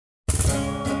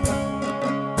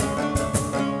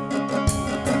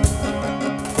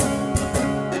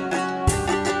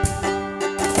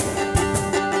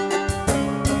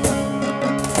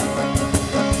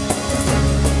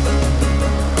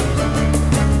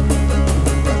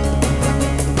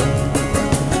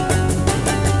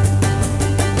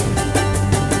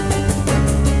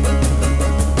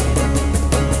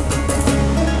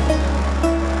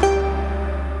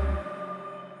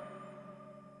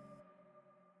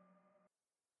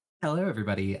Hello,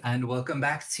 everybody, and welcome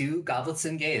back to Goblets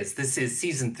and Gays. This is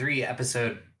Season 3,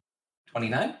 Episode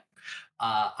 29.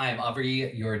 I am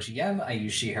Aubrey, your GM. I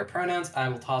use she, her pronouns. I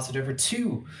will toss it over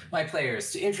to my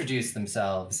players to introduce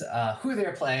themselves, who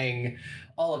they're playing,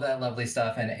 all of that lovely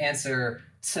stuff, and answer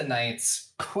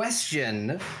tonight's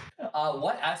question.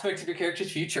 What aspects of your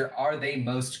character's future are they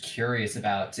most curious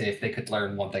about? If they could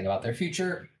learn one thing about their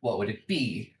future, what would it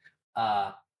be?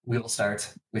 We will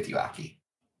start with you, Aki.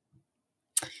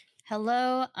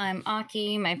 Hello, I'm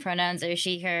Aki. My pronouns are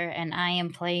she, her, and I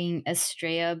am playing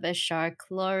Estrella Bashar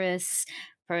Chloris.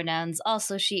 Pronouns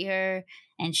also she, her,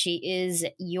 and she is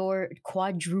your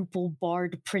quadruple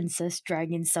bard princess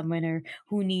dragon summoner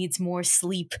who needs more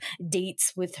sleep,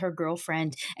 dates with her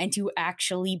girlfriend, and to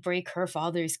actually break her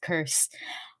father's curse.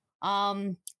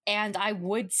 And I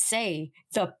would say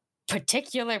the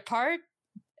particular part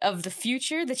of the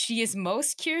future that she is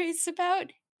most curious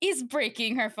about is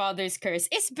breaking her father's curse.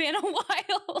 It's been a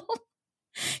while.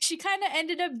 She kind of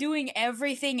ended up doing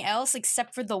everything else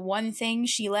except for the one thing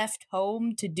she left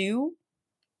home to do.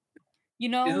 You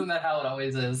know? Isn't that how it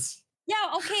always is?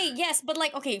 Yeah, okay, yes, but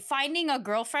finding a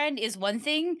girlfriend is one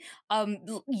thing.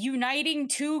 Uniting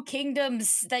two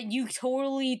kingdoms that you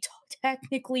totally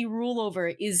technically rule over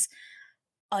is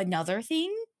another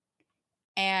thing.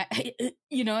 And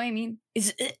you know what I mean?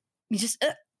 Is you just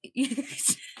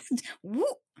woo,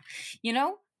 you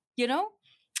know,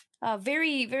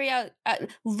 very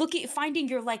looking, finding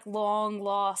your long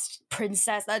lost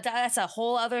princess. That's a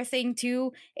whole other thing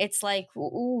too. It's like,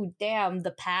 ooh, damn,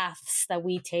 the paths that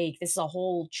we take. This is a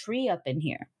whole tree up in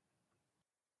here.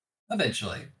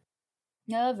 Eventually.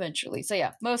 So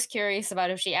yeah, most curious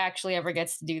about if she actually ever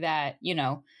gets to do that,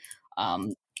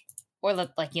 or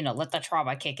let the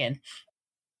trauma kick in.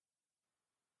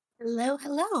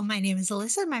 Hello. My name is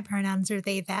Alyssa. My pronouns are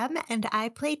they, them, and I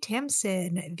play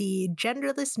Tamsin, the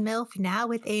genderless MILF now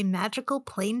with a magical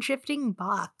plane shifting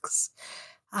box.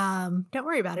 Don't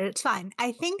worry about it. It's fine.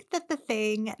 I think that the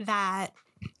thing that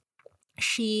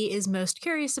she is most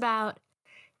curious about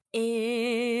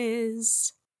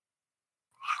is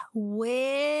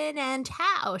when and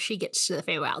how she gets to the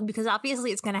Feywild, because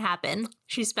obviously it's going to happen.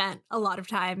 She spent a lot of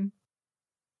time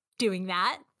doing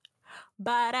that.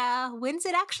 But when's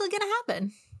it actually going to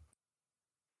happen?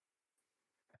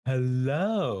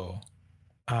 Hello.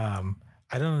 I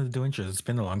don't know the do intros. It's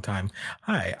been a long time.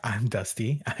 Hi, I'm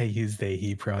Dusty. I use they,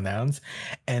 he pronouns.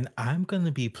 And I'm going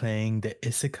to be playing the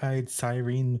Isekai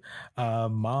Siren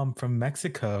mom from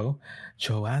Mexico,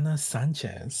 Joanna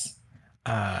Sanchez.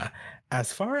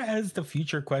 As far as the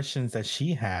future questions that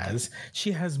she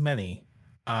has many.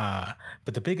 But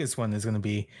the biggest one is going to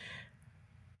be,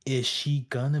 is she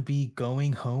going to be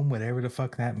going home, whatever the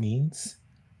fuck that means?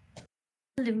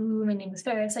 Hello, my name is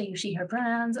Ferris. I use she, her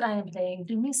pronouns. I am playing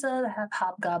Dumisa, the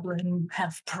half-hobgoblin,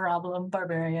 half-problem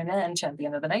barbarian and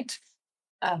champion of the night,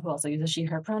 who also uses she,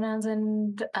 her pronouns.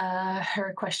 And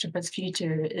her question for the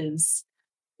future is,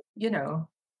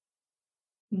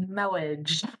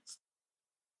 marriage.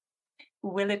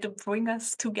 Will it bring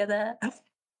us together?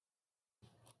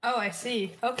 Oh, I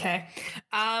see. Okay.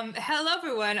 Hello,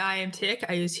 everyone. I am Tick.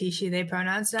 I use he, she, they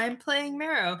pronouns, and I'm playing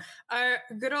Marrow, our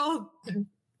good old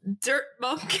dirt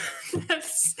monk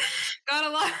that's got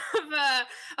a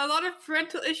lot of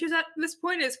parental issues at this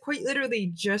point. Is quite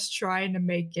literally just trying to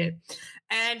make it.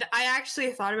 And I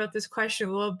actually thought about this question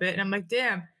a little bit, and I'm like,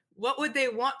 damn, what would they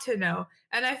want to know?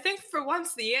 And I think for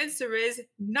once the answer is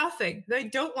nothing. They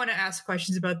don't want to ask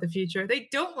questions about the future. They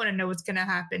don't want to know what's going to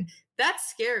happen.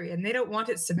 That's scary, and they don't want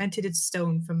it cemented in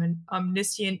stone from an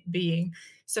omniscient being.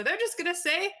 So they're just going to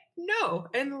say no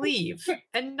and leave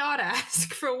and not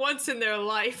ask for once in their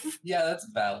life. Yeah, that's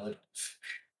valid.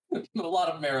 A lot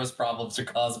of Marrow's problems are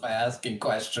caused by asking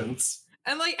questions.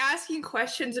 And asking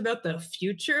questions about the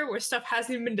future where stuff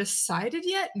hasn't even been decided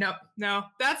yet? No.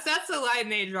 That's the line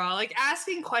they draw.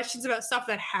 Asking questions about stuff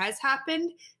that has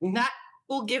happened, that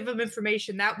will give them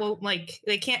information. That won't,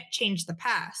 they can't change the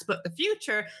past. But the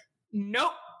future,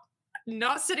 nope.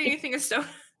 Not setting anything in stone.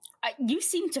 You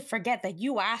seem to forget that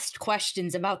you asked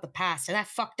questions about the past, and that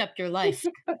fucked up your life.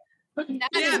 That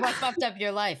is what fucked up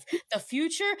your life. The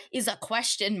future is a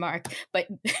question mark, but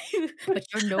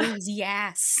your nosy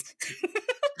ass.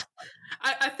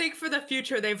 I think for the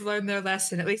future, they've learned their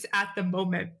lesson, at least at the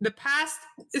moment. The past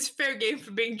is fair game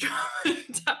for being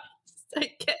traumatized,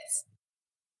 I guess.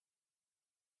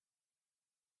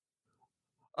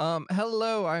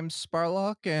 Hello, I'm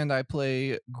Sparlock, and I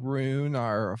play Groon,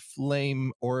 our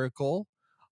flame oracle.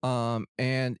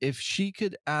 And if she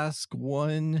could ask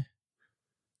one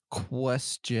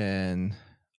question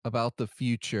about the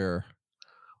future,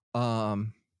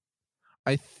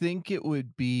 I think it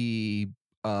would be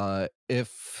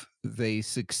if they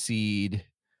succeed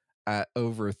at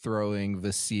overthrowing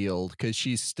the Sealed, because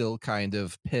she's still kind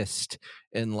of pissed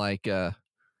in like a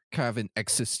kind of an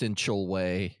existential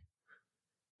way,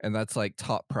 and that's like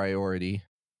top priority.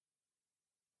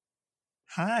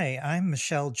 Hi, I'm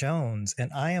Michelle Jones,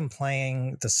 and I am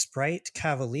playing the Sprite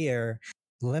Cavalier,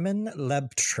 Lemon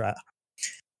Lebtra.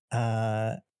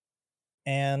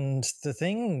 And the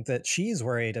thing that she's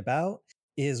worried about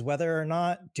is whether or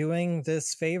not doing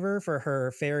this favor for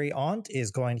her fairy aunt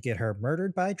is going to get her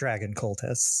murdered by dragon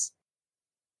cultists.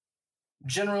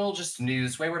 General just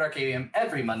news, Wayward Arcadium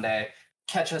every Monday.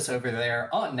 Catch us over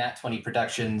there on Nat 20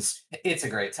 Productions. It's a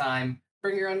great time.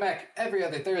 Bring your own mech every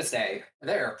other Thursday.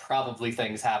 There are probably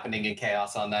things happening in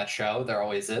chaos on that show. There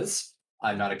always is.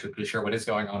 I'm not exactly sure what is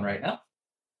going on right now.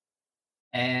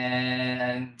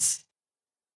 And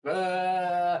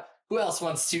who else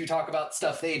wants to talk about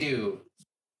stuff they do?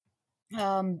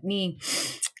 Me.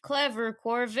 Clever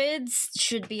Corvids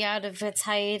should be out of its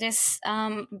hiatus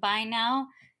by now.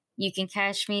 You can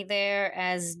catch me there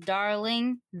as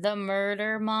Darling, the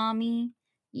Murder Mommy.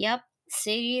 Yep,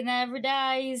 City Never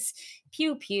Dies.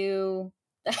 Pew pew.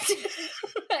 That's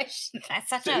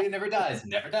such City Never Dies.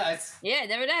 Never dies. Yeah,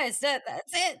 never dies.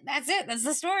 That's it. That's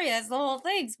the story. That's the whole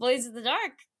thing. It's Blaze of the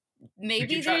Dark.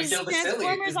 Maybe there's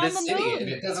Transformers on the moon. And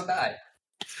it doesn't die.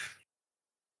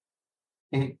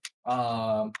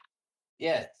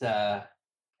 Yes.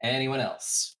 Anyone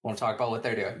else want to talk about what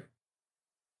they're doing?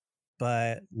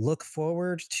 But look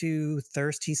forward to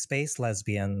Thirsty Space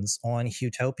Lesbians on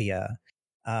Utopia.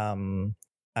 I'm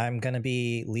going to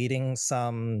be leading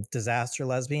some disaster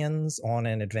lesbians on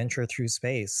an adventure through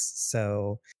space,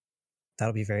 so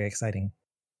that'll be very exciting.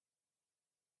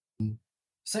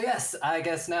 So yes, I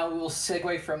guess now we'll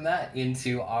segue from that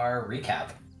into our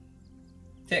recap.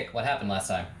 Tick, what happened last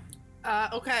time?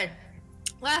 Okay.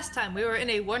 Last time we were in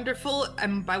a wonderful,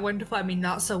 and by wonderful I mean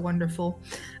not so wonderful,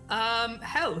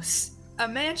 house. A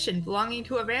mansion belonging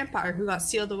to a vampire who got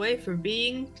sealed away for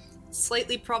being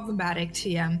slightly problematic,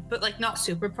 TM, but like not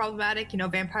super problematic. You know,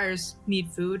 vampires need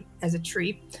food as a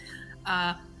treat.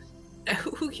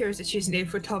 Who cares that she's named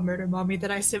for Tall Murder Mommy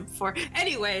that I simp for?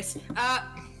 Anyways,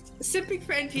 simping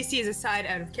for NPCs aside,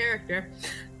 out of character,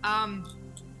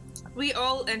 we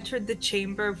all entered the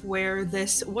chamber where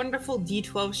this wonderful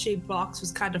D12 shaped box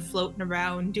was kind of floating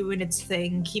around, doing its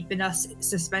thing, keeping us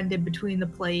suspended between the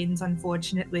planes,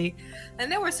 unfortunately.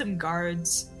 And there were some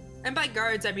guards. And by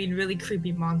guards, I mean really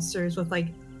creepy monsters with like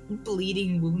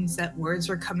bleeding wounds that words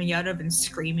were coming out of and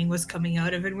screaming was coming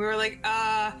out of. And we were like,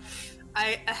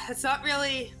 it's not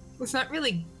really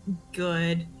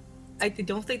good. I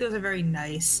don't think those are very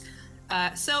nice.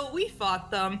 So we fought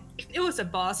them. It was a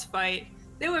boss fight.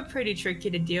 They were pretty tricky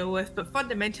to deal with, but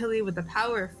fundamentally, with the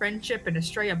power of friendship and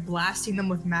Estrella blasting them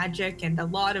with magic and a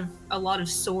lot of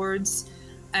swords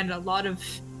and a lot of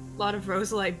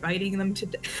Rosalite biting them to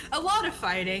a lot of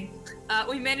fighting,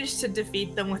 we managed to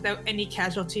defeat them without any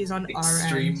casualties on our end.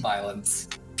 Extreme violence.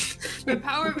 The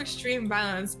power of extreme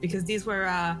violence, because these were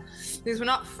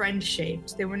not friend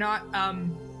shaped. They were not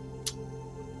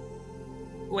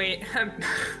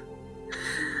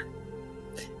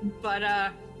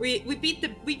but we beat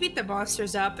the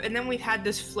monsters up, and then we had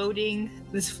this floating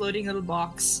little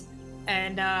box,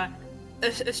 and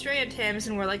Estrella and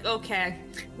Tamsin were like, okay,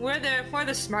 we're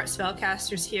the smart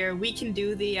spellcasters here. We can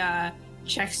do the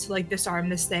checks to like disarm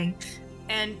this thing.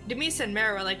 And Demisa and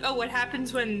Mara were like, oh, what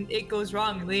happens when it goes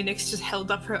wrong? And Leonix just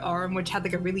held up her arm, which had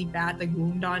like a really bad like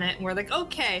wound on it, and we're like,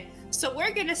 okay, so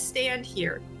we're gonna stand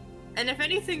here. And if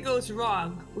anything goes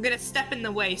wrong, we're gonna step in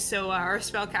the way so our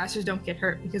spellcasters don't get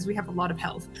hurt because we have a lot of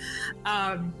health.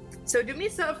 So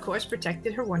Demisa, of course,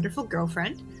 protected her wonderful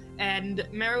girlfriend, and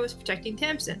Mara was protecting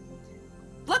Tamsin.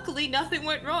 Luckily, nothing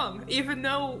went wrong, even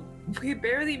though we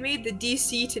barely made the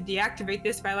DC to deactivate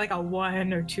this by like a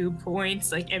 1 or 2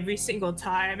 points, like every single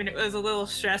time, and it was a little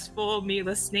stressful, me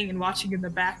listening and watching in the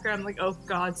background, like, oh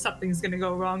god, something's gonna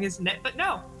go wrong, isn't it? But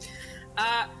no.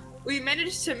 We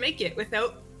managed to make it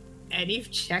without any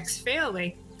checks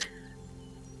failing.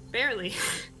 Barely.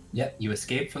 Yep, you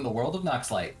escaped from the world of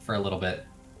Noxlight for a little bit.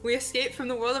 We escaped from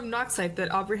the world of Noxlight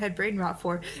that Aubrey had brain rot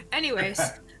for. Anyways,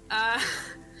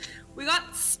 we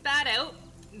got spat out,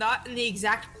 not in the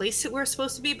exact place that we were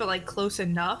supposed to be, but like close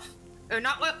enough. Or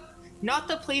not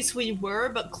the place we were,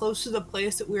 but close to the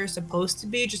place that we were supposed to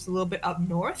be, just a little bit up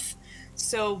north.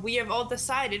 So we have all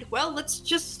decided, well, let's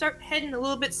just start heading a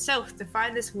little bit south to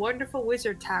find this wonderful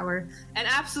wizard tower, and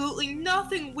absolutely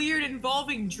nothing weird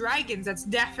involving dragons that's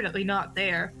definitely not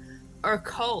there, or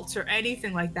cults or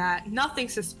anything like that. Nothing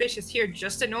suspicious here,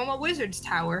 just a normal wizard's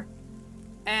tower.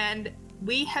 And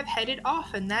we have headed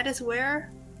off, and that is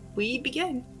where we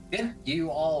begin. Yeah, you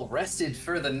all rested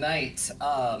for the night,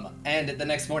 and the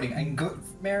next morning, and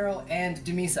Meryl and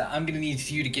Dumisa, I'm gonna need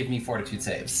you to give me fortitude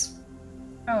saves.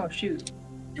 Oh, shoot.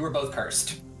 You were both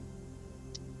cursed.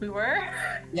 We were?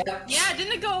 Yeah. Yeah,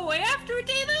 didn't it go away after a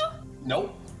day, though?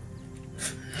 Nope.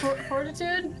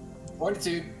 Fortitude?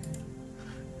 Fortitude.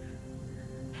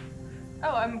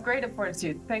 Oh, I'm great at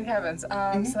fortitude. Thank heavens.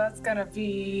 So that's gonna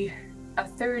be a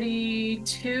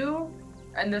 32,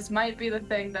 and this might be the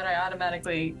thing that I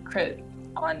automatically crit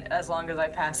on as long as I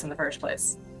pass in the first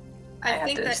place. I have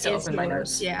think to that still is open my yours.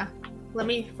 notes. Yeah. Let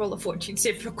me roll a fortune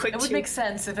save real quick. It would too. make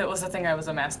sense if it was a thing I was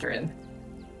a master in.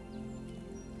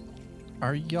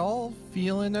 Are y'all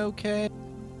feeling okay?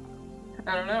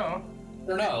 I don't know. I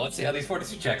don't know. Let's see how these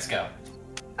fortitude checks go.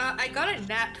 I got a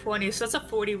nat 20, so that's a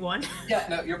 41. Yeah,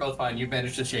 no, you're both fine. You've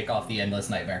managed to shake off the endless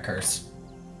nightmare curse.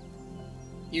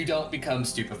 You don't become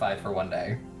stupefied for one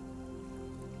day.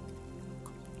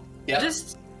 Yeah.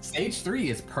 Just Stage 3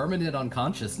 is permanent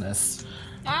unconsciousness.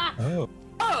 Ah, Oh,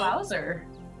 Wowzer.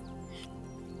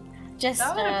 just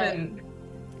That would have been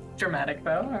dramatic,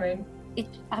 though. I mean,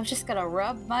 I'm just gonna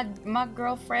rub my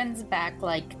girlfriend's back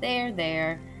like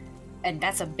there, and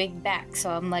that's a big back. So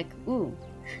I'm like, ooh,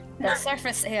 the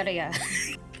surface area.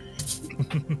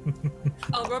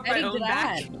 I'll rub my Very own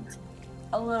back. glad.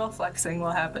 a little flexing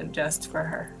will happen just for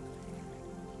her.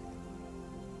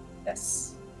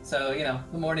 Yes. So, you know,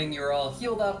 the morning you're all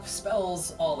healed up,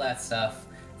 spells, all that stuff,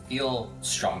 feel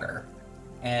stronger.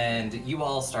 And you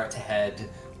all start to head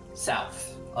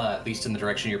south, at least in the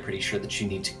direction you're pretty sure that you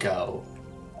need to go.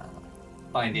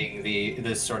 Finding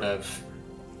this sort of,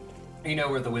 you know,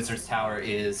 where the Wizard's Tower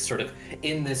is, sort of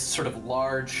in this sort of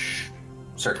large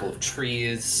circle of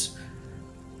trees.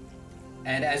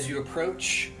 And as you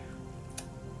approach,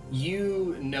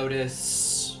 you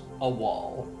notice a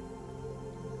wall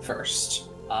first.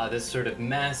 This sort of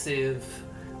massive,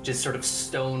 just sort of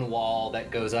stone wall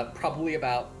that goes up probably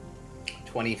about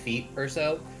 20 feet or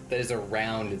so that is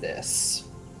around this.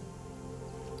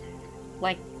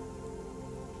 Like,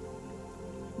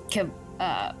 could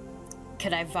I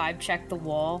vibe check the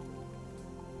wall?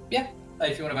 Yeah,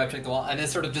 if you want to vibe check the wall. And it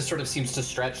sort of just sort of seems to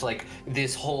stretch, like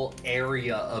this whole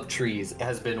area of trees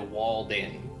has been walled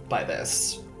in by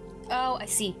this. Oh, I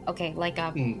see. Okay, like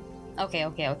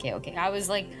Okay. I was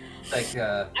like,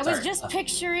 I was just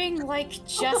picturing like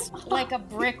just like a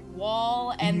brick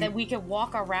wall, and then we could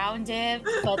walk around it,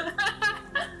 but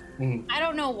I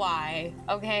don't know why.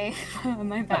 Okay,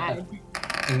 my bad.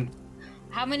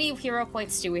 How many hero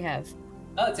points do we have?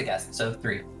 Oh, it's a guess. So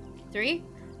 3. 3? Do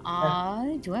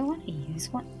I want to use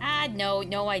one?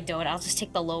 No, I don't. I'll just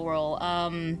take the low roll. I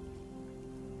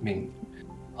mean,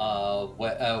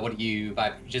 what do you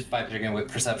vibe? Just vibe checking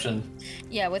with perception?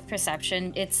 Yeah, with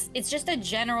perception, it's just a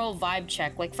general vibe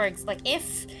check. Like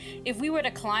if we were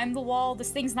to climb the wall,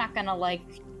 this thing's not gonna like,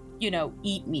 you know,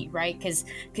 eat me, right? Because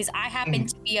I happen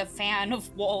to be a fan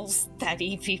of walls that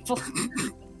eat people.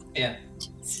 Yeah.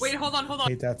 Wait, hold on.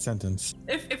 hate that sentence.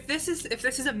 If this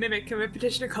is a mimic, can we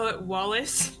petition to call it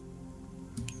Wallace?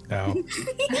 No.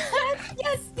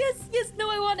 yes.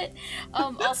 No, I want it.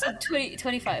 Also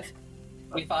 25.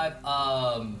 25.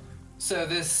 So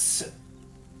this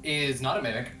is not a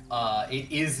mimic.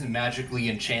 It is magically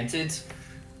enchanted.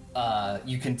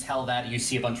 You can tell that. You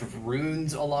see a bunch of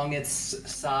runes along its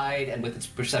side, and with its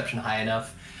perception high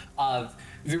enough,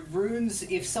 the runes,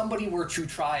 if somebody were to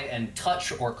try and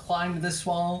touch or climb this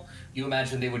wall, you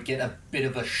imagine they would get a bit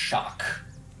of a shock.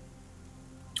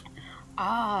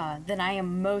 Then I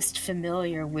am most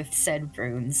familiar with said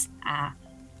runes. I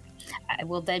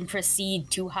will then proceed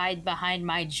to hide behind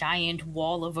my giant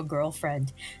wall of a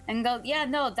girlfriend and go, yeah,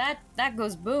 no, that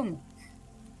goes boom.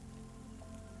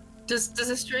 Does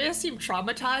Estrella seem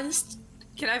traumatized?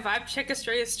 Can I vibe check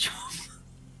Estrella's trauma?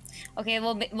 Okay,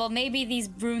 well, maybe these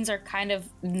runes are kind of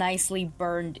nicely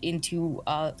burned into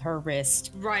her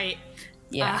wrist. Right.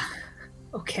 Yeah.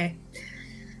 Okay.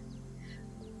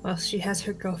 Well, she has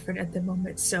her girlfriend at the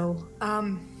moment, so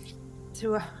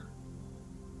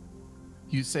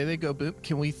You say they go boom.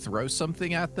 Can we throw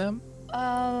something at them?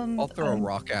 I'll throw a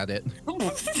rock at it.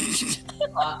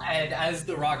 And as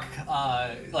the rock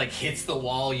hits the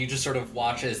wall, you just sort of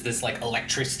watch as this like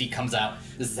electricity comes out,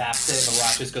 zaps it, and the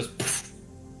rock just goes. Poof.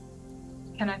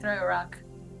 Can I throw a rock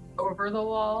over the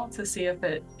wall to see if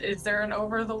is there an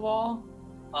over the wall?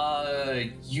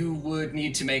 You would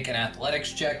need to make an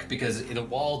athletics check because the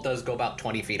wall does go about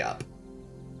 20 feet up.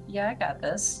 Yeah, I got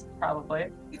this. Probably.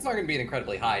 It's not going to be an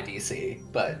incredibly high DC,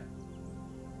 but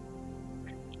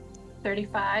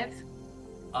 35.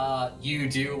 You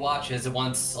do watch as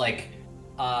once, like,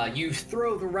 You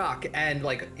throw the rock, and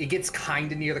like it gets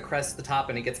kind of near the crest of the top,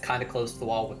 and it gets kind of close to the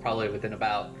wall, with probably within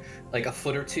about like a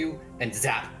foot or two, and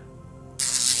zap.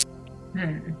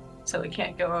 So we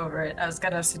can't go over it. I was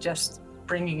gonna suggest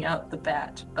bringing out the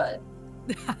bat, but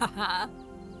Can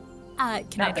I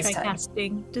Not this try time.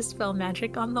 casting Dispel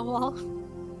Magic on the wall?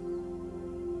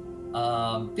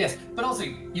 Yes, but also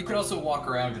you could also walk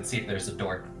around and see if there's a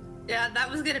door. Yeah, that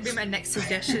was gonna be my next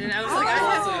suggestion, and I was I like, will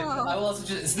I have also, I will also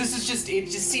just. This is just. It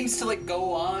just seems to like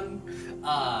go on,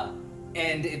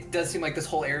 and it does seem like this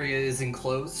whole area is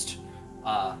enclosed.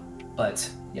 But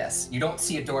yes, you don't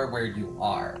see a door where you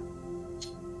are.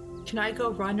 Can I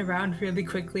go run around really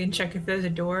quickly and check if there's a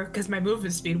door? Because my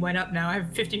movement speed went up now. I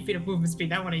have 50 feet of movement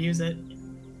speed. I want to use it.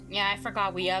 Yeah, I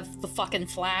forgot we have the fucking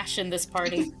Flash in this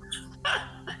party.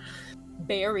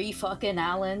 Barry fucking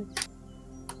Allen.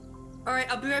 All right,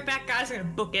 I'll be right back, guys. I'm gonna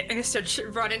book it. I'm gonna start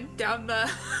running down the,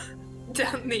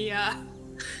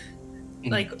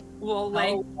 like wall How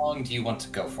lane. long do you want to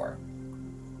go for?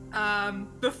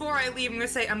 Before I leave, I'm gonna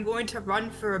say I'm going to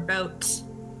run for about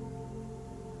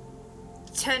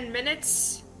 10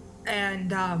 minutes,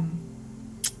 and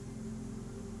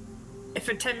if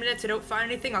in 10 minutes I don't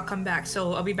find anything, I'll come back.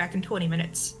 So I'll be back in 20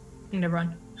 minutes. I'm gonna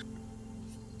run.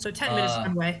 So 10 minutes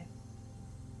one way.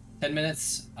 10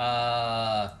 minutes.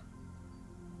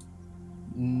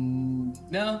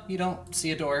 No, you don't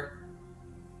see a door.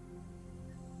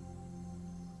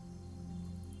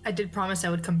 I did promise I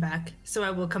would come back, so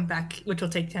I will come back, which will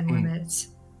take 10 more minutes.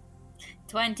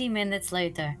 20 minutes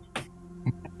later.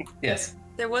 Yes.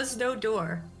 There was no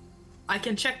door. I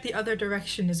can check the other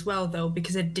direction as well, though,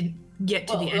 because it didn't get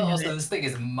to Well, the end also of it. this thing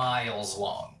is miles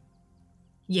long.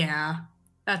 Yeah,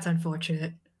 that's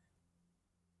unfortunate.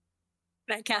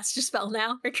 Can I cast a spell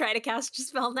now? Or try to cast a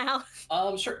spell now?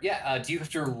 Sure. Yeah. Do you have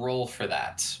to roll for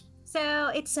that? So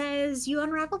it says you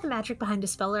unravel the magic behind a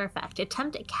spell or effect.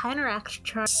 Attempt a counteract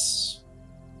charge.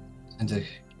 And a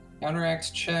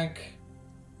counteract check.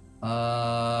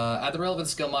 Add the relevant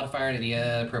skill modifier and any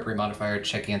appropriate modifier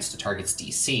check against the target's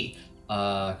DC.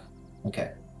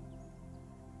 Okay.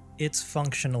 It's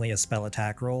functionally a spell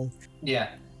attack roll.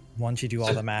 Yeah. Once you do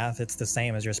all the math, it's the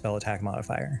same as your spell attack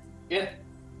modifier. Yeah.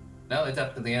 No, it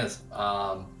definitely is.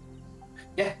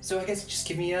 Yeah, so I guess just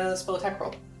give me a spell attack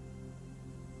roll.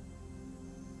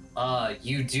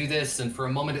 You do this, and for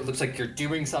a moment it looks like you're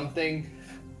doing something,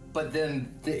 but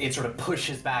then it sort of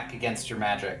pushes back against your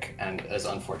magic and is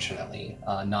unfortunately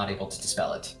not able to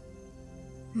dispel it.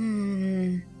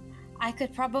 I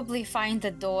could probably find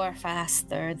the door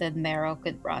faster than Marrow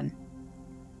could run.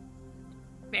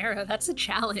 Marrow, that's a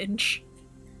challenge.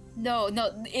 No,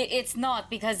 it's not,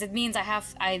 because it means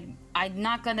I'm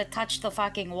not gonna touch the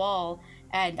fucking wall,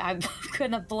 and I'm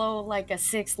gonna blow like a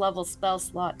 6th level spell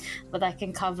slot, but I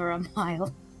can cover a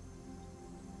mile.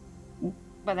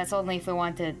 But that's only if we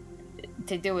want to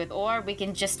do it, or we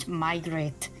can just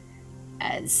migrate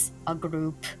as a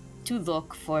group to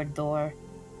look for a door.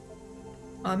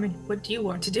 I mean, what do you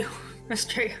want to do,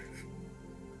 Astrea?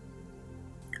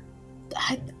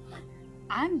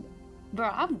 I'm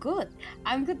good.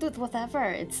 I'm good with whatever.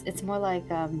 It's more like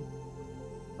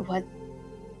what?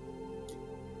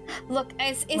 Look,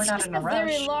 it's We're not just in a a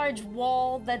very rush. large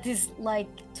wall that is like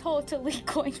totally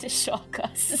going to shock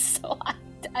us. So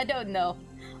I don't know.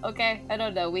 Okay, I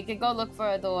don't know. We could go look for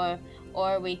a door,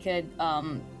 or we could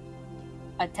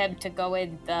attempt to go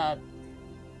in the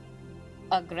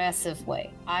aggressive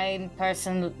way. I'm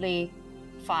personally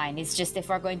fine. It's just if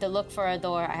we're going to look for a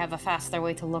door, I have a faster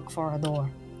way to look for a door.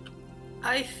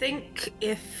 I think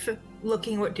if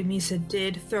looking what Demisa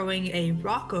did, throwing a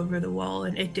rock over the wall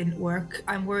and it didn't work,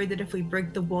 I'm worried that if we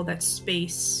break the wall, that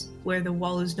space where the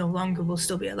wall is no longer will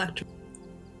still be electric.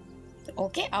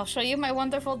 Okay, I'll show you my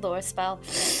wonderful door spell.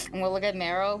 And we'll look at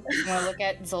Marrow, and we'll look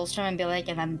at Zolstrom and be like,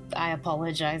 and I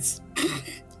apologize.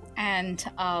 And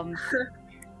I'm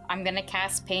gonna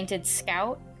cast Painted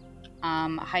Scout,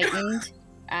 heightened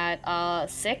at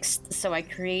 6th, so I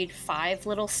create 5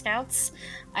 little scouts.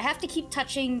 I have to keep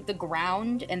touching the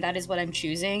ground, and that is what I'm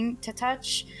choosing to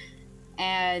touch.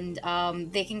 And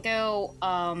they can go,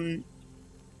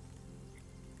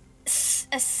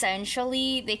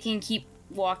 essentially, they can keep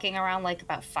walking around like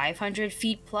about 500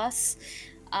 feet plus.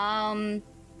 And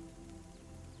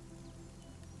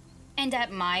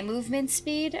at my movement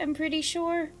speed, I'm pretty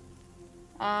sure.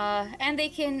 And they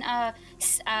can, I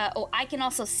can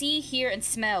also see, hear, and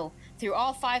smell through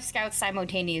all 5 scouts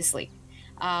simultaneously.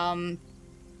 And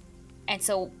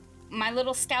so my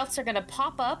little scouts are gonna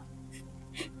pop up,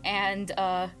 and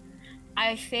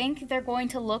I think they're going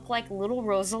to look like little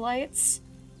Rosalites.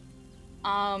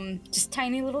 Just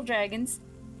tiny little dragons.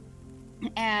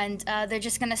 and they're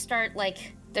just gonna start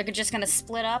like they're just gonna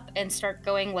split up and start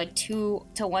going like 2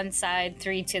 to one side,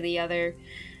 3 to the other,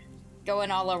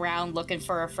 going all around looking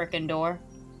for a frickin' door.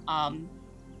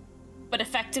 But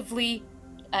effectively,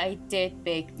 I did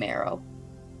bake marrow.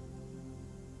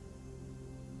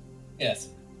 Yes.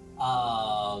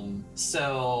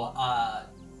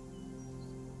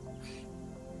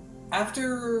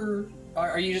 After,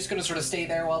 are you just gonna sort of stay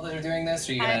there while they're doing this?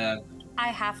 Or are you gonna? I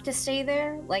have to stay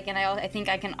there, like, and I think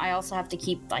I can. I also have to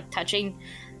keep like touching,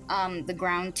 the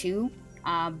ground too.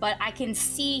 But I can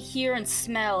see, hear, and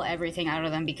smell everything out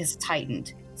of them because it's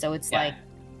heightened. So it's like,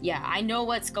 yeah, I know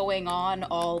what's going on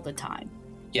all the time.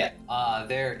 Yeah.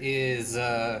 There is.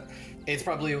 It's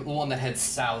probably the one that heads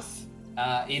south.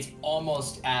 It's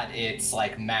almost at its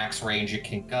like max range it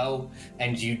can go,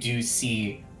 and you do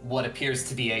see what appears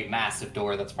to be a massive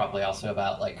door that's probably also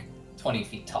about like 20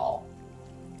 feet tall.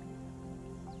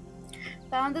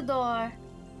 Found the door.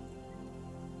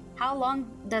 How long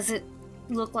does it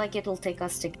look like it'll take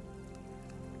us to?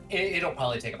 It'll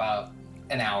probably take about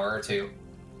an hour or two.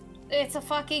 It's a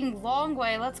fucking long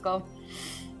way. Let's go.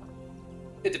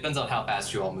 It depends on how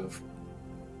fast you all move.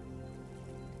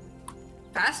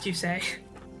 Fast, you say?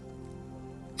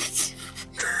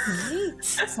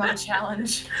 That's not a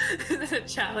challenge. That's a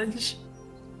challenge.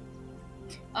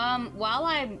 While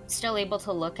I'm still able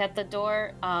to look at the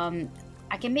door,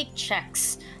 I can make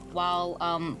checks while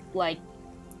like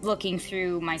looking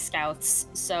through my scouts.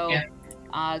 So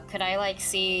could I like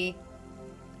see,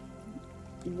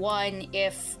 one,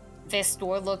 if this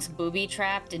door looks booby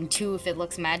trapped, and 2, if it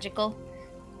looks magical?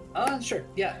 Sure.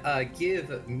 Yeah.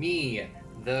 Give me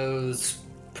those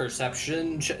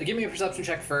perception. Give me a perception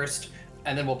check first,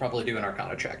 and then we'll probably do an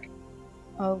Arcana check.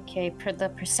 Okay. The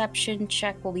perception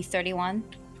check will be 31.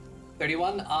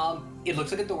 31. It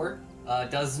looks like a door.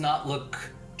 Does not look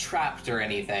trapped or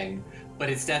anything, but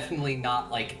it's definitely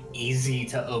not like easy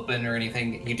to open or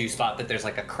anything. You do spot that there's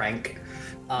like a crank.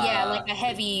 Yeah, like a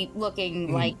heavy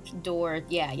looking like door.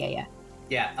 Yeah.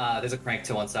 Yeah, there's a crank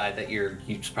to one side that you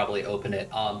should probably open it.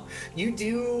 You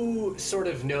do sort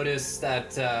of notice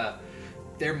that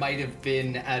there might have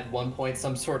been at one point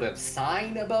some sort of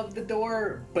sign above the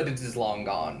door, but it is long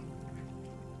gone.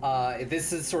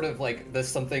 This is sort of like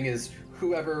something is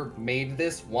whoever made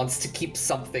this wants to keep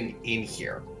something in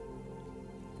here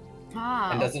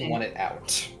and doesn't want it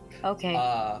out. Okay.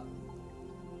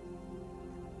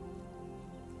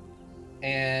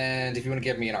 And if you want to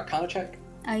give me an Arcana check.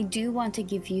 I do want to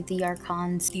give you the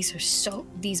Arcans.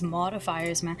 These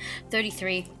modifiers, man.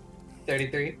 33.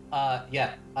 33?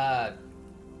 Yeah.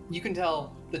 You can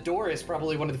tell the door is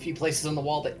probably one of the few places on the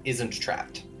wall that isn't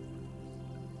trapped.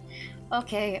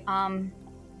 Okay,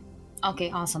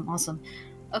 okay, awesome.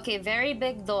 Okay, very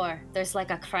big door. There's like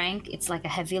a crank. It's like a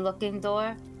heavy looking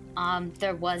door.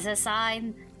 There was a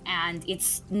sign, and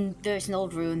there's no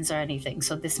runes or anything.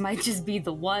 So this might just be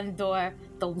the one door,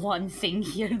 the one thing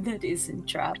here that isn't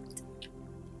trapped.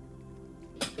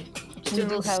 We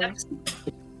will have...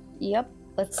 Yep.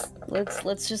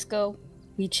 Let's just go.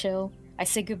 We chill. I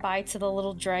say goodbye to the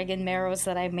little dragon marrows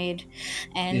that I made,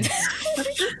 and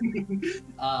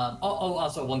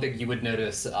also one thing you would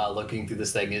notice looking through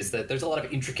this thing is that there's a lot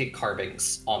of intricate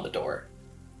carvings on the door.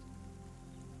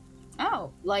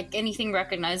 Oh, like anything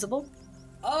recognizable?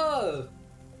 Oh,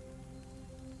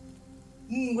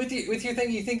 with your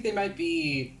thing, you think they might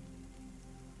be?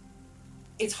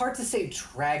 It's hard to say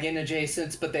dragon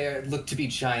adjacent, but they look to be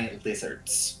giant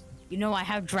lizards. You know, I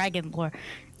have dragon lore.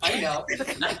 I know.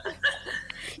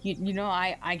 you know,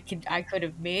 I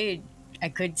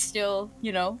could still,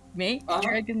 make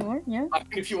dragon lore. Yeah.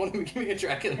 If you want to give me a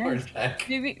dragon lore check.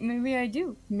 Maybe I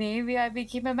do. Maybe I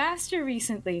became a master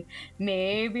recently.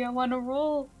 Maybe I want to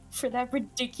roll for that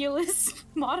ridiculous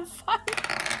modifier.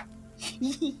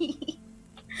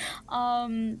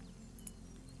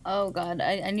 Oh god,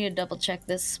 I need to double check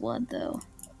this one though.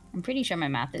 I'm pretty sure my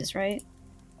math is right.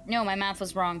 No, my math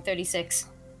was wrong. 36.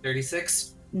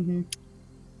 36? Mm-hmm.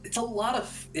 It's a lot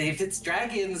of... If it's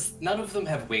dragons, none of them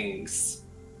have wings.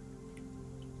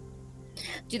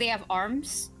 Do they have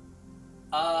arms?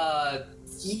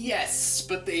 Yes,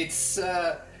 but it's,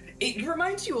 it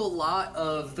reminds you a lot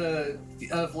of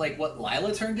like, what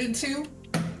Lila turned into.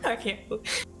 Okay.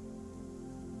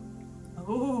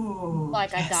 Ooh.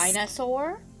 Like a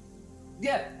dinosaur?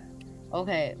 Yeah.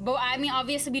 Okay, but I mean,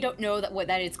 obviously we don't know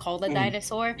that it's called a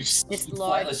dinosaur. This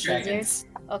large lizard.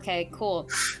 Okay, cool.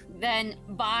 Then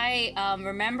by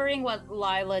remembering what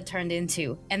Lila turned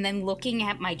into, and then looking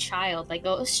at my child, I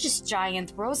go, it's just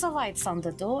giant Rosalites on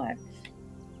the door.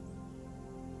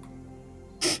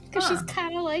 Because she's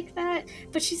kind of like that,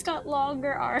 but she's got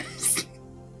longer arms.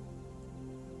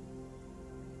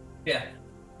 Yeah.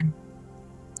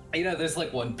 You know, there's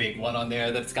like one big one on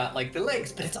there that's got like the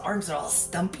legs, but its arms are all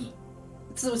stumpy.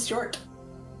 It's so short.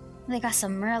 They got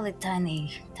some really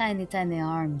tiny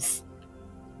arms.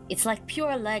 It's like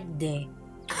pure leg day.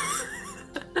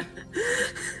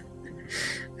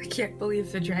 I can't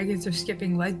believe the dragons are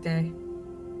skipping leg day.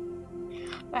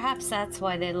 Perhaps that's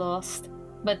why they lost.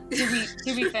 But to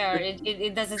be fair,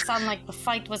 it doesn't sound like the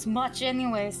fight was much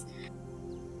anyways.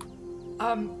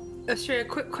 Australia,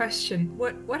 quick question.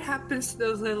 What happens to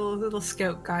those little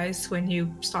scout guys when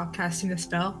you stop casting the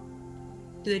spell?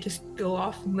 Do they just go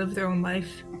off and live their own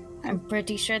life? I'm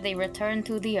pretty sure they return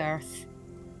to the earth.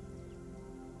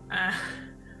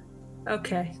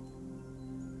 Okay.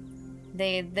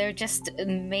 They're just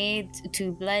made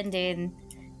to blend in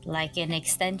like an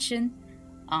extension.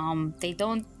 They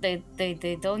don't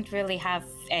really have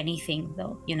anything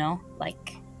though, you know,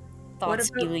 like thoughts,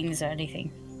 feelings, or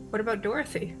anything. What about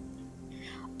Dorothy?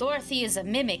 Dorothy is a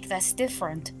mimic. That's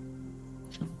different.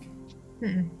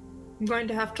 I'm going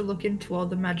to have to look into all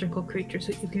the magical creatures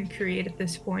that you can create at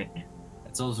this point.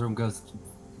 As Ozrum goes,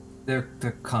 they're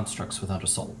constructs without a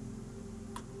soul.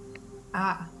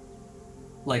 Ah.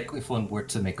 Like if one were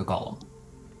to make a golem.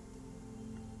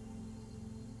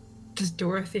 Does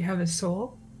Dorothy have a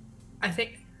soul? I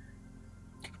think...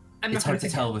 It's hard to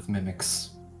tell with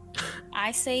mimics.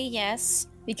 I say yes,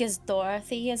 because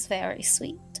Dorothy is very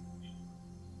sweet.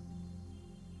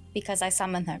 Because I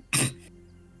summoned her.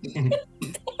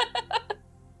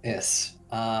 Yes.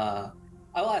 I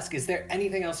will ask, is there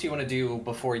anything else you want to do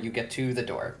before you get to the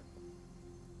door?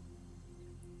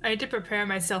 I need to prepare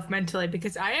myself mentally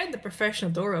because I am the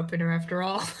professional door opener after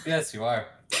all. Yes, you are.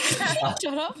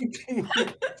 Shut up.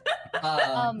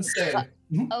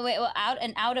 Oh wait, well,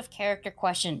 out of character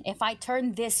question. If I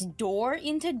turn this door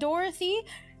into Dorothy,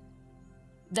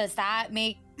 does that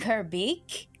make her big?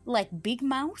 Like big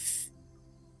mouth?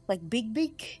 Like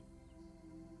big?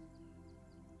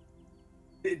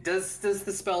 Does the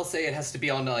spell say it has to be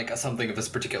on like something of this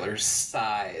particular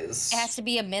size? It has to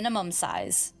be a minimum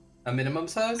size. A minimum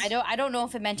size? I don't know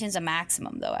if it mentions a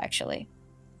maximum though, actually.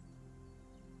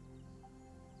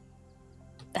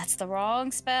 That's the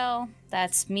wrong spell.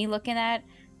 That's me looking at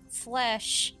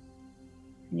flesh.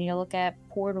 I need to look at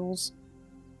portals.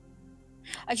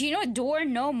 Actually, you know what? Door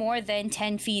no more than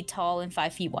 10 feet tall and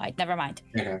 5 feet wide. Never mind.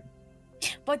 Okay.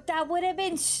 But that would have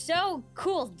been so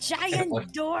cool.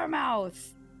 Giant door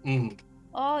mouth. Mm,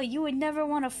 Oh, you would never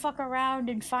want to fuck around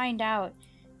and find out.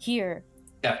 Here.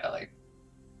 definitely.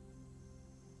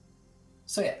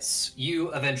 So yes,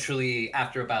 you eventually,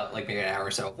 after about like maybe an hour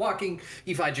or so of walking,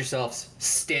 you find yourselves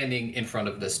standing in front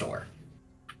of this door.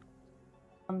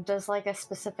 Does like a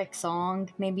specific song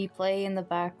maybe play in the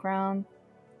background?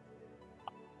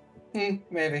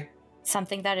 Maybe.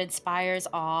 Something that inspires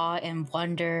awe and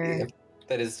wonder. Yeah,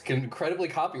 that is incredibly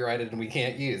copyrighted and we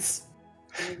can't use.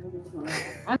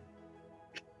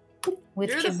 With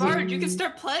You're the bard. You can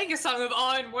start playing a song of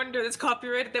awe and wonder that's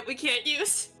copyrighted that we can't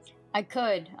use. I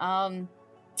could.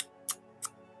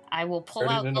 I will pull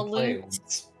out the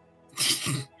lute.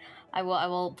 I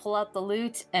will pull out the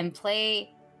lute and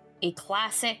play a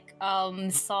classic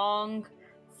song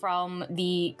from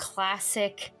the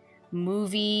classic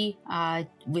movie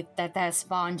with that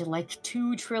spawned like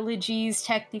 2 trilogies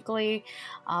technically,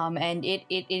 and it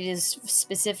is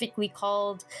specifically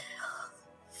called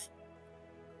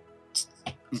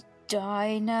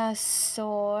Dinosaur.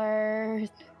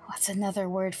 What's another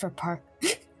word for park?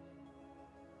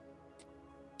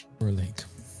 We're late.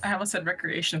 I almost said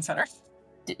recreation center.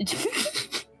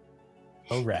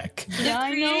 Oh, wreck.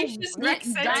 Dino Rec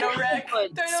Center. Dino Rec.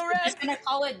 Woods. Dino Rec. Just gonna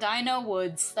call it Dino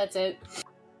Woods. That's it.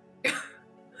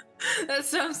 That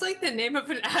sounds like the name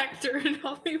of an actor in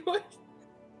Hollywood.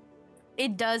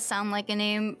 It does sound like a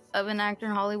name of an actor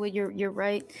in Hollywood. You're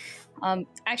right.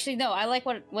 Actually, no. I like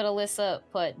what Alyssa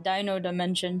put. Dino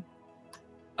Dimension.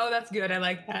 Oh, that's good. I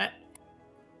like that.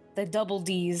 The double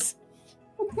D's.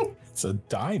 It's a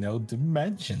dino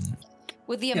dimension.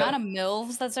 With the amount of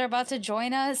MILFs that are about to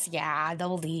join us, yeah,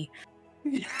 double D.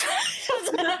 Yes,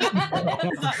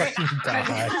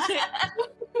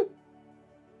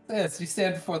 you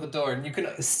stand before the door and you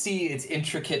can see its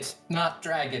intricate, not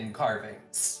dragon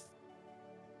carvings.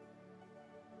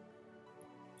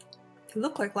 They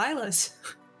look like Lila's.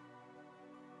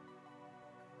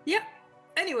 Yep.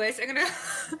 Anyways, I'm gonna.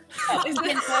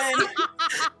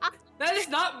 That is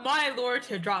not my lore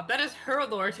to drop. That is her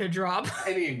lore to drop.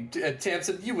 I mean,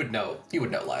 Tamsin, you would know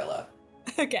Lila.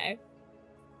 Okay.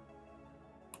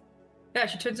 Yeah,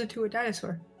 she turns into a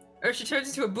dinosaur. Or she turns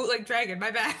into a bootleg dragon.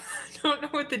 My bad. I don't know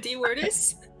what the D word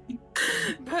is.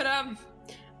 But,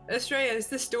 Estrella, is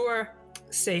this door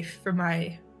safe for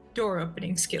my door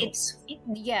opening skills.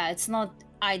 Yeah, it's not.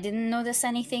 I didn't notice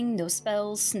anything. No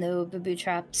spells, no boo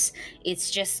traps.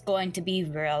 It's just going to be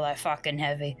really fucking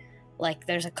heavy. Like,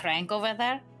 there's a crank over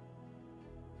there.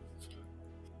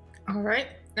 All right,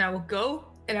 I will go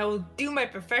and I will do my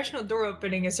professional door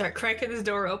opening and start cranking this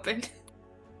door open.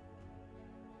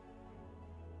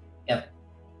 Yep.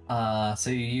 So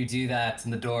you do that,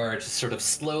 and the door just sort of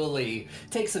slowly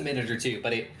takes a minute or two,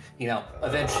 but it,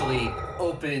 eventually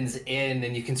opens in,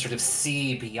 and you can sort of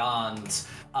see beyond.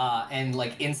 And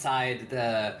like inside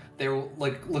there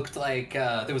looked like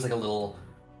there was like a little.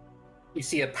 You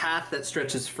see a path that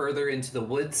stretches further into the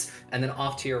woods, and then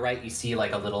off to your right, you see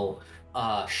like a little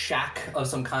shack of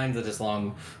some kind that is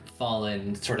long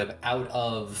fallen, sort of out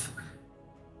of,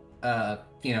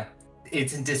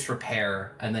 it's in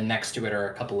disrepair, and then next to it are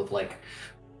a couple of like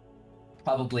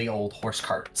probably old horse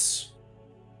carts.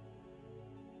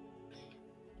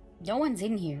 No one's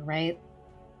in here, right?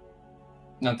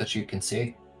 Not that you can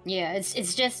see. Yeah,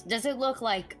 it's just. Does it look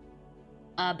like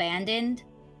abandoned?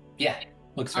 Yeah,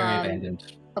 looks very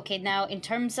abandoned. Okay, now in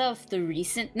terms of the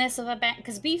recentness of abandoned,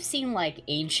 because we've seen like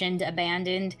ancient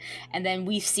abandoned, and then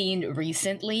we've seen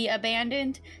recently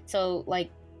abandoned. So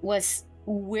like,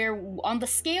 where on the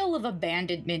scale of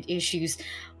abandonment issues,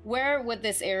 where would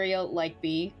this area like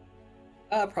be?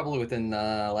 Probably within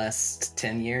the last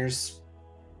 10 years.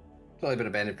 Probably been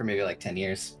abandoned for maybe like 10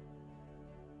 years.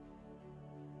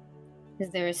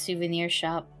 Is there a souvenir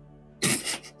shop?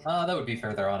 That would be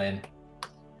further on in.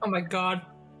 Oh my god.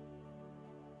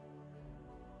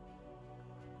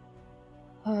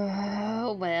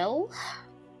 Well,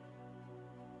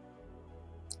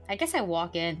 I guess I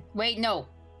walk in. Wait, no.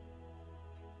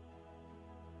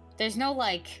 There's no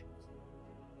like.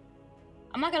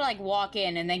 I'm not gonna like walk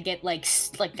in and then get like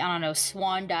I don't know,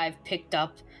 swan dive picked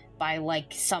up by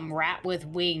like some rat with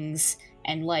wings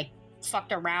and like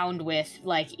fucked around with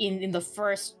like in the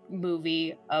first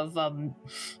movie of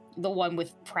the one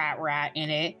with Pratt Rat in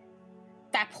it.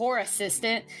 That poor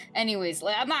assistant. Anyways,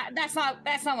 like that's not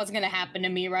what's gonna happen to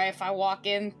me, right? If I walk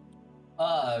in.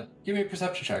 Give me a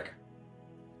perception check.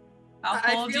 I'll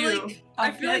hold you.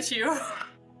 I feel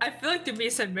like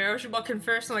Demisa and Mero should walk in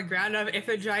first on the ground of if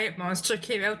a giant monster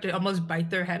came out to almost bite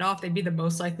their head off, they'd be the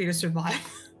most likely to survive.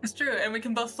 It's true, and we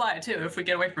can both fly too if we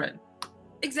get away from it.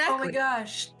 Exactly. Oh my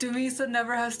gosh, Demisa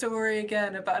never has to worry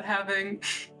again about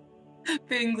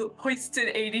being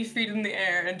hoisted 80 feet in the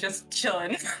air and just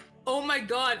chilling. Oh my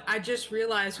god, I just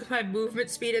realized with my movement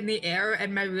speed in the air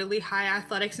and my really high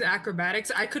athletics and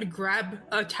acrobatics, I could grab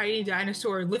a tiny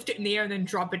dinosaur, lift it in the air, and then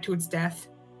drop it to its death.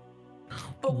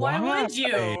 But why would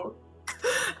you?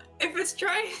 If it's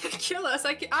trying to kill us,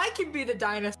 I can be the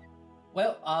dinosaur.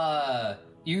 Well,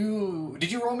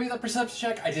 did you roll me the perception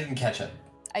check? I didn't catch it.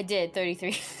 I did,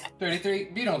 33.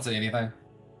 33? You don't say anything.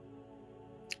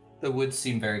 The woods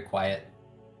seem very quiet.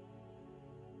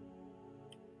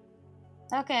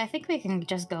 Okay, I think we can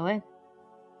just go in.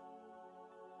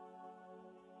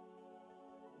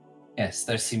 Yes,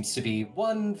 there seems to be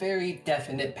one very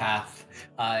definite path.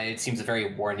 It seems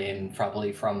very worn in,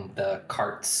 probably from the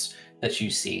carts that you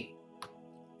see.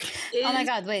 Oh my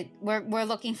god, wait, we're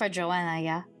looking for Joanna,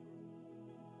 yeah?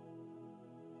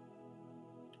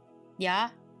 Yeah?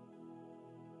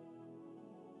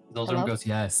 Zildrum goes,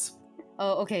 yes.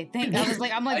 Oh, okay.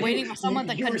 I'm waiting for someone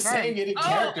to confirm. You were saying it in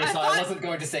character, so I wasn't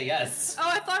going to say yes. Oh,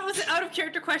 I thought it was an out of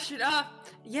character question.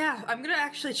 Yeah, I'm gonna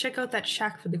actually check out that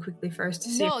shack really quickly first to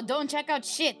see. No, don't check out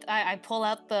shit. I pull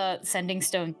out the sending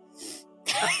stone.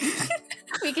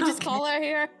 We can just call her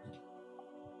here.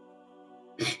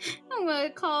 I'm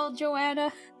gonna call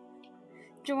Joanna.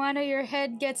 Joanna, your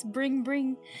head gets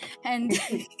bring, and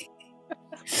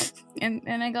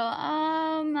and I go,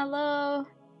 hello.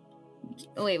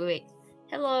 Wait.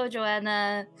 Hello,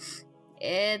 Joanna.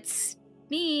 It's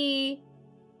me.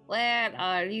 Where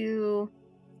are you?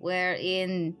 We're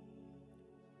in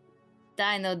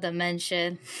Dino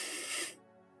Dimension.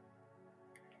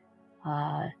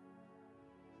 How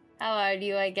are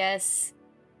you, I guess?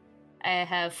 I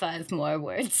have 5 more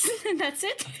words. That's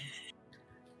it.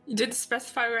 You didn't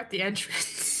specify we're at the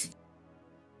entrance.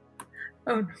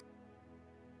 Oh.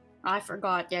 I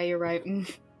forgot. Yeah, you're right.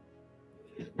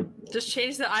 Just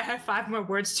change the I have 5 more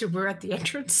words to we're at the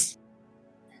entrance.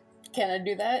 Can I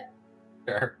do that?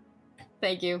 Sure.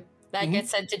 Thank you. That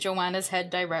gets sent to Joanna's head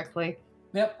directly.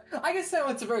 Yep. I guess now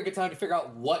it's a very good time to figure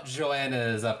out what Joanna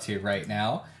is up to right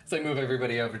now. So I move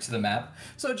everybody over to the map.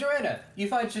 So Joanna, you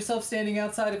find yourself standing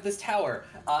outside of this tower,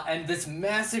 and this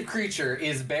massive creature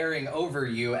is bearing over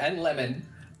you and Lemon.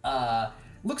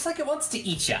 Looks like it wants to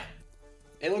eat you.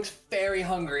 It looks very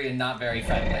hungry and not very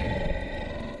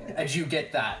friendly. as you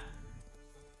get that.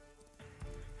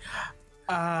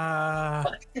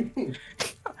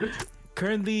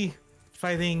 Currently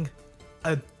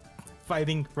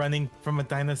running from a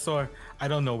dinosaur. I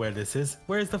don't know where this is.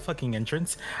 Where's the fucking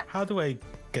entrance? How do I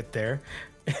get there?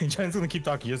 And John's gonna keep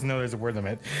talking. Just know there's a word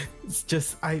limit. It's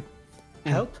just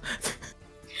help.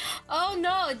 Oh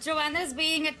no, Joanna's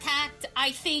being attacked.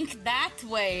 I think that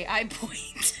way. I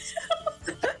point.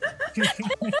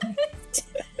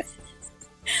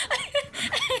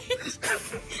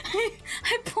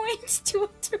 I point to a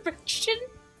direction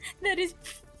that is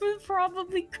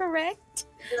probably correct.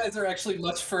 You guys are actually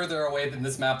much further away than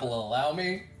this map will allow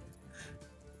me.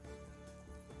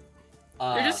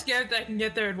 You're just scared that I can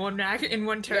get there in one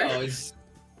turn. No, it's...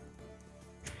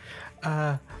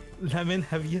 Lemon,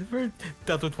 have you ever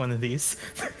dealt with one of these?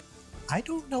 I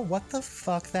don't know what the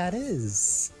fuck that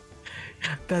is.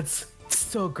 That's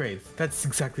so great. That's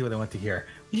exactly what I want to hear.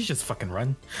 You just fucking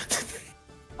run.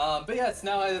 But yes,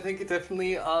 now I think it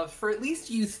definitely, for at least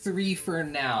you three for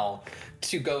now,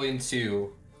 to go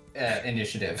into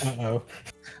initiative. Uh-oh.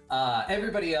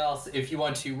 Everybody else, if you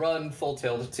want to run full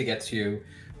tilt to get to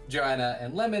Joanna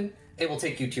and Lemon, it will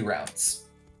take you 2 rounds.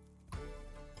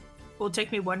 Will it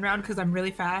take me 1 round because I'm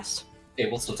really fast? It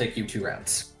will still take you 2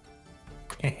 rounds.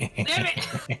 Damn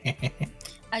it!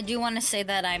 I do want to say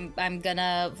that I'm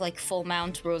gonna like full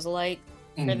mount Rosalite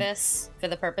for this, for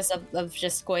the purpose of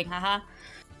just going haha.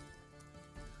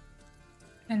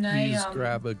 And Please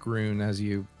grab a Groon as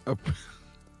you.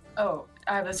 Oh,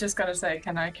 I was just gonna say,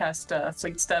 can I cast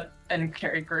Fleet Step and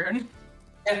carry Groon?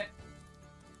 Yeah.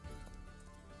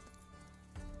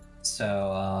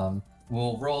 So,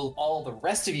 we'll roll all the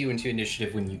rest of you into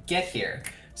initiative when you get here.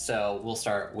 So we'll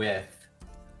start with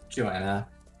Joanna.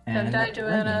 And I,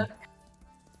 Joanna.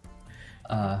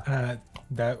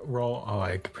 That roll. Oh,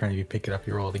 I could probably pick it up.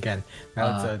 You rolled again.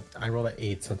 Now I rolled an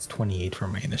 8, so it's 28 for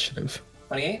my initiative.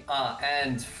 28.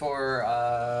 And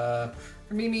for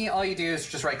Mimi, all you do is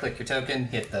just right-click your token,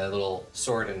 hit the little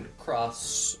sword and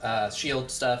cross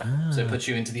shield stuff, so it puts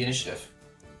you into the initiative.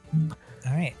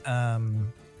 All right.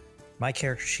 My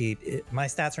character sheet, my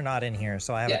stats are not in here,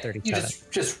 so I have a 37. You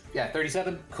just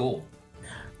 37. Cool.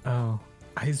 Oh,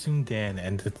 I zoomed in,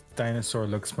 and the dinosaur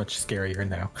looks much scarier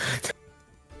now.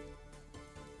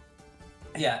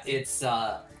 Yeah, it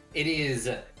is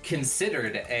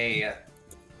considered a.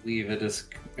 Leave it as,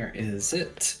 or is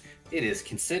it? It is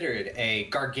considered a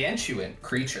gargantuan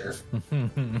creature.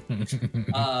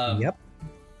 Yep.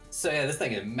 So yeah, this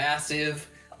thing is massive.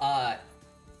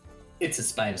 It's a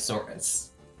Spinosaurus.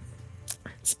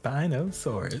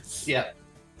 Spinosaurus. Yep.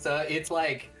 So it's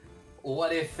like,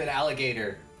 what if an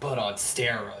alligator but on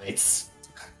steroids?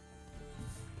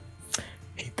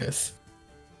 Hate this.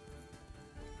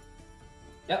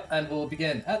 Yep, and we'll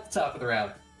begin at the top of the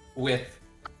round with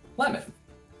Lemon.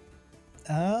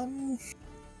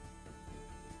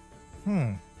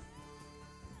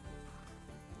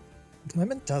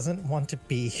 Lemon doesn't want to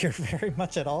be here very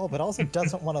much at all, but also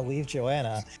doesn't want to leave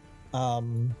Joanna. I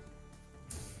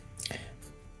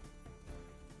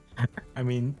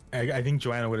mean, I think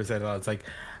Joanna would have said it all. It's like,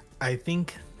 I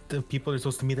think the people who are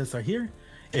supposed to meet us are here.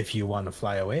 If you want to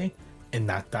fly away and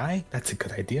not die, that's a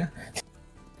good idea.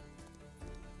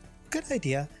 Good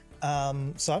idea.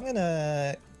 So I'm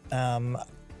gonna.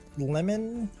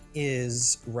 Lemon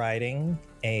is riding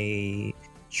a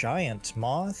giant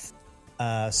moth,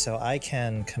 so I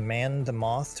can command the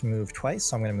moth to move twice.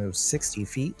 So I'm gonna move 60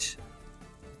 feet.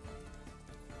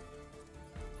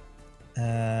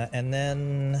 And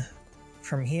then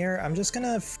from here, I'm just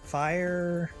gonna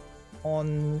fire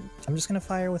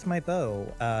with my bow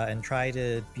and try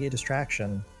to be a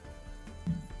distraction.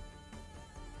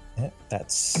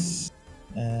 That's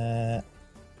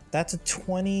a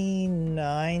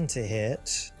 29 to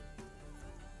hit.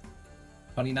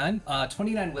 29?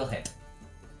 29 will hit.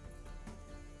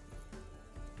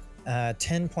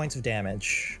 10 points of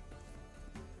damage.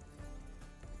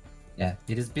 Yeah,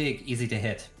 it is big, easy to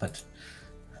hit, but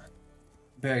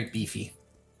very beefy.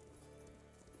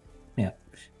 Yeah,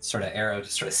 sort of arrow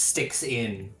just sort of sticks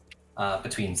in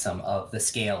between some of the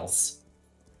scales,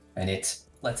 and it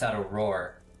lets out a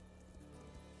roar.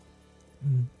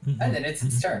 And then it's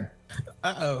its turn.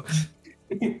 Uh-oh.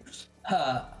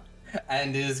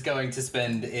 And is going to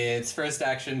spend its first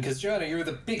action, because Joanna, you're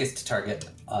the biggest target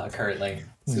currently.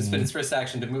 It's going to spend its first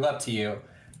action to move up to you,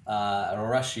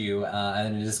 rush you,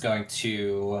 and then it is going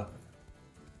to,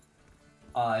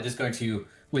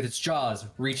 with its jaws,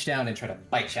 reach down and try to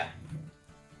bite you.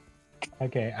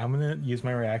 Okay, I'm gonna use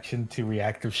my reaction to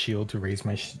reactive shield to raise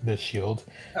the shield.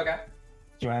 Okay.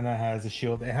 Joanna has a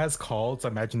shield. It has calls. I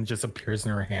imagine it just appears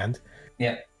in her hand.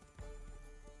 Yeah.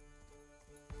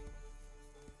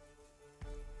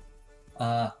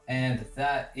 And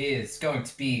that is going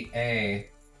to be a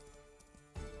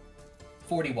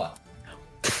 41.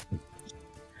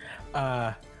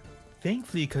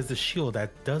 Thankfully, because the shield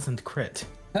that doesn't crit.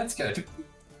 That's good.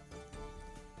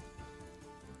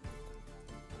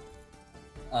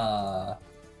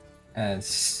 And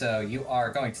so you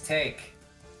are going to take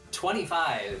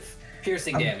 25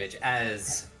 piercing damage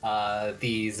as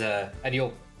these, and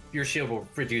your shield will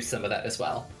reduce some of that as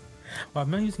well. Well,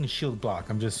 I'm not using a shield block.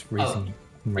 I'm just raising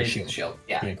my Raising shield. the shield,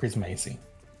 yeah. Increasing my AC.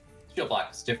 Shield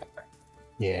block is different.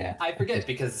 Yeah. I forget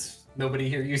because nobody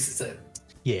here uses it.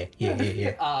 Yeah.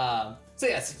 So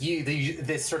yes,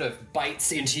 this sort of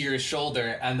bites into your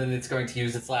shoulder, and then it's going to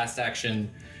use its last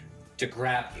action to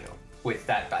grab you with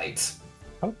that bite.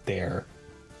 Out there.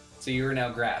 So you are now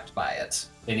grabbed by it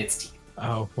in its teeth.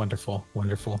 Oh, wonderful.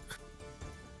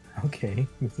 Okay,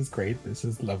 this is great. This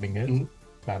is loving it. Mhm.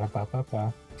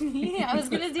 Ba-da-ba-ba-ba. Yeah, I was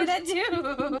gonna do that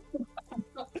too.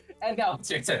 And now it's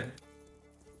your turn.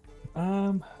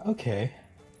 Okay.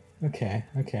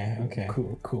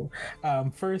 Cool.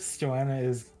 First, Joanna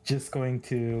is just going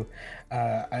to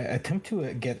attempt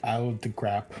to get out of the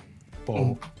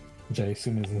grapple, which I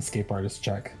assume is an escape artist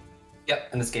check.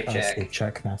 Yep, an escape check. Escape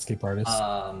check, not escape artist.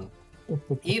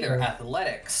 Either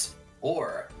athletics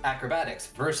or acrobatics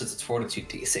versus its fortitude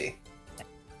DC.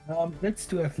 Let's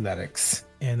do athletics,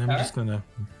 and I'm All just gonna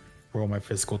roll my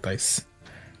physical dice.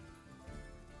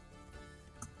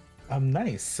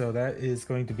 Nice. So that is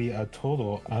going to be a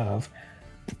total of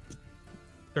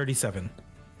 37.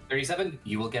 37,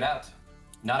 you will get out.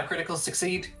 Not a critical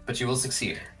succeed, but you will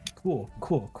succeed. Cool.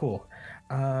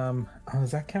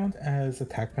 Does that count as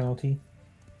attack penalty?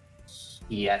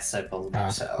 Yes, I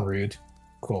believe so. Rude.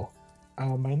 Cool.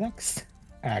 My next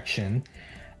action,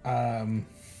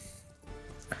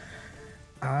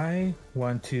 I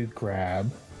want to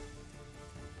grab.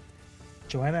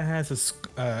 Joanna has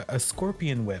a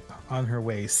scorpion whip on her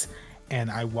waist,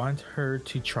 and I want her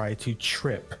to try to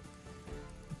trip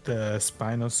the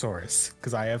Spinosaurus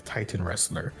because I have Titan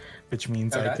Wrestler, which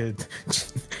means I could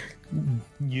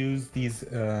use these.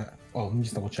 Let me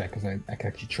just double check because I can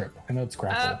actually trip. I know it's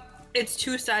grapple. It's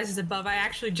 2 sizes above. I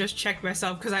actually just checked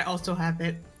myself because I also have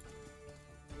it.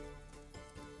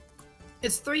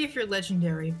 It's 3 if you're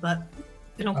legendary, but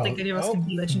I don't think any of us can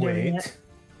be legendary yet.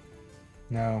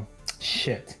 No.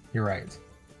 Shit. You're right.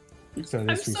 So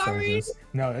this I'm sorry. resources.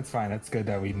 No, it's fine. That's good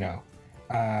that we know.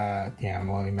 I'm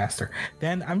only master.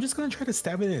 Then I'm just gonna try to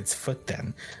stab it in its foot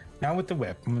then. Now with the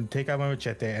whip. I'm gonna take out my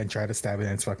machete and try to stab it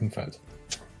in its fucking foot.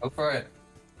 Go for it.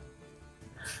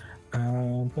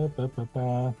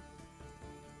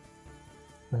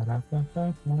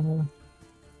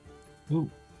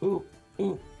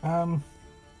 Ooh.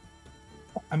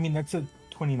 I mean, that's a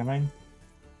 29.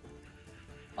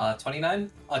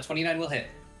 29? 29 will hit.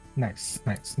 Nice.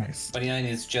 29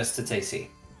 is just its AC.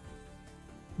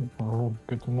 Oh,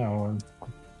 good to know.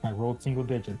 I rolled single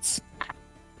digits.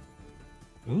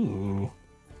 Ooh.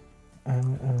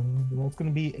 That's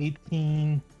gonna be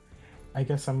 18. I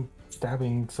guess I'm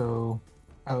stabbing, so...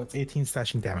 Oh, it's 18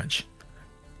 slashing damage.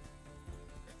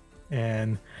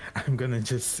 And I'm gonna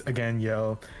just, again,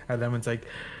 yell at them. It's like...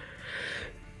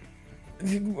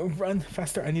 Run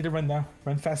faster. I need to run now.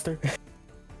 Run faster.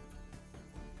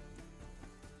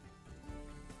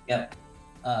 Yep.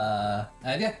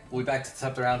 And yeah, we'll be back to the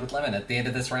top of the round with Lemon. At the end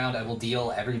of this round, I will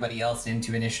deal everybody else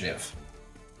into initiative.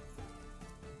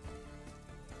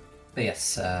 But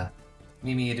yes,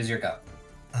 Mimi, it is your go.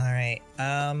 All right.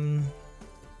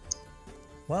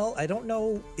 Well, I don't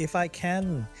know if I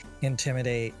can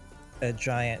intimidate a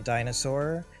giant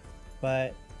dinosaur,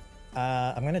 but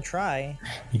I'm gonna try.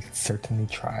 You can certainly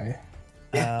try.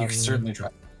 Yeah, you can certainly try.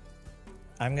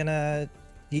 I'm gonna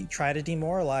try to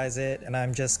demoralize it, and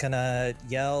I'm just gonna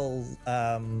yell,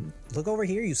 look over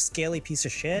here, you scaly piece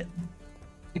of shit.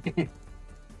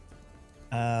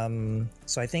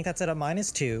 So I think that's at a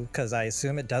 -2 because I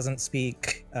assume it doesn't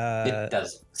speak. It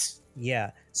doesn't.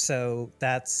 Yeah, so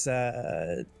that's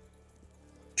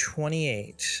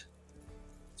 28.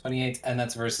 28, and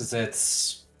that's versus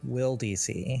its Will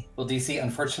DC. Will DC.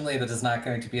 Unfortunately, that is not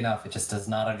going to be enough. It just does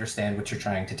not understand what you're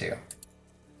trying to do.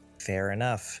 Fair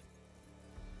enough.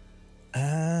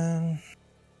 I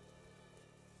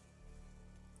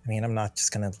mean, I'm not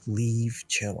just gonna leave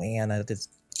Joanna to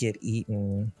get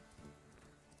eaten.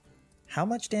 How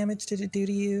much damage did it do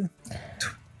to you?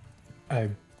 A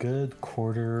good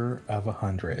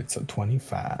 1/4 so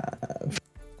 25.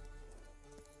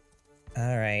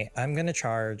 All right, I'm gonna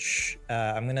charge.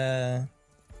 I'm gonna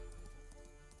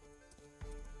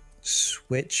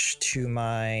switch to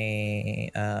my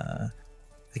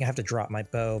think I have to drop my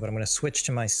bow, but I'm going to switch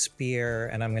to my spear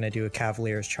and I'm going to do a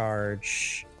cavalier's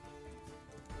charge.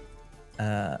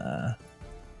 I'm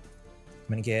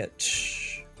going to get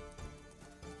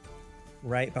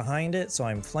right behind it, so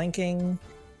I'm flanking,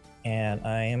 and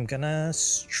I am going to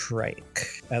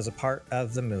strike as a part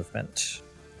of the movement.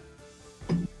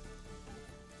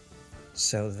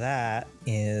 So that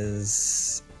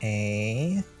is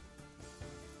a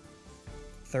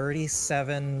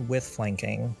 37 with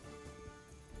flanking.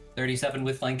 37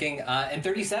 with flanking, and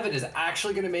 37 is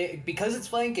actually going to make, because it's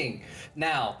flanking.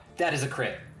 Now that is a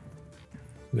crit.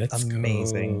 Let's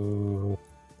Amazing.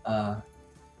 go.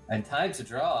 And time to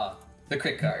draw the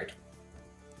crit card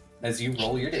as you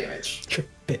roll your damage. Trip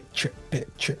it, trip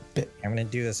it, trip it. I'm going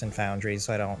to do this in Foundry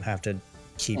so I don't have to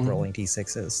keep rolling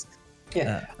d6s.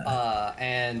 Yeah.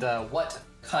 And what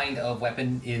kind of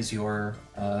weapon is your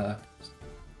I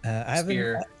have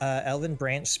spear? an Elven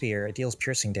Branch Spear. It deals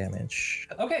piercing damage.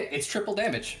 Okay, it's triple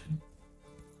damage.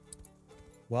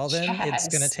 Well, then it's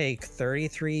going to Yes. take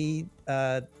 33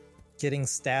 getting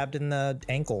stabbed in the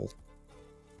ankle.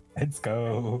 Let's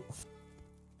go.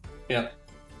 Yep.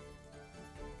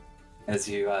 As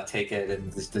you take it,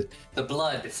 and the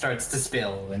blood starts to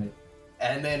spill,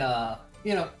 and then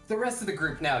the rest of the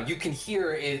group now, you can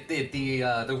hear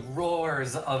the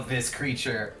roars of this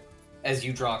creature as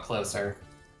you draw closer.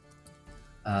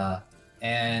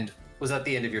 And was that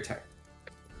the end of your turn?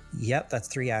 Yep, that's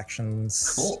 3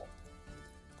 actions. Cool.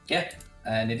 Yeah,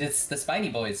 and it is the Spiny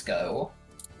Boy's go.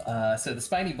 So the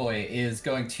Spiny Boy is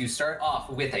going to start off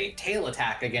with a tail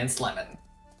attack against Lemon.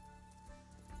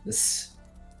 This.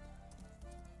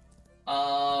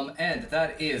 And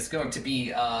that is going to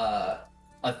be a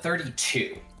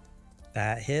 32.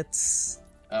 That hits.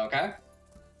 Okay.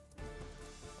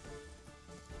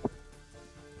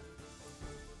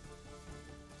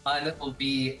 And it will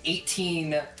be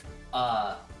 18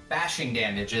 bashing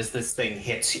damage as this thing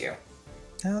hits you.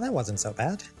 Oh, that wasn't so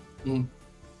bad.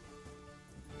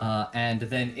 And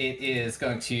then it is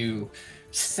going to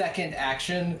second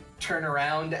action, turn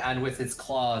around, and with its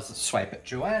claws swipe at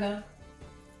Joanna.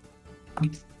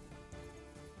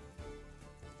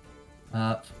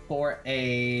 For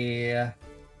a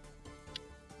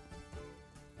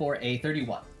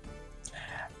 31.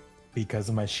 Because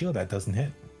of my shield, that doesn't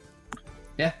hit.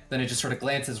 Yeah, then it just sort of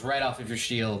glances right off of your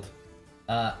shield.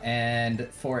 And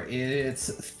for its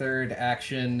third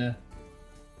action,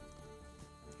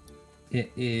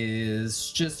 it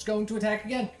is just going to attack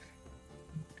again.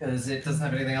 Because it doesn't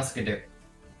have anything else it can do.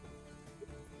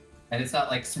 And it's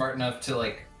not like smart enough to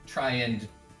like try and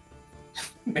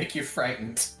make you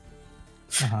frightened.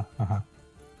 No,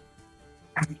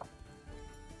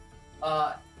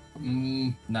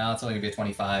 it's only gonna be a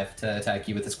 25 to attack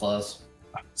you with its claws.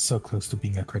 So close to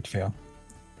being a crit fail.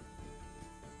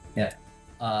 Yeah.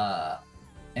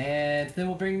 And then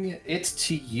we'll bring it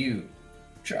to you,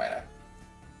 Joanna.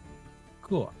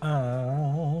 Cool.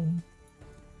 I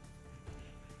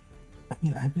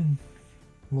mean, I've been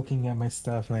looking at my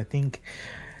stuff, and I think,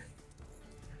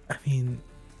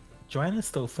 Joanna's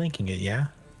still flanking it, yeah?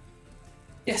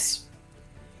 Yes.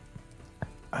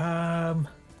 Am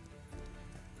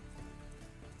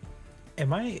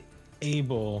I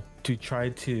able to try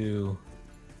to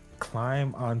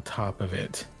climb on top of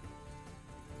it?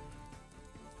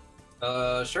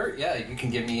 Sure. Yeah, you can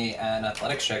give me an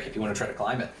athletics check if you want to try to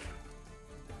climb it.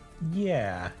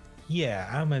 Yeah,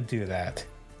 I'm gonna do that.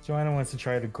 Joanna wants to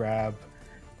try to grab,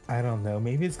 I don't know,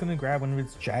 maybe it's gonna grab one of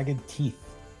its jagged teeth.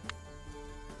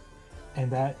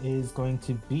 And that is going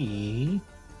to be...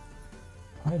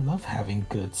 I love having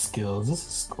good skills. This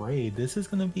is great. This is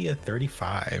gonna be a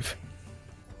 35.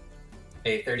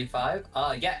 A 35?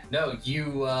 Yeah, no,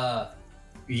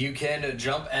 you can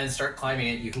jump and start climbing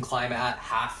it. You can climb at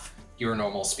half your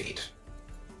normal speed.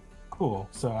 Cool.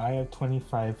 So I have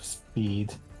 25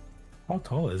 speed. How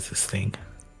tall is this thing?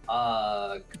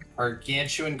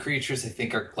 Gargantuan creatures, I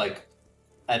think, are like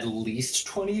at least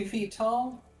 20 feet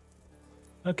tall.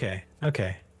 Okay.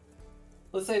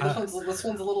 Let's say this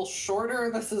one's a little shorter.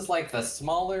 This is like the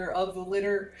smaller of the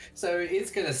litter, so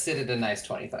it's gonna sit at a nice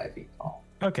 25 feet tall.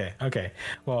 Okay.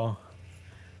 Well,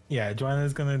 yeah,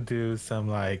 Joanna's gonna do some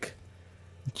like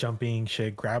jumping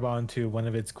shit, grab onto one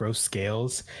of its gross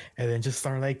scales, and then just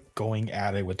start like going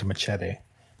at it with the machete.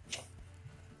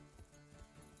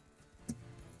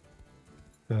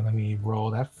 So let me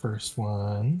roll that first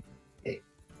one. I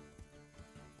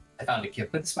found a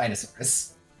kit with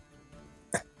Spinosaurus.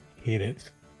 Hate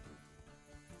it.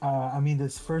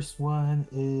 This first one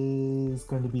is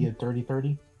going to be a dirty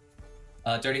 30.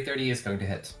 Dirty 30 is going to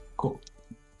hit. Cool.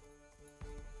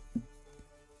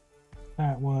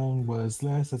 That one was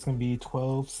less. That's going to be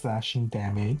 12 slashing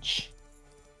damage.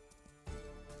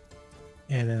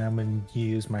 And then I'm going to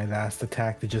use my last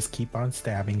attack to just keep on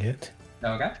stabbing it.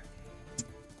 Okay.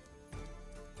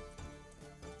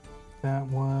 That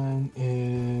one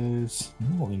is...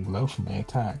 I'm rolling low for my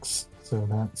attacks. So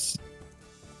that's...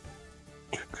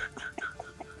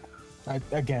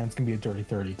 Again, it's going to be a dirty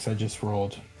 30 because I just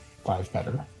rolled 5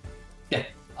 better. Yeah,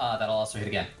 that'll also hit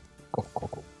again.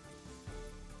 Cool.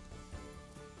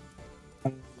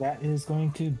 And that is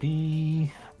going to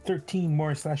be 13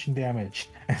 more slashing damage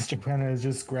as Joanna is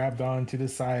just grabbed onto the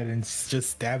side and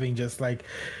just stabbing, just like,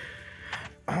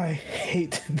 I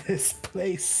hate this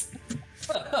place.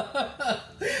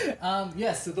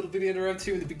 Yes, a little bit of round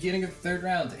 2 at the beginning of the third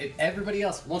round. If everybody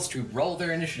else wants to roll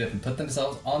their initiative and put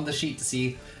themselves on the sheet to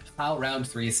see how round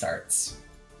 3 starts.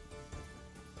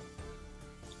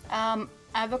 I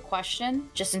have a question,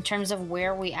 just in terms of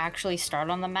where we actually start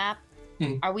on the map.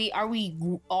 Are we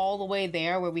all the way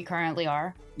there where we currently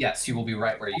are? Yes, you will be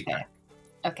right where you are.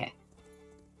 Okay.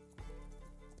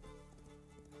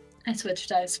 I switched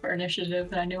dice for initiative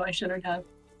that I knew I shouldn't have.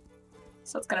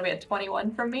 So it's gonna be a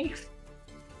 21 from me.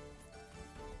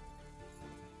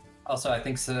 Also, I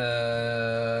think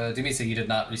Dumisa, you did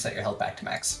not reset your health back to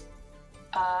max.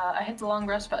 I hit the long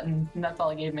rest button, and that's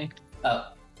all it gave me.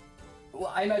 Oh.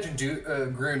 Well, I imagine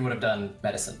Grun would have done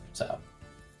medicine, so.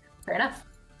 Fair enough.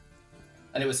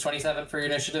 And it was 27 for your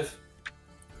initiative?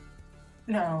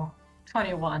 No,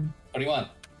 21. 21.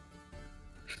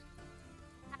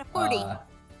 At a 40.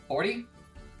 40?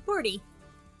 40.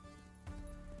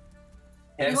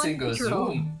 Tamsin goes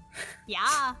zoom.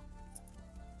 Yeah.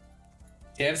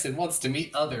 Tamsin wants to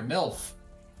meet other MILF.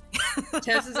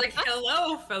 Tamsin's like,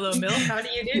 hello, fellow MILF, how do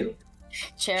you do?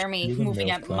 Jeremy You're the moving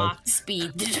MILF at club. Mach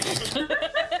speed.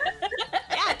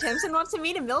 Yeah, Tamsin wants to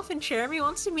meet a MILF and Jeremy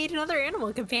wants to meet another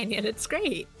animal companion. It's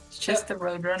great. It's just the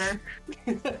Roadrunner.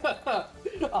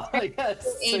 Yes.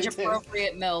 Age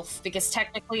appropriate MILF, because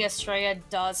technically Estrella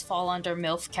does fall under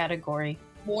MILF category.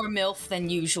 More MILF than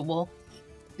usual.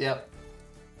 Yep.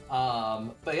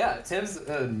 But yeah,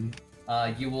 Tamsin,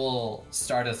 you will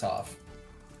start us off.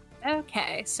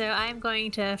 Okay, so I'm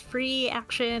going to free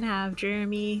action have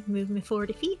Jeremy move me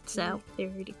 40 feet, so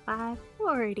 35,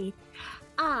 40.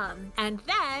 And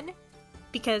then,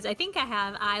 because I think I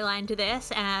have eye line to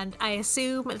this, and I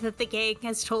assume that the gang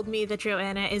has told me that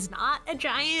Joanna is not a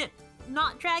giant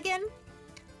not dragon,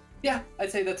 Yeah,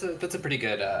 I'd say that's a pretty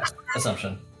good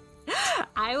assumption.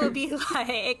 I will be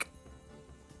like,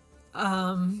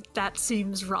 that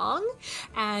seems wrong.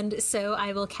 And so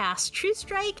I will cast True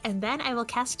Strike, and then I will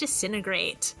cast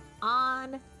Disintegrate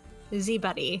on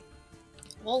Z-Buddy.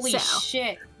 Holy So.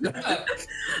 shit.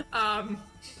 Oh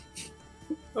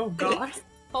god.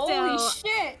 Holy So-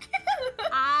 shit.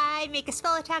 I make a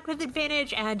spell attack with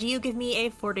advantage, and you give me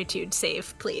a Fortitude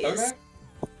save, please. Okay.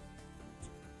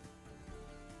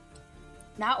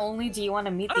 Not only do you want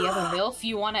to meet the other MILF,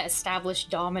 you want to establish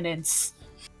dominance.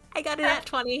 I got it at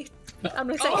 20. I'm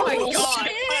gonna say, Oh my holy God.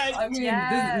 shit. I mean,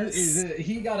 Yes.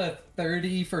 he got a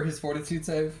 30 for his fortitude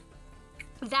save.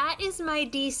 That is my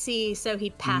DC, so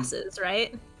he passes,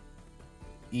 right?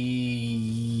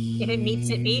 If it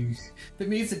meets, it beats? If it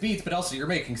meets, it beats, but also you're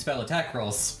making spell attack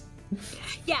rolls.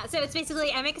 Yeah, so it's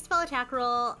basically I make a spell attack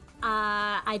roll.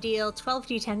 I deal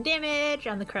 12d10 damage.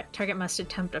 On the crit, target must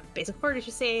attempt a basic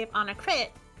fortitude save. On a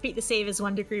crit, beat the save is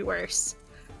 1 degree worse.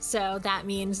 So that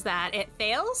means that it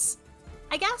fails,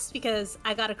 I guess, because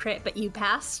I got a crit, but you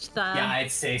passed the. Yeah,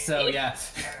 I'd say so, yeah.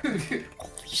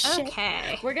 Shit.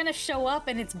 Okay. We're gonna show up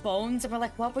and it's bones, and we're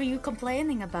like, what were you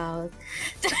complaining about?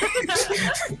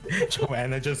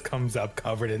 Joanna just comes up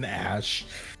covered in ash.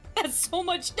 That's so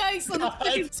much dice on the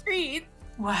fucking screen.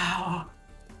 Wow.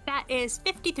 That is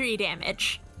 53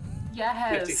 damage.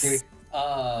 Yes.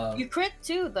 You crit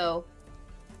too, though.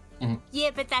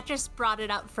 Yeah, but that just brought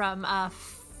it up from a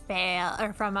fail,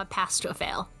 or from a pass to a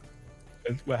fail.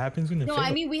 What happens when it No, fails?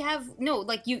 I mean we have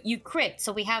you crit,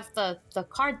 so we have the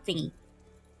card thingy.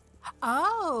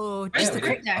 Oh, Yeah, just the we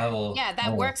crit. did. Yeah,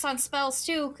 that works on spells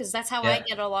too, because that's how I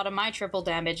get a lot of my triple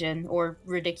damage in, or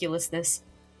ridiculousness.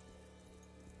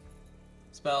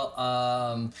 Spell,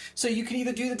 so you can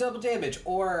either do the double damage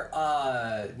or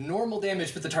normal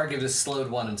damage, but the target is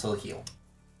slowed 1 until healed.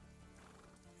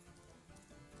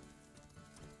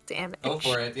 Damage. Go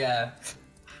for it, yeah.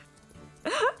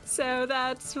 So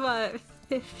that's what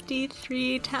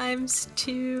 53 times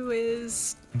 2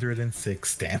 is.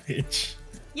 106 damage.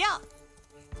 Yeah.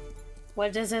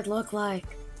 What does it look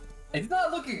like? It's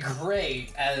not looking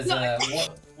great as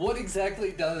what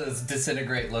exactly does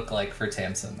disintegrate look like for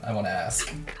Tamsin? I want to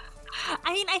ask.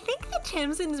 I mean, I think that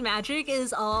Tamsin's magic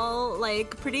is all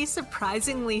like pretty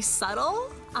surprisingly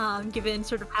subtle, given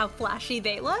sort of how flashy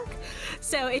they look.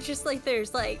 So it's just like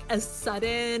there's like a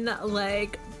sudden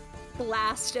like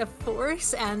blast of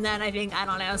force, and then I think, I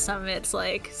don't know, some of its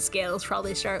like scales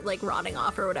probably start like rotting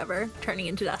off or whatever, turning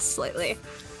into dust slightly.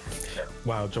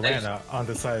 Wow, Joanna on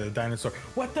the side of the dinosaur.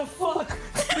 What the fuck?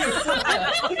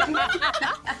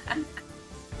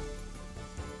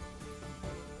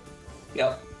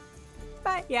 Yep.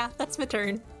 But yeah, that's my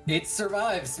turn. It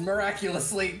survives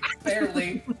miraculously,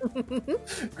 barely.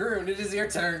 Groon, it is your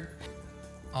turn.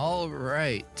 All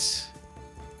right.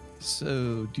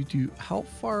 So, how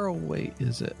far away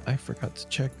is it? I forgot to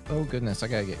check. Oh goodness, I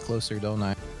gotta get closer, don't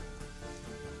I?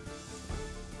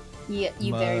 Yeah,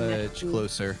 you very much Much do.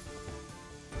 closer.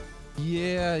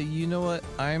 Yeah, you know what?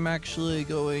 I'm actually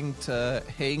going to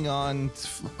hang on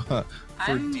for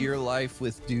I'm- dear life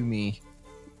with Doomy.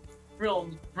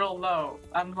 Real low.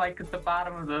 I'm like at the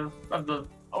bottom of the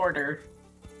order.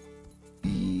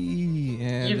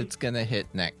 And You- it's gonna hit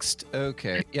next.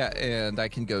 Okay, yeah, and I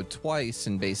can go twice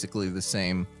and basically the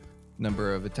same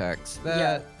number of attacks.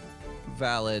 That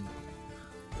valid.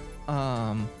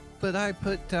 But I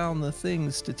put down the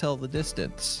things to tell the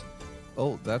distance.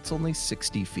 Oh, that's only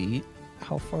 60 feet.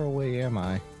 How far away am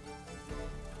I?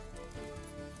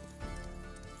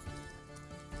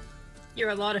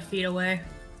 You're a lot of feet away.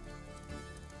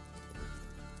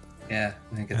 Yeah,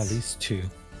 I think it's At least 2.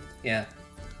 Yeah.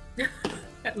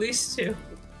 At least 2.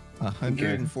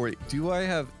 140. Do I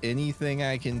have anything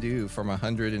I can do from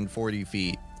 140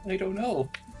 feet? I don't know.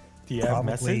 Do you have a Probably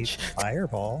message?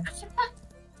 fireball.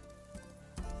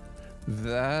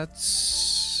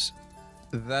 That's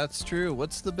true.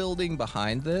 What's the building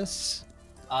behind this?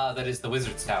 That is the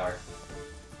Wizard's Tower.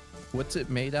 What's it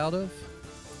made out of?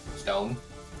 Stone.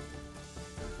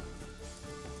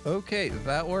 Okay,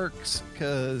 that works,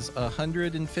 because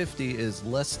 150 is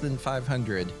less than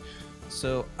 500.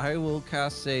 So I will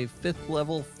cast a 5th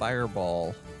level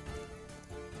fireball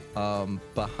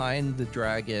behind the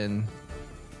dragon,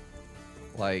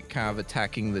 like kind of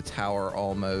attacking the tower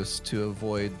almost to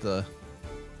avoid the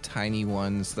tiny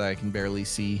ones that I can barely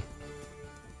see.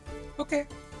 Okay.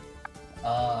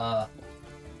 Yeah,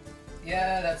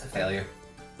 that's a failure.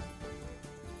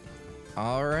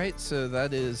 All right, so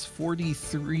that is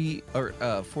 43 or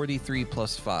 43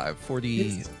 plus 5,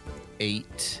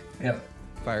 48 Yep.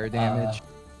 fire damage.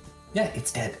 Yeah,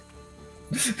 it's dead.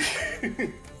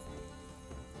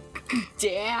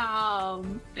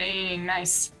 Damn. Dang,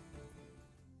 nice.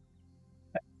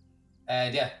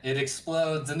 And yeah, it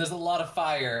explodes, and there's a lot of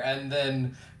fire, and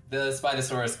then the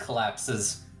Spinosaurus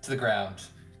collapses to the ground,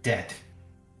 dead.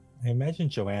 I imagine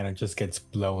Joanna just gets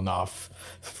blown off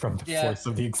from the Yeah. force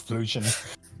of the explosion.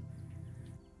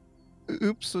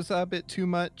 Oops, was that a bit too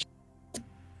much?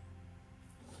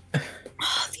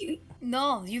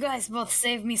 No, you guys both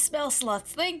saved me spell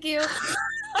slots. Thank you.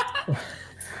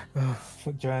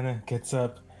 Joanna gets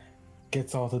up,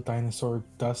 gets all the dinosaur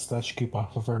dust that scoop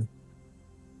off of her.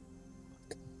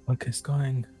 What is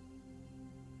going?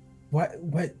 What?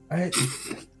 I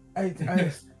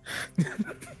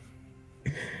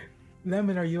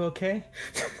Lemon, are you okay?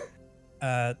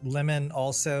 Lemon,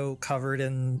 also covered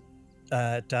in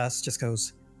dust, just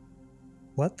goes,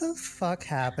 "What the fuck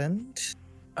happened?"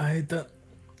 I don't.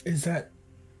 Is that?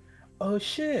 Oh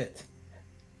shit!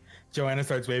 Joanna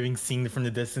starts waving, seeing it from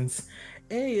the distance.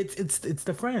 Hey, it's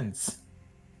the friends.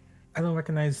 I don't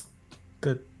recognize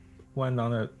the one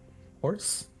on a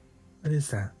horse. What is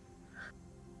that?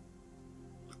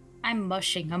 I'm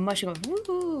mushing, going,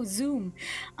 woohoo, zoom.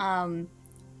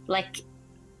 Like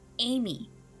Amy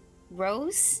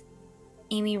Rose?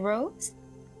 Amy Rose?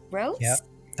 Rose? Yep,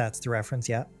 that's the reference.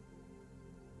 Yeah.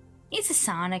 It's a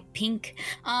Sonic pink.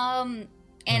 And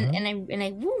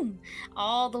I boom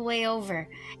all the way over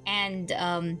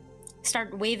and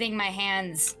start waving my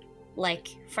hands like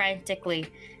frantically,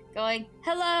 going,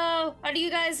 "Hello, are you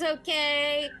guys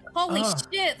okay? Holy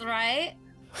shit, right?"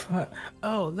 What?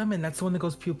 Oh, Lemon, that's the one that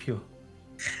goes pew pew.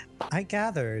 I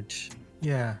gathered.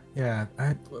 Yeah.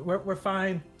 We're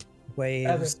fine.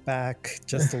 Waves back,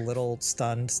 just a little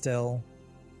stunned still.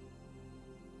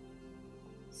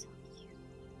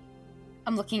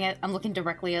 I'm looking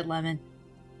directly at Lemon.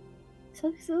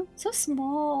 So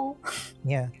small.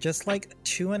 Yeah, just like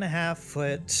 2.5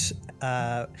 foot.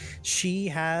 She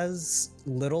has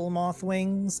little moth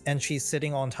wings, and she's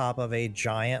sitting on top of a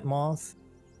giant moth.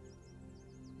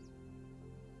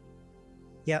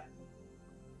 Yep.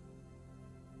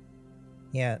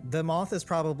 Yeah, the moth is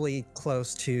probably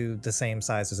close to the same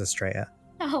size as Estrella.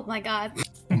 Oh my god.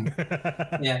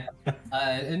 Yeah,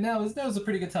 and now is a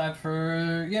pretty good time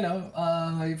for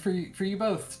for you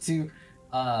both to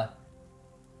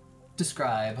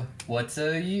describe what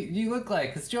you look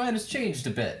like, because Joanna's changed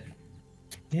a bit.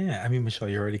 Yeah, I mean, Michelle,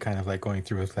 you're already kind of like going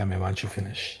through with Lemon. Why don't you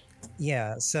finish?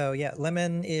 Yeah, so yeah,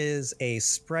 Lemon is a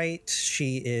sprite.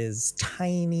 She is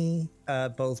tiny,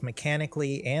 both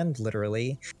mechanically and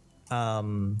literally.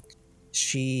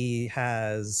 She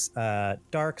has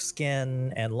dark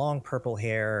skin and long purple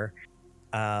hair.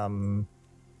 And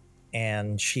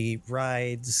she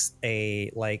rides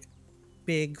a like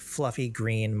big fluffy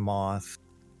green moth.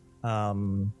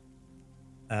 But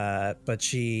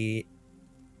she,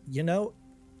 you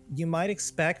might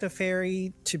expect a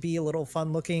fairy to be a little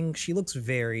fun looking. She looks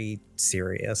very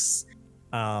serious,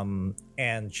 and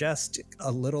just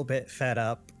a little bit fed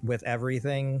up with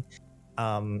everything,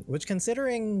 which,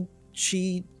 considering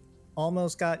she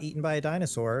almost got eaten by a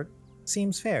dinosaur,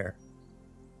 seems fair.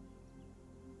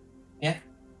 Yeah.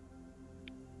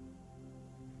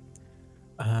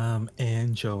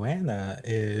 And Joanna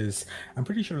is, I'm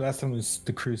pretty sure last time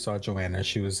the crew saw Joanna,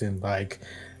 she was in like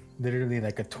literally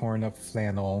like a torn up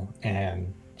flannel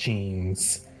and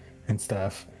jeans and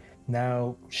stuff.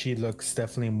 Now she looks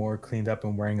definitely more cleaned up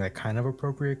and wearing like kind of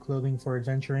appropriate clothing for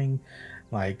adventuring.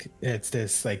 Like it's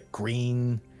this like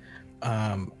green,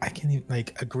 I can't even,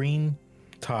 like a green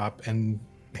top and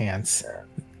pants.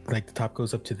 Like the top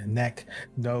goes up to the neck,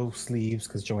 no sleeves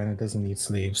because Joanna doesn't need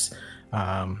sleeves.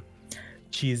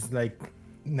 She's like,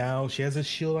 now she has a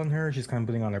shield on her. She's kind of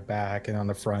putting on her back, and on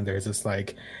the front there's this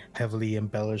like heavily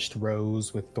embellished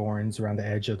rose with thorns around the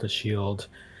edge of the shield,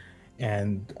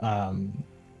 and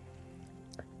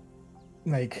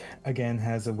like again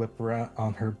has a whip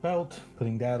on her belt,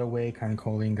 putting that away, kind of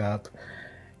holding up,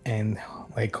 and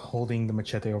like holding the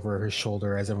machete over her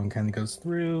shoulder as everyone kind of goes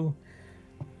through,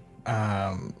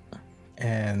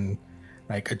 and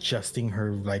like adjusting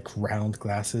her like round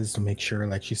glasses to make sure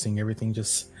like she's seeing everything.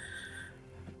 Just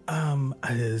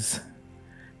is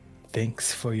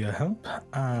thanks for your help.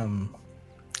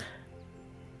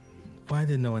 Why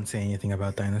did no one say anything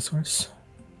about dinosaurs?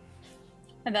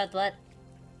 About what?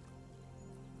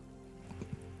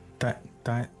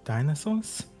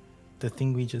 Dinosaurs? The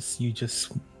thing you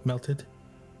just melted?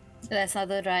 That's not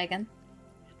the dragon.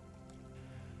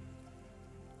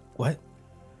 What?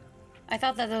 I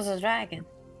thought that was a dragon.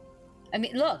 I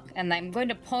mean, look, and I'm going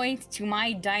to point to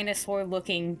my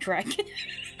dinosaur-looking dragon.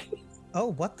 Oh,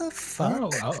 what the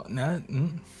fuck? Oh, no,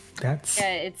 that's...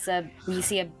 Yeah, it's you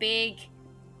see a big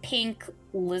pink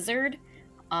lizard,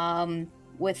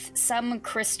 with some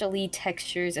crystally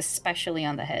textures, especially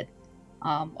on the head.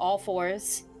 All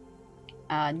fours,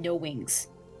 no wings.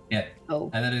 Yeah. Oh,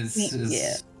 And then as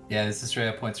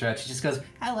Estrella points her out, she just goes,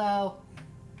 "Hello."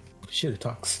 Shit, it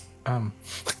talks.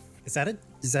 Is that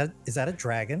a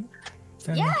dragon?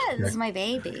 Yeah, this is my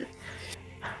baby.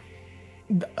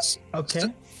 Okay.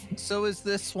 So is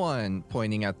this one,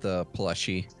 pointing at the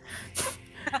plushie.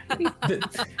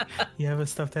 You have a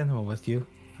stuffed animal with you?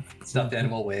 Stuffed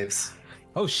animal waves.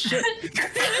 Oh shit!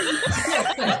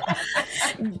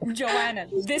 Joanna,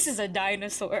 this is a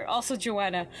dinosaur. Also,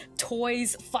 Joanna,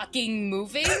 toys fucking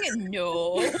moving?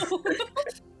 No.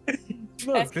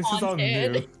 Look, this is all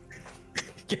new.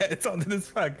 Yeah, it's haunted as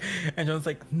fuck. And John's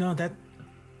like, no, that...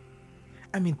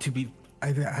 I mean, I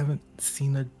haven't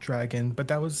seen a dragon, but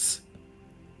that was...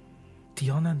 Do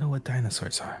y'all not know what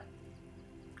dinosaurs are?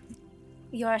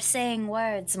 You are saying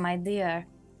words, my dear.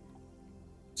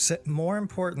 So, more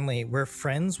importantly, we're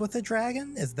friends with a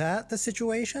dragon? Is that the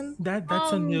situation?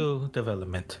 That's a new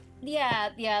development.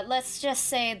 Yeah, let's just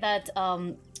say that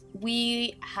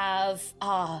we have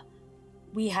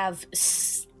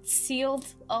sealed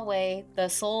away the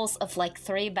souls of like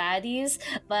 3 baddies,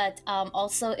 but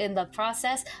also in the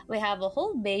process we have a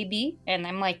whole baby, and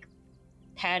I'm like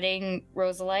patting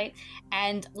Rosalite,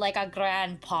 and like a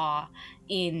grandpa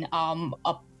in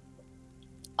a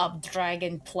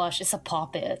dragon plush. It's a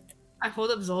puppet. I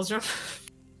hold up Zolzrum.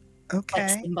 Okay. Like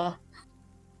Simba.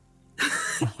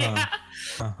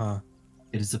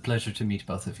 It is a pleasure to meet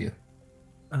both of you.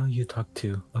 Oh, you talk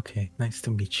too. Okay, nice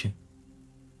to meet you.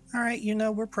 All right,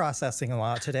 we're processing a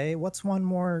lot today. What's one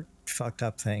more fucked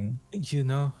up thing?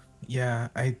 Yeah,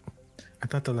 I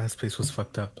thought the last place was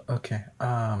fucked up. Okay.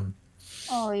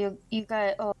 Oh, you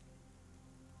got... Oh,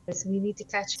 we need to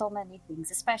catch so many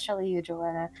things, especially you,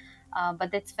 Joanna.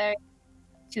 But it's very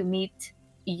to meet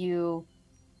you.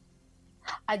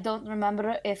 I don't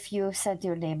remember if you said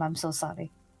your name. I'm so sorry.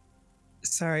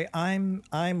 Sorry, I'm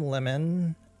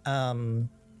Lemon.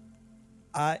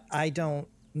 I don't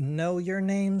know your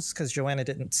names because Joanna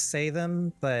didn't say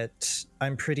them, but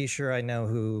I'm pretty sure I know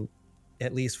who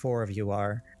at least 4 of you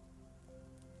are.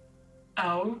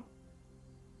 Oh.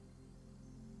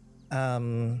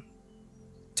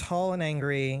 Tall and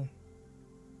angry,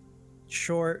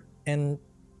 short and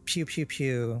pew pew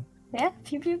pew, Yeah,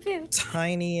 pew pew pew.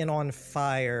 tiny and on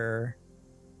fire,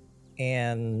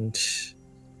 and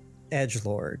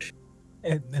edgelord.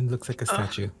 And looks like a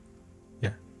statue.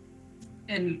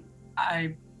 And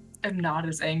I am not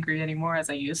as angry anymore as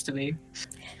I used to be.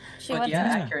 She But wants yeah,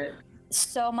 Yeah. accurate.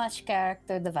 so much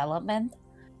character development.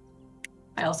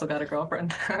 I also got a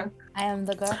girlfriend. I am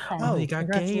the girlfriend. Oh, you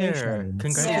got gayer. congratulations.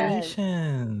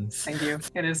 Congratulations. Thank you.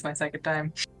 It is my second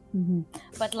time. Mhm.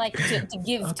 But like to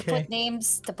Okay.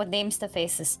 put names to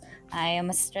faces. I am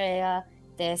Estrella.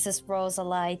 This is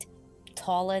Rosalite.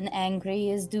 Tall and angry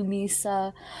is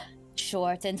Dumisa.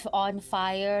 Short and on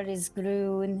fire is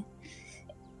Groon.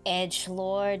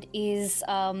 Edgelord is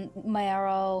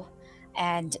Marrow.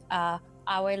 And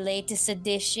our latest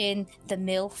addition, the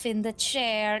MILF in the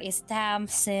chair, is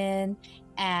Tamsin.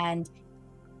 And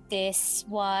this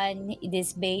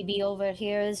baby over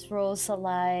here is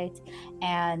Rosalite.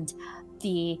 And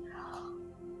the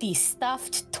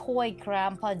stuffed toy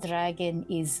grandpa dragon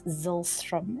is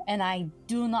Zulstrom. And I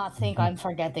do not think I'm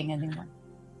forgetting anyone.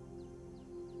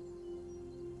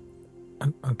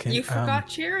 Okay. You forgot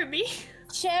Jeremy.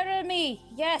 Jeremy!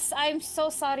 Yes, I'm so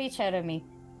sorry, Jeremy.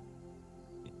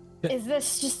 Yeah. Is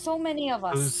there's just so many of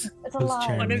us. Who's- It's a who's lot.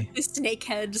 Jeremy? One of the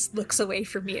snakeheads looks away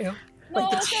from you. No,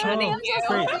 Like it's Jeremy, shunning I'm you.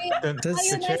 so Wait, sorry. the Does- Are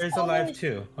you chair nice is alive always?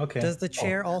 too. Okay. Does the Oh,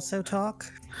 chair also talk?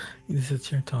 this is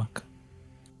chair talk.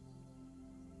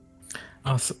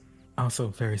 Also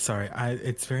very sorry.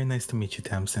 It's very nice to meet you,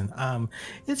 Tamsin.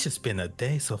 It's just been a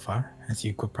day so far, as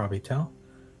you could probably tell.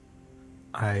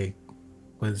 I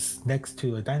was next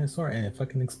to a dinosaur and it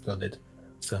fucking exploded.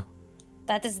 So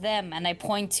That is them, and I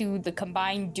point to the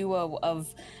combined duo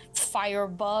of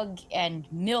Firebug and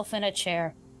MILF in a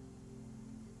chair.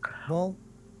 Well,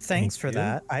 thanks Thank for you.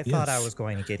 that. I thought I Yes. was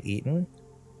going to get eaten.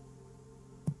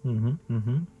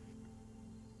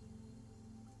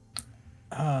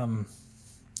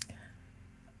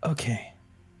 Okay.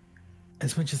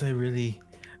 As much as I really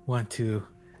want to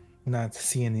not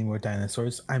see any more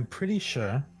dinosaurs, I'm pretty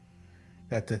sure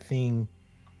that the thing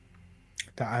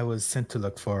that I was sent to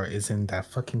look for is in that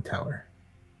fucking tower.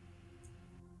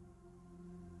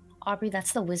 Aubrey,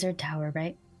 that's the wizard tower,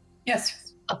 right?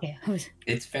 Yes, Okay.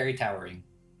 it's very towering.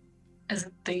 Is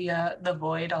it the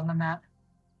void on the map?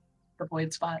 The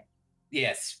void spot?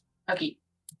 Yes. Okay.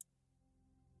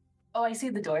 Oh, I see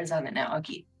the doors on it now.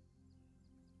 Okay.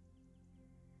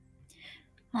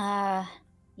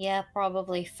 Yeah,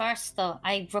 probably. First, though,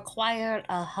 I require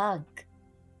a hug.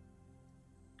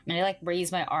 And I,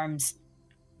 raise my arms.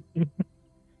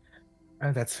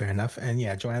 That's fair enough. And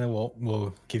yeah, Joanna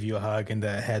will give you a hug and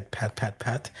the head pat, pat,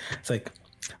 pat. It's like,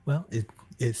 well,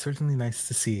 it's certainly nice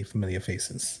to see familiar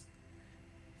faces.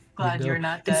 Glad Even you're though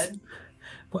not it's- dead.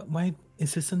 Why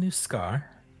is this a new scar?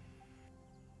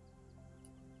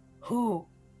 Who?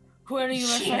 Who are you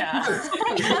referring Yeah.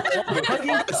 Hugging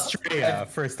Estrella,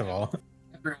 first of all.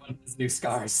 Everyone has new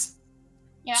scars.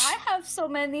 Yeah, I have so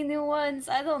many new ones.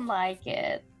 I don't like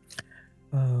it.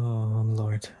 Oh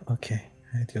Lord. Okay.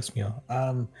 Ay, Dios mío.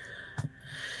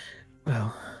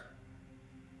 Well.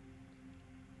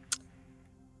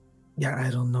 Yeah, I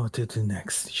don't know what to do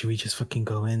next. Should we just fucking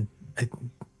go in?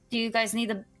 Do you guys need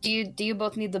a do you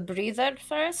both need the breather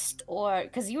first, or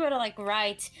because you're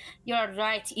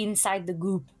right inside the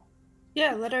goop?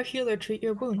 Yeah, let our healer treat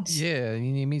your wounds. Yeah,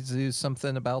 you need me to do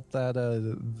something about that,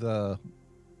 the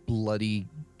bloody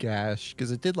gash,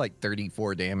 because it did like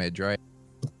 34 damage, right?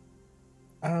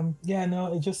 Yeah,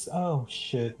 no, it just, oh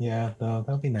shit, yeah, no,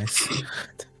 that'll be nice.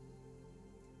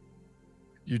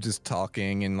 You're just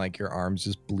talking and like your arm's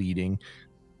just bleeding.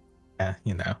 Yeah,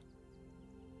 you know.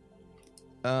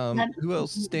 Who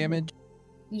else is damaged?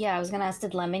 Yeah, I was gonna ask,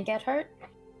 did Lemon get hurt?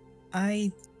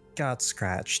 I got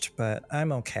scratched, but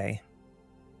I'm okay.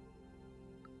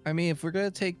 I mean, if we're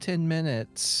gonna take 10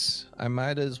 minutes, I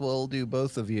might as well do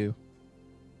both of you.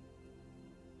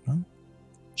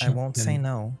 I won't say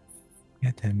no.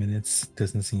 Yeah, 10 minutes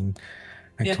doesn't seem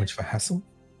like Yeah. too much of a hassle.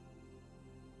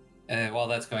 While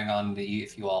that's going on,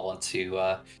 if you all want to,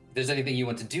 if there's anything you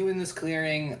want to do in this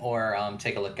clearing or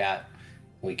take a look at,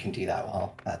 we can do that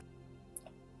while that.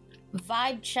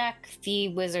 Vibe check the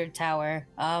wizard tower.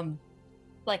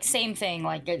 Same thing.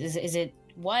 Like, is it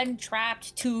one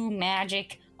trapped, two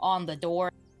magic on the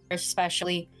door,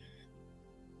 especially?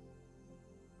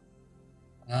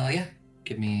 Yeah,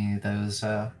 give me those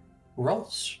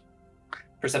rolls.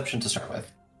 Perception to start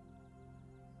with.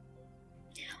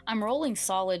 I'm rolling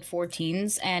solid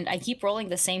 14s, and I keep rolling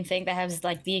the same thing that has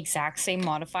like the exact same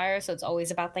modifier, so it's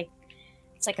always about like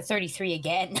it's like a 33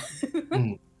 again.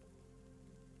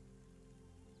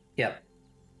 Yep.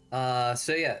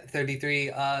 So yeah,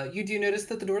 33. You do notice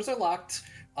that the doors are locked.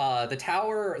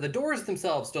 The doors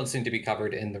themselves don't seem to be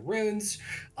covered in the runes,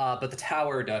 but the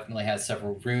tower definitely has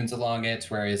several runes along it,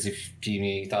 whereas if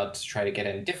you thought to try to get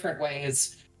in different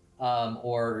ways,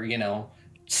 or,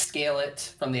 scale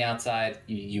it from the outside,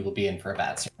 you will be in for a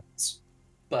bad surprise.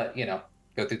 But,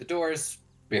 go through the doors.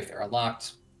 If they're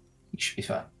unlocked, you should be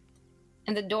fine.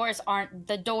 And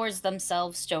the doors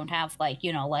themselves don't have like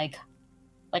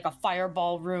a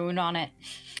fireball rune on it.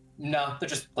 No, they're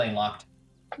just plain locked.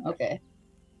 Okay.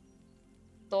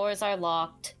 Doors are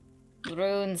locked.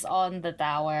 Runes on the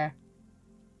tower.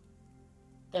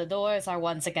 The doors are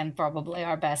once again probably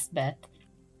our best bet.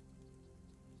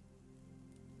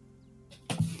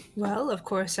 Well, of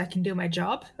course, I can do my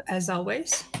job, as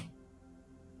always.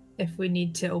 If we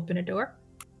need to open a door.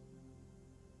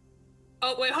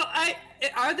 Oh, wait,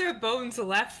 are there bones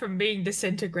left from being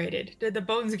disintegrated? Did the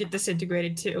bones get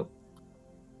disintegrated too?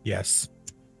 Yes.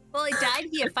 Well, it died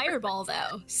via fireball,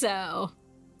 though, so...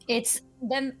 It's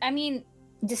then,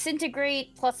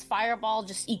 disintegrate plus fireball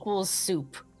just equals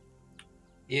soup.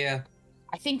 Yeah.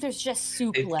 I think there's just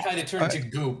soup It left. kind of turned to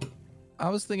goop. I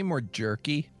was thinking more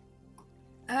jerky.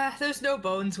 There's no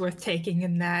bones worth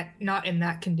taking not in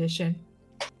that condition.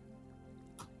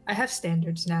 I have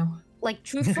standards now. Like,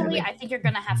 truthfully, I think you're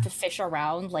gonna have to fish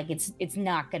around. Like, it's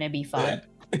not gonna be fun.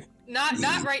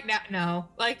 Not right now, no.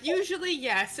 Like, usually,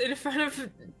 yes, in front of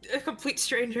a complete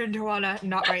stranger in Tawana,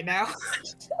 not right now.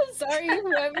 I'm sorry,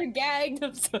 whoever gagged.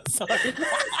 I'm so sorry.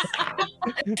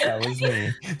 That was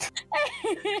me.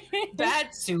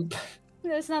 Bad soup.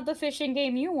 That's not the fishing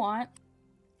game you want.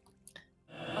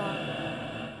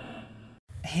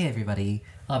 Hey everybody,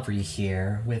 Aubrey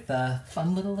here with a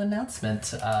fun little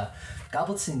announcement.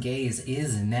 Goblets and Gaze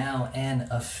is now an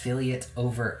affiliate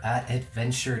over at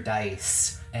Adventure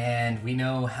Dice, and we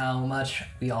know how much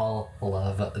we all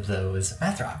love those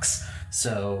math rocks.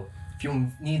 So if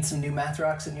you need some new math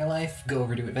rocks in your life, go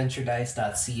over to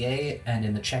adventuredice.ca and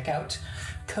in the checkout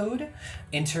code,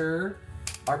 enter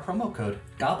our promo code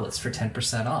GOBLETS for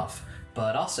 10% off.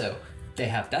 But also, they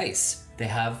have dice. They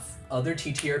have other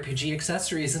TTRPG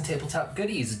accessories and tabletop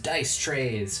goodies, dice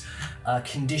trays,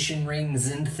 condition rings,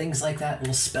 and things like that,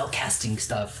 little spell casting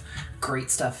stuff.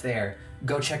 Great stuff there.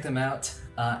 Go check them out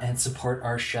and support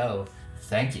our show.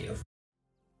 Thank you.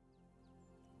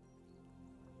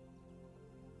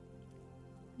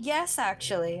 Yes,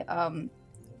 actually.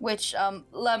 Which,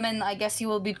 Lemon, I guess you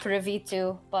will be privy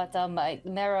to, but,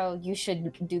 Nero, you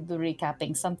should do the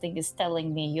recapping. Something is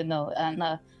telling me,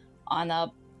 on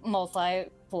a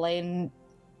multi-plane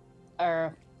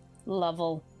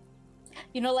level.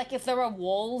 Like if there were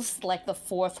walls, like the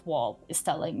fourth wall is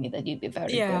telling me that you'd be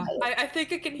very good at it. I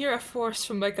think I can hear a force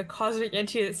from like a cosmic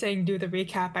entity that's saying do the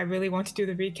recap. I really want to do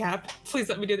the recap. Please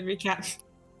let me do the recap.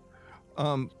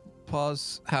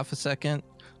 Pause half a second.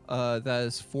 That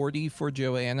is 40 for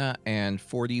Joanna and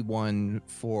 41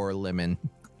 for Lemon.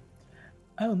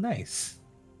 Oh, nice.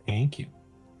 Thank you.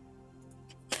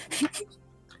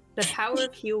 The power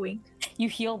of healing. You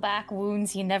heal back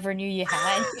wounds you never knew you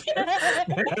had.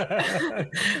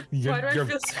 Your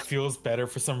feels better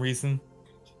for some reason.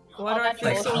 Why do I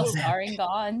feel so scarring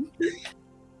gone?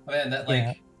 Man,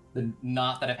 the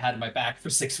knot that I've had in my back for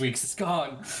 6 weeks is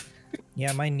gone.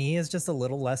 Yeah, my knee is just a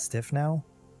little less stiff now.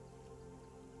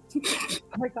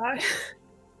 Oh my god.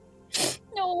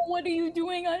 No, what are you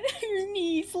doing on your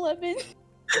knees, Lemon?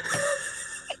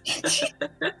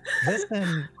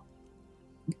 Listen,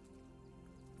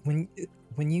 when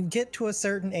you get to a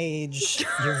certain age,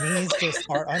 your knees just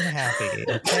are unhappy,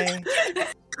 okay?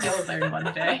 You'll learn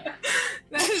one day.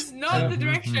 That is not the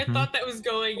direction I thought that was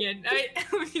going in.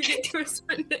 When you get to a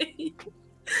certain age.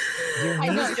 Your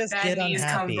knees just Bad get knees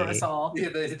come unhappy. for us all. Yeah,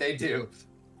 they do.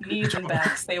 Knees and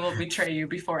backs, they will betray you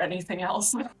before anything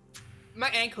else. My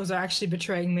ankles are actually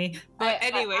betraying me. But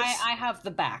anyways. I have the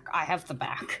back.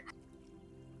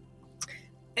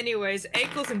 Anyways,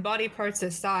 ankles and body parts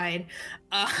aside.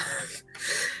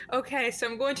 Okay, so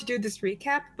I'm going to do this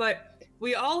recap, but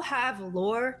we all have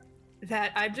lore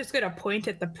that I'm just going to point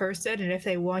at the person, and if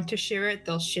they want to share it,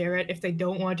 they'll share it. If they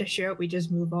don't want to share it, we just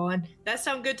move on. That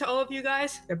sound good to all of you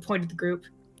guys? Or point at the group.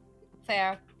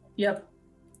 Fair. Yep.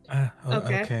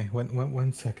 Okay. Okay.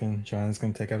 One second. John's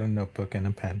gonna take out a notebook and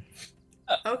a pen.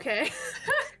 Okay.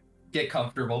 Get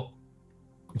comfortable.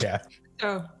 Yeah.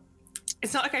 Oh.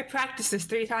 It's not like I practiced this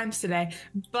 3 times today,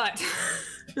 but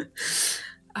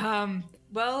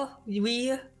well,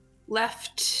 we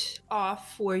left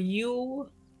off where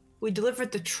we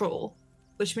delivered the troll,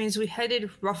 which means we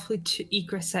headed roughly to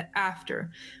Yggdrasil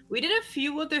after. We did a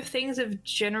few other things of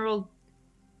general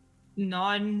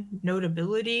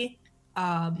non-notability.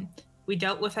 We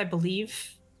dealt with, I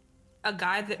believe, a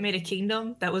guy that made a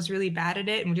kingdom that was really bad at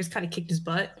it, and we just kind of kicked his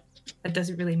butt. That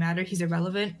doesn't really matter. He's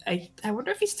irrelevant. I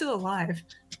wonder if he's still alive.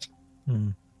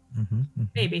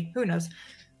 Maybe. Who knows?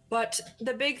 But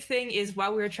the big thing is,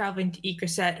 while we were traveling to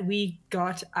Yggdrasil, we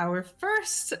got our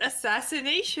first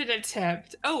assassination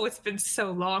attempt. Oh, it's been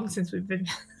so long since we've been...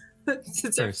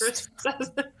 since our first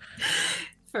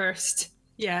First,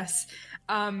 yes.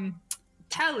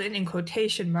 Talon, in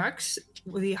quotation marks,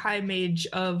 the High Mage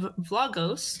of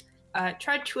Vlagos,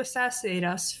 tried to assassinate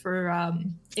us for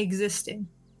existing.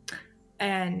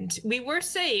 And we were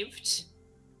saved.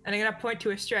 And I'm going to point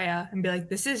to Estrella and be like,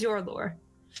 this is your lore.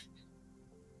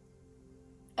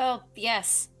 Oh,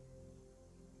 yes.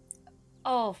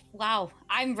 Oh, wow.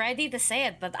 I'm ready to say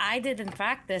it, but I didn't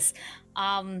practice.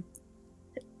 The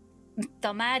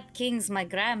Mad King's my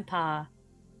grandpa.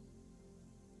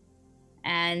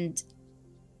 And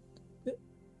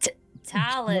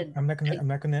Talon. I'm not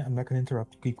gonna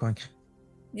interrupt. Keep going.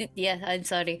 Yeah, I'm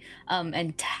sorry.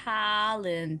 And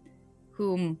Talon,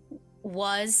 whom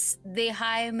was the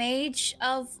High Mage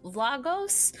of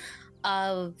Vlagos,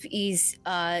 is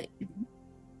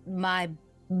my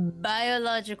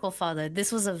biological father.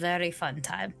 This was a very fun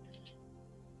time.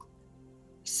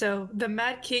 So the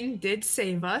Mad King did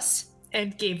save us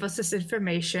and gave us this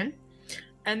information.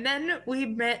 And then we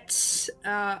met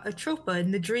Atropa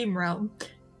in the Dream Realm,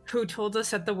 who told us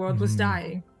that the world was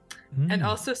dying. And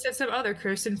also said some other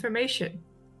cursed information.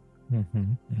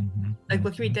 Like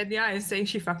looking me dead in the eye and saying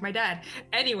she fucked my dad.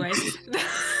 Anyway.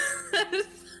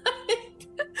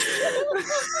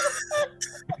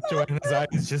 Joanna's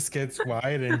eyes just gets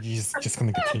wide and he's just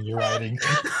gonna continue riding.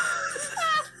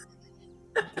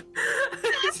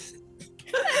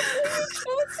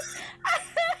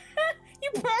 You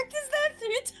practiced that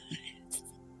 3 times.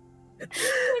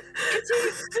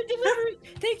 Continue.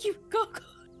 Thank you. Go.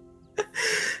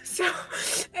 So,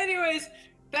 anyways,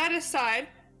 that aside,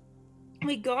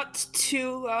 we got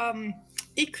to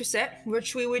Yggdrasil,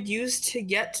 which we would use to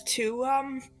get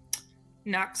to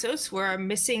Naxos, where our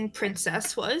missing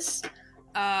princess was.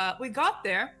 We got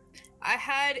there. I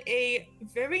had a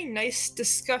very nice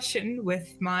discussion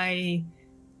with my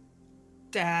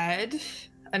dad,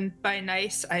 and by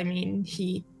nice, I mean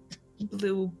he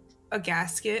blew a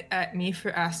gasket at me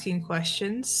for asking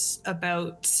questions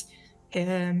about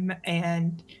him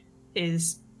and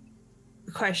his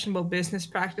questionable business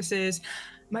practices.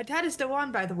 My dad is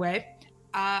Dewan, by the way.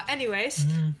 Anyways,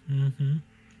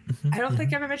 I don't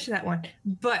think I ever mentioned that one.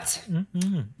 But,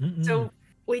 so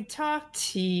we talked.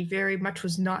 He very much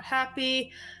was not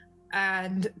happy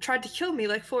and tried to kill me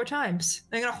like 4 times.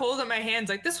 I'm going to hold up my hands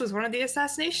like this was one of the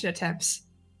assassination attempts.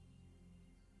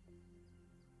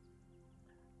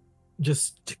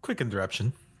 Just a quick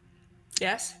interruption.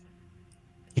 Yes?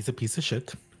 He's a piece of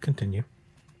shit. Continue.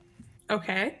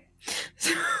 Okay.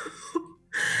 So,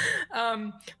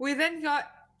 we then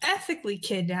got ethically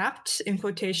kidnapped, in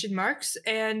quotation marks,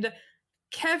 and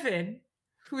Kevin,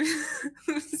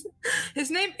 his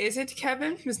name isn't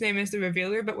Kevin, his name is the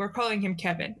Revealer, but we're calling him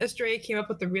Kevin. Estrella came up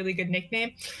with a really good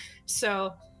nickname.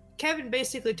 So Kevin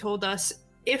basically told us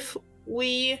if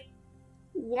we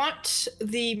want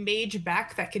the mage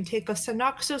back that can take us to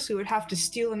Naxos, we would have to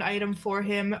steal an item for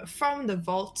him from the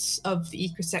vaults of the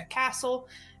Yggdrasil castle,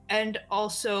 and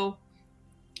also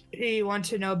he wanted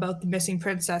to know about the missing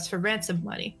princess for ransom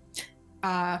money.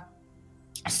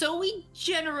 So we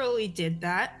generally did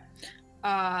that.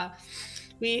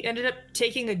 We ended up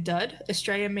taking a dud.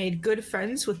 Estrella made good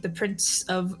friends with the Prince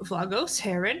of Vlagos,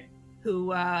 Heron,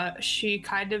 who she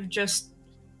kind of just,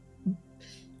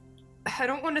 I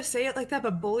don't want to say it like that,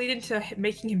 but bullied into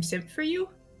making him simp for you,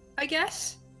 I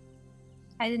guess.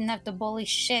 I didn't have to bully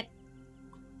shit.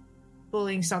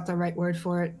 Bullying's not the right word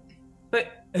for it. But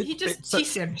he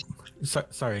simped.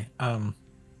 Sorry.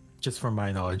 Just for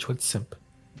my knowledge, what's simp?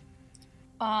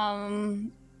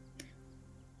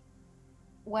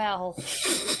 Well,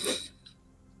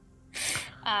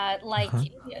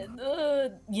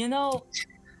 you know.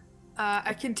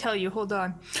 I can tell you. Hold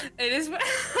on. It is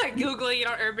Googling it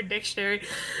on Urban Dictionary.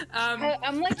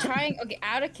 I'm like trying. Okay,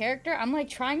 out of character. I'm like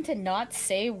trying to not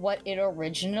say what it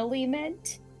originally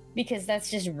meant because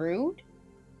that's just rude.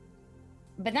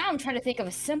 But now I'm trying to think of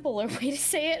a simpler way to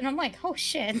say it, and I'm like, oh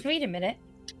shit! Wait a minute.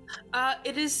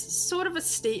 It is sort of a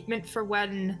statement for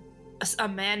when a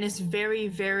man is very,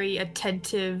 very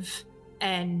attentive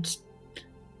and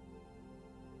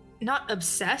not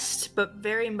obsessed, but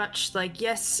very much like,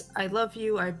 yes, I love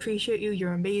you, I appreciate you,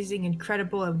 you're amazing,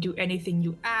 incredible, I would do anything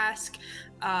you ask.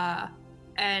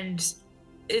 And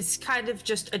it's kind of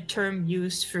just a term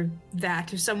used for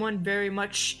that. If someone very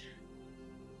much,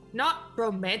 not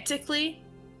romantically,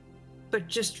 but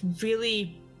just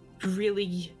really,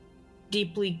 really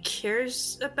deeply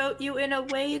cares about you in a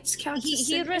way, it's counted.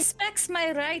 He respects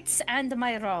my rights and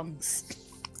my wrongs.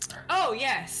 Oh,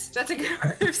 yes, that's a good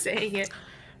way of saying it.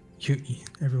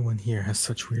 Everyone here has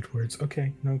such weird words.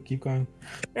 Okay, no, keep going.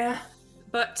 Yeah,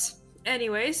 but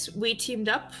anyways, we teamed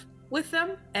up with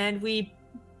them and we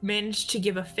managed to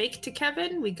give a fake to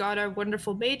Kevin. We got our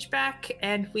wonderful mage back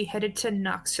and we headed to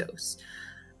Noxos.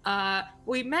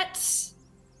 We met.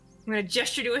 I'm gonna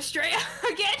gesture to Estrella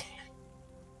again.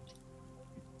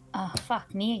 Oh,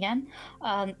 fuck, me again?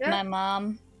 My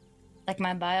mom, like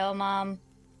my bio mom,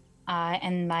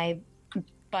 and my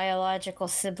biological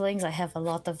siblings, I have a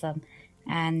lot of them.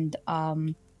 And,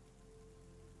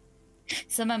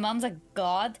 so my mom's a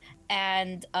god,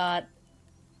 and,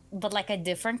 but like a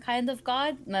different kind of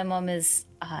god. My mom is,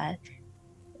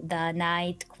 the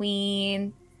Night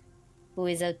Queen, who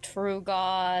is a true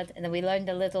god, and then we learned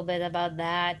a little bit about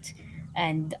that,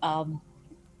 and,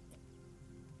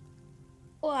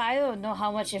 well, I don't know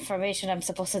how much information I'm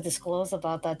supposed to disclose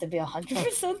about that, to be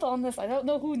 100% honest. I don't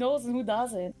know who knows and who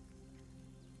doesn't.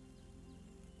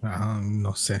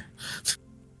 No sé.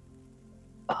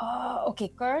 Okay,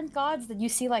 current gods that you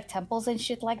see like temples and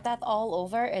shit like that all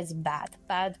over is bad.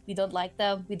 Bad. We don't like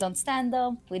them. We don't stand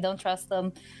them. We don't trust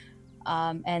them.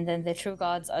 And then the true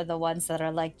gods are the ones that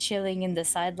are like chilling in the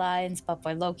sidelines, but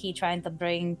we're low-key trying to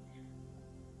bring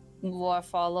more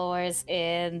followers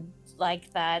in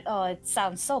like that. Oh, it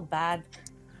sounds so bad.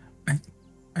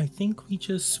 I think we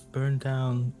just burned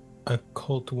down a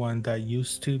cult one that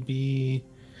used to be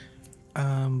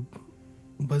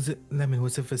was it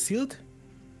Vasiled?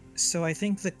 So I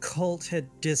think the cult had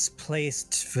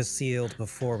displaced Vasiled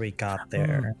before we got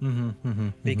there.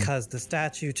 Because the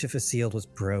statue to Vasiled was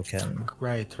broken.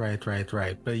 Right.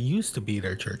 But it used to be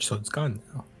their church, so it's gone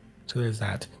now. So there's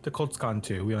that. The cult's gone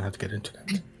too. We don't have to get into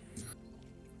that.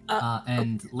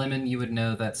 And Lemon, you would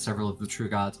know that several of the true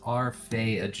gods are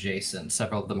Fae adjacent.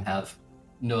 Several of them have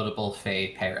notable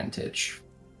Fae parentage.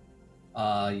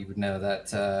 You would know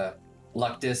that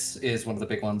Luctus is one of the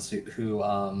big ones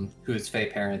whose Fae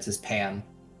parents is Pan.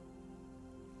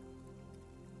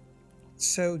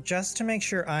 So just to make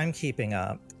sure I'm keeping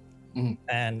up,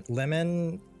 and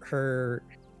Lemon, her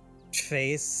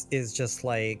face is just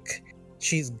like,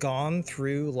 she's gone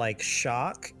through like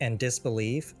shock and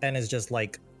disbelief and is just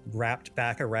like wrapped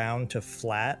back around to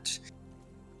flat,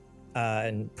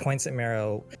 and points at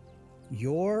Marrow.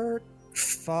 Your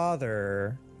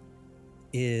father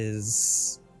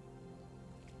is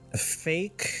a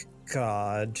fake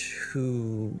god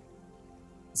who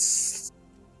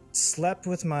slept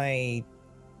with my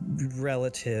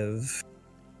relative.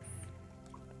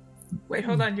 Wait,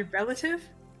 hold on, your relative?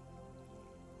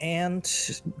 And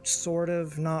sort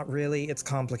of, not really. It's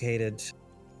complicated.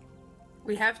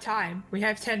 We have time. We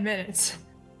have 10 minutes.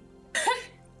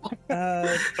 Or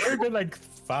been like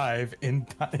 5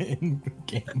 in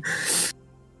game.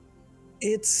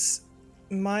 It's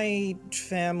my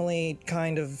family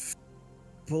kind of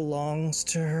belongs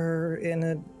to her in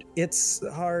a. It's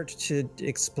hard to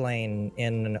explain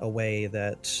in a way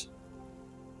that,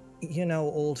 you know,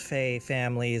 old Fae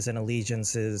families and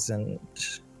allegiances and.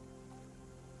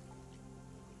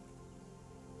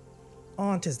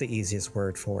 Aunt is the easiest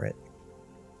word for it.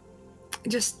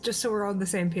 Just so we're all on the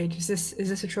same page. Is this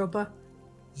a tropa?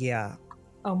 Yeah.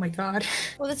 Oh my god.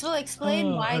 Well, this will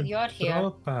explain why you're here.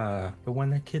 Tropa, the one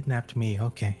that kidnapped me.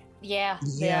 Okay. Yeah.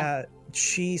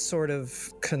 She sort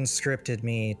of conscripted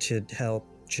me to help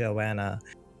Joanna.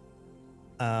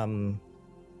 And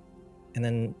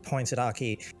then points at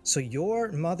Aki. So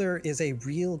your mother is a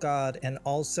real god, and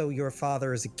also your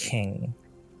father is a king.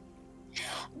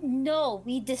 No,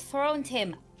 we dethroned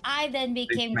him. I then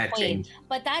became queen,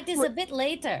 but that is a bit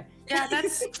later. Yeah,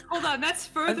 that's hold on. That's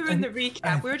further in the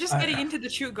recap. We were just getting into the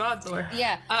true god lore.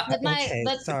 Yeah,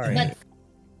 sorry.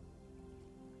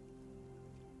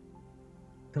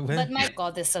 But my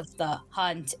goddess of the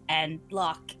hunt and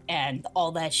luck and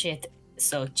all that shit.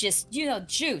 So just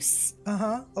juice.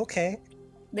 Okay.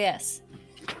 Yes.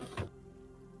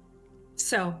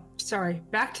 So, sorry,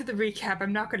 back to the recap.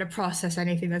 I'm not going to process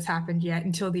anything that's happened yet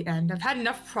until the end. I've had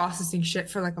enough processing shit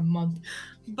for like a month.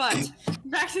 But,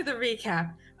 back to the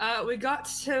recap. We got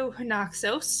to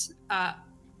Naxos.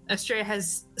 Estrella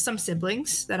has some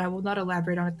siblings that I will not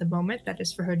elaborate on at the moment. That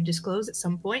is for her to disclose at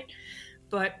some point.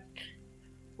 But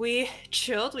we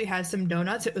chilled. We had some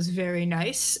donuts. It was very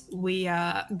nice. We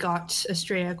got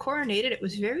Estrella coronated. It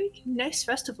was very nice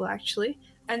festival, actually.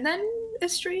 And then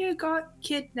Estrella got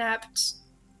kidnapped.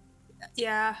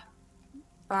 Yeah,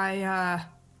 by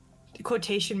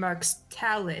quotation marks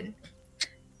Talon.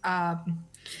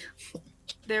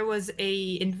 There was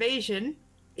a invasion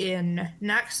in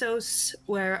Naxos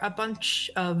where a bunch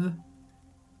of,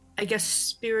 I guess,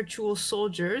 spiritual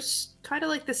soldiers, kind of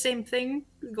like the same thing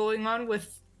going on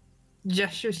with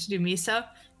gestures to Dumisa.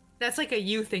 That's like a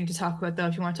you thing to talk about, though,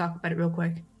 if you want to talk about it real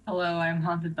quick. Hello, I'm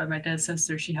haunted by my dead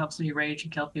sister. She helps me rage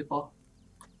and kill people.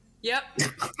 Yep.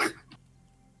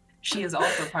 She is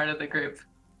also part of the group,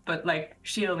 but like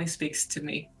she only speaks to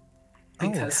me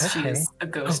because she is a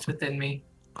ghost within me.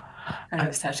 Her name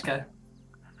is Teshka.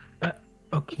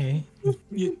 Okay.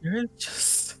 You're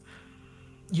just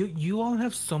you all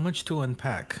have so much to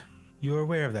unpack. You're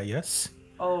aware of that, yes?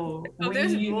 Oh,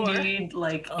 there's we more. need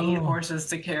like 8 horses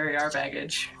to carry our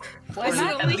baggage. Why Or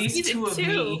not? at least 2 of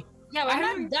me. Yeah, we're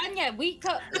not done yet. We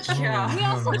Yeah. we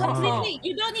also Oh. completely.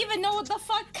 You don't even know what the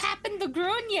fuck happened to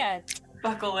Grun yet.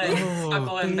 Buckle in.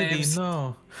 Buckle in, baby, babes.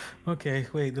 no. Okay,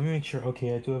 wait, let me make sure.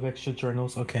 Okay, I do have extra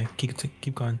journals. Okay,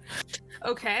 keep going.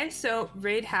 Okay, so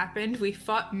raid happened. We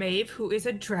fought Maeve, who is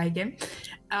a dragon.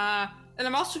 And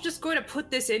I'm also just going to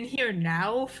put this in here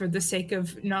now for the sake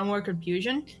of no more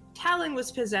confusion. Talon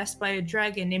was possessed by a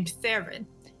dragon named Theron.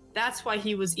 That's why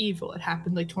he was evil. It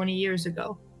happened like 20 years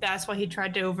ago. That's why he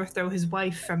tried to overthrow his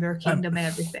wife from their kingdom and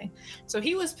everything. So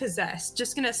he was possessed.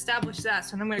 Just going to establish that,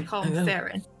 so I'm going to call him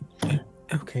Theron.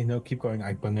 Okay, no, keep going.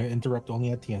 I'm gonna interrupt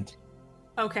only at the end.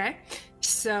 Okay,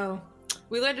 so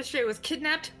we learned Estrella was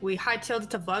kidnapped. We hightailed it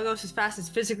to Vagos as fast as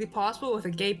physically possible with a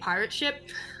gay pirate ship.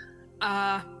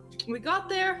 We got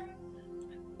there.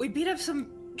 We beat up some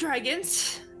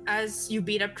dragons, as you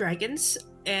beat up dragons,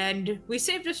 and we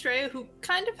saved Estrella, who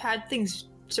kind of had things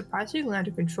surprisingly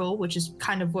under control, which is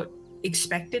kind of what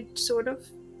expected, sort of.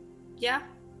 Yeah,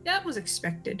 that was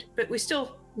expected, but we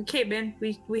came in.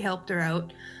 We helped her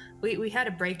out. We had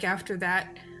a break after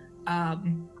that.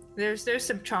 There's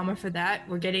some trauma for that.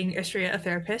 We're getting Estrella a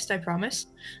therapist, I promise.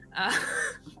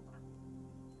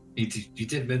 You did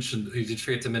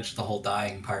forget to mention the whole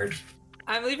dying part.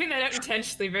 I'm leaving that out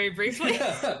intentionally, very briefly.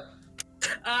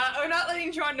 We're not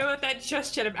letting John know about that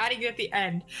just yet. I'm adding it at the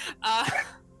end.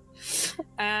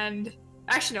 And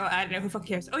actually, no, I don't know. Who fuck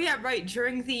cares? Oh yeah, right.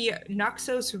 During the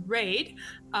Naxos raid,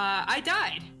 I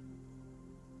died.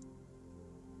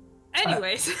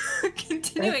 Anyways,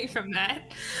 continuing from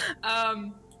that,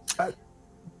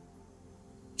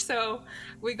 so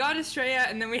we got Estrella,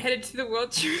 and then we headed to the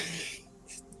World Tree.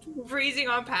 Breezing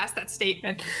on past that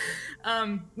statement.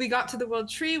 We got to the World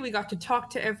Tree, we got to talk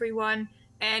to everyone,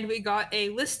 and we got a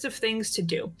list of things to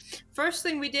do. First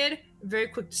thing we did, very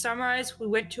quick to summarize, we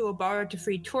went to Obara to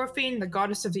free Torfine, the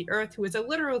goddess of the earth, who is a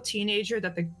literal teenager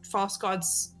that the false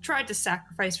gods tried to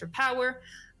sacrifice for power.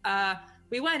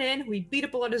 We went in, we beat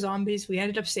up a lot of zombies, we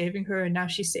ended up saving her, and now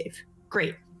she's safe.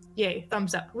 Great. Yay,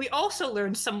 thumbs up. We also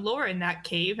learned some lore in that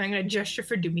cave. I'm going to gesture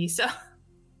for Dumisa.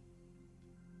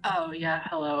 Oh yeah,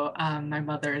 hello. My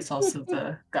mother is also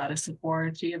the goddess of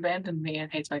war. She abandoned me and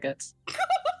hates my guts.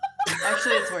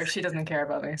 Actually, it's worse. She doesn't care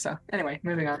about me. So anyway,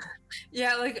 moving on.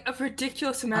 Yeah, like a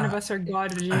ridiculous amount of us are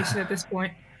god adjacent at this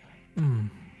point.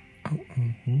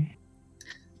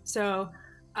 So,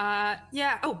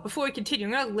 yeah. Oh, before we continue,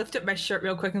 I'm gonna lift up my shirt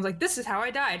real quick and like, this is how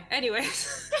I died.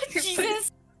 Anyways.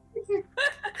 Jesus.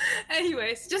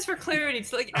 Anyways, just for clarity,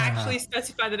 to like actually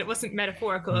specify that it wasn't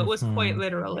metaphorical, it was quite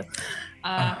literal.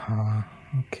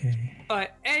 Okay.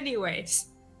 But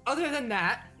anyways, other than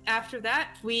that, after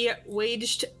that, we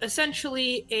waged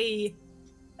essentially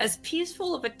as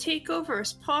peaceful of a takeover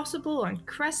as possible on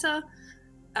Cressa.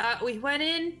 We went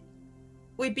in,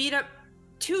 we beat up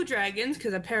 2 dragons,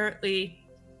 because apparently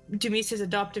Dumisa's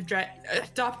adoptive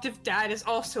dad is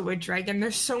also a dragon.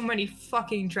 There's so many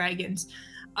fucking dragons.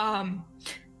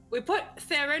 We put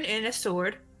Theron in a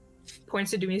sword,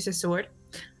 points to Dumisa's sword.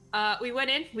 We went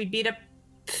in, we beat up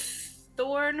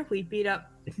Thorn, we beat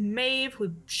up Maeve, we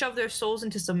shoved their souls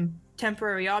into some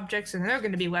temporary objects, and they're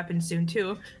going to be weapons soon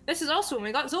too. This is also when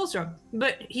we got Zolstrom,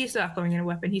 but he's not going in a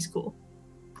weapon, he's cool.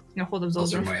 You know, hold up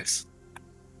Zolstrom. Waves.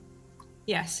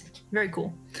 Yes, very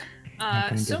cool. I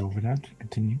can get over that.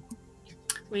 Continue.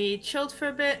 We chilled for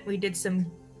a bit, we did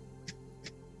some,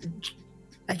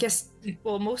 I guess,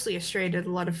 well, mostly Estrella did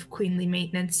a lot of queenly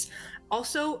maintenance.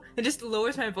 Also, it just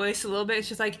lowers my voice a little bit. It's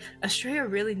just like, Estrella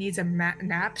really needs a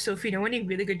nap, so if you know any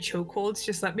really good chokeholds,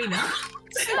 just let me know.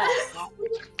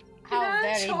 How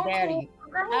very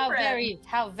dare you?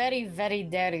 How very, very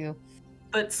dare you?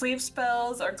 But sleep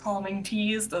spells or calming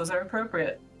teas, those are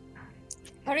appropriate.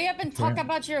 Hurry up and talk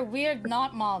about your weird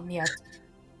not mom yet.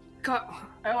 God.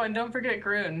 Oh, and don't forget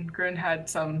Grun. Grun had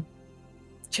some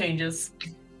changes.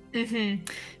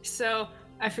 So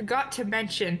I forgot to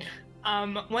mention,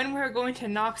 when we were going to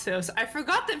Noxos, I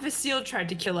forgot that Vasile tried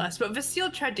to kill us, but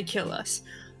Vasile tried to kill us.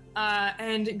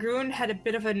 And Grun had a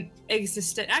bit of an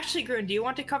existence. Actually, Grun, do you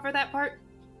want to cover that part?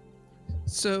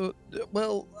 So,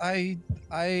 well,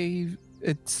 it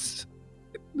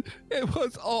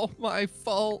was all my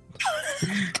fault.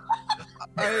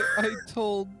 I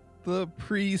told the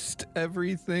priest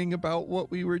everything about what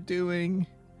we were doing,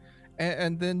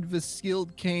 and then Vasile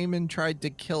came and tried to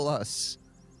kill us,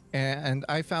 and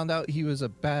I found out he was a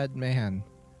bad man.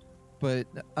 But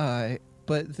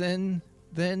then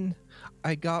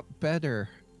I got better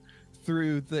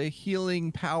through the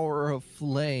healing power of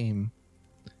flame.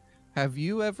 Have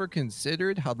you ever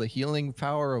considered how the healing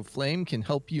power of flame can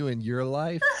help you in your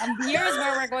life? And here's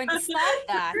where we're going to stop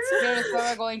that. Here's where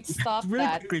we're going to stop Really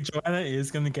that. quickly, Joanna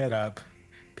is going to get up,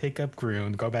 pick up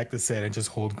Grun, go back to sit, and just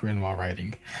hold Grun while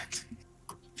writing.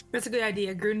 That's a good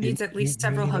idea. Grun needs at least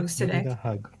several hugs You need today. a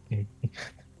hug.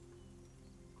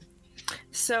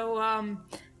 So,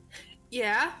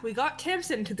 yeah, we got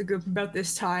Tamsin into the group about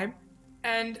this time,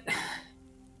 and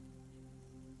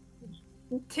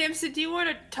Tamsin, do you want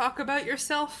to talk about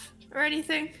yourself or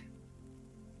anything?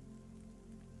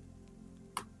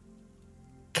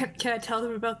 Can I tell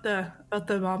them about the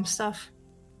mom stuff?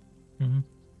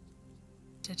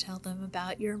 To tell them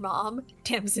about your mom,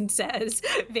 Tamsin says,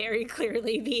 very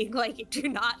clearly being like, do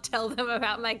not tell them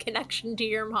about my connection to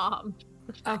your mom.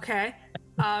 Okay.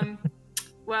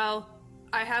 Well,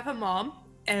 I have a mom,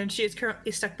 and she is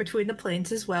currently stuck between the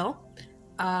planes as well,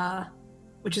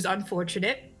 which is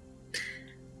unfortunate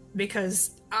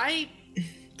because I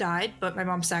died, but my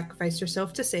mom sacrificed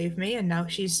herself to save me, and now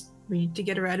we need to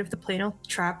get her out of the Plano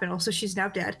trap, and also she's now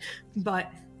dead. But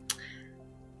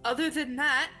other than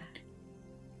that,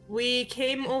 we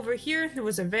came over here, there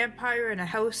was a vampire in a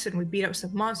house, and we beat up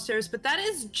some monsters, but that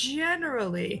is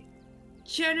generally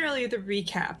the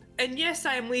recap. And yes,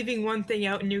 I am leaving one thing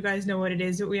out, and you guys know what it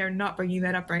is, but we are not bringing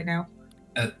that up right now.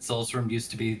 Zulzrum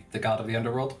used to be the god of the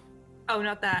underworld. Oh,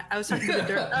 not that. I was talking about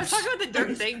the dirt. I was talking about the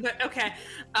dirt thing, but okay.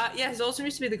 Yeah, Zulzrum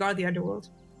used to be the god of the underworld.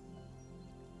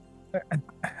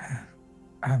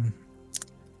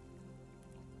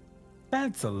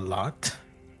 That's a lot.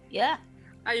 Yeah.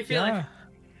 How you feeling? Yeah.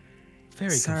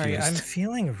 Very Sorry, confused. I'm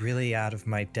feeling really out of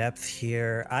my depth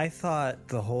here. I thought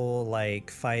the whole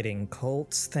fighting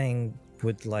cults thing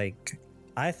would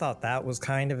I thought that was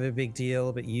kind of a big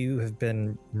deal, but you have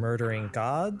been murdering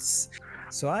gods.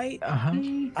 So I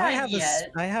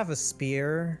have a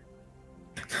spear.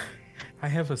 I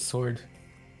have a sword,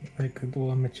 like a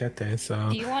little machete. So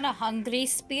Do you want a hungry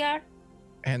spear?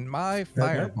 And my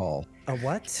fireball. A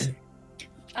what?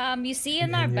 You see in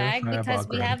Yeah, our your bag, because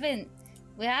fireball,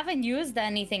 we haven't used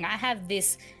anything. I have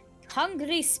this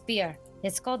hungry spear.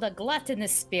 It's called a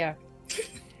gluttonous spear.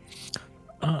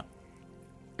 your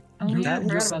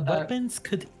about that. weapons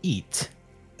could eat.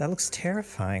 That looks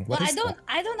terrifying. Well, What is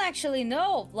I don't actually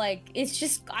know. It's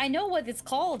just I know what it's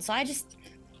called, so I just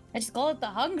call it the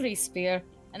hungry spear.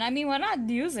 And I mean, we're not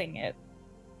using it.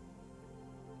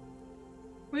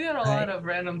 We got a lot of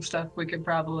random stuff we could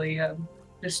probably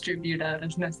distribute out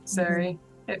as necessary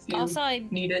if you Also,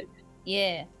 need it.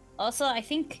 yeah. Also, I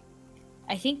think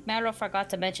Mero forgot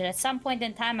to mention at some point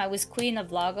in time I was Queen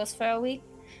of Lagos for a week.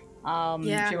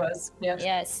 Yeah. She was. Yeah.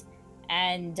 Yes,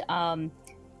 and I'm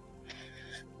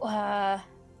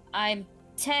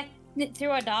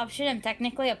through adoption, I'm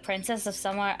technically a princess of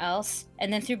somewhere else,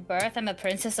 and then through birth, I'm a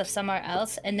princess of somewhere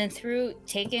else, and then through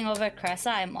taking over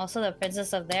Cressa, I'm also the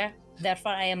princess of there.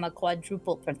 Therefore, I am a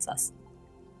quadruple princess.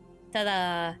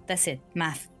 Ta-da! That's it.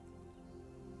 Math.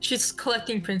 She's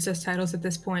collecting princess titles at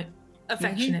this point.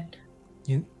 Affectionate.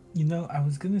 You know, I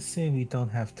was gonna say we don't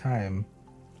have time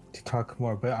to talk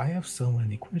more, but I have so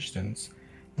many questions.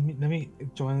 Let me.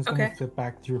 Joanna's gonna flip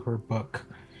back through her book,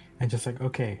 and just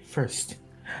okay, first,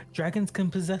 dragons can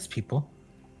possess people.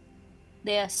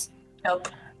 Yes. Nope.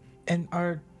 And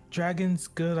are dragons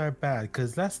good or bad?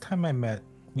 Because last time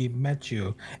we met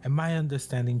you, and my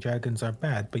understanding dragons are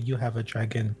bad, but you have a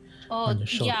dragon on your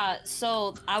shoulder. Yeah.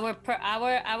 So our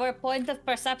point of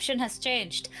perception has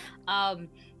changed.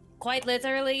 Quite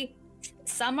literally,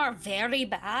 some are very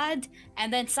bad,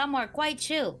 and then some are quite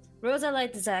chill.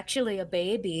 Rosalite is actually a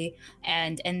baby,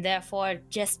 and therefore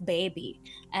just baby,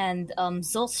 and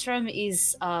Zulstrom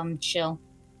is chill.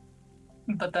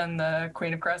 But then the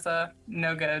Queen of Cressa,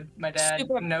 no good. My dad,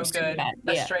 Super no good. bad,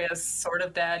 yeah. Estrella's sort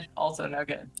of dad, also no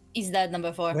good. He's dead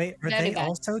number 4. Wait, are Very they bad.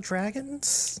 also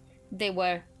dragons? They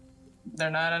were.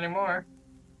 They're not anymore.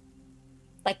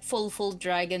 Like full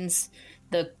dragons.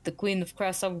 The Queen of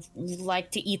Cressa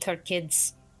like to eat her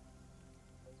kids.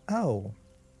 Oh,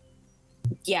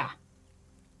 Yeah.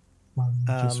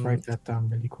 Just write that down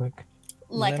really quick.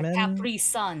 Like Lemon? a Capri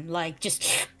Sun. Like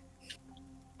just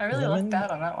I really Lemon? lucked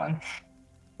out on that one.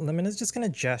 Lemon is just gonna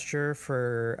gesture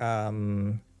for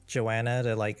Joanna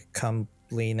to like come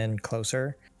lean in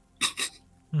closer.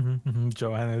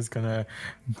 Joanna is gonna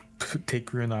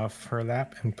take Rune off her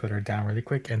lap and put her down really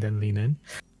quick, and then lean in.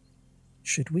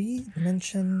 Should we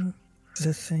mention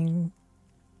the thing?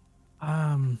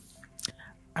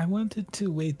 I wanted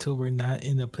to wait till we're not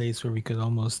in a place where we could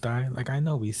almost die. Like, I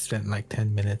know we spent like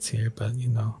 10 minutes here, but you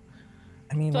know.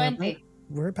 I mean, 20.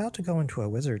 we're about to go into a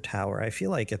wizard tower. I feel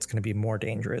like it's going to be more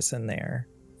dangerous in there.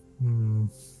 You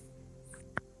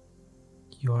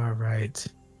are right.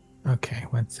 Okay,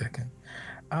 1 second.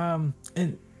 And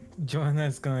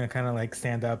Joanna's gonna kind of like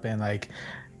stand up and like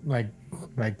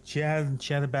she had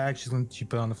a bag. She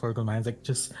put it on the floor. Mine's like,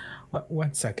 just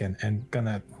 1 second, and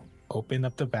gonna open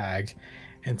up the bag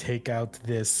and take out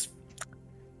this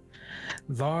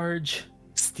large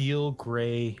steel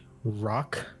gray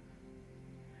rock.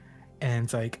 And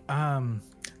it's like,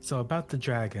 so about the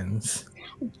dragons.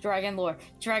 Dragon lore.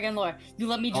 You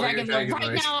let me All your dragon lore dragon right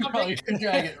lore.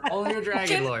 now. All your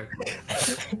dragon lore.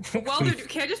 Well, dude,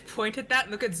 can I just point at that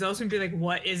and look at Zeus and be like,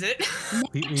 what is it?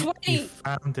 We 20.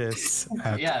 found this.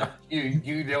 Yeah,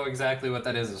 you know exactly what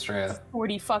that is, Estrella.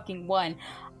 40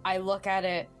 I look at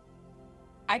it.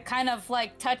 I kind of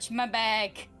like touch my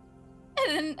bag.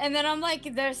 And then I'm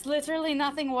like, there's literally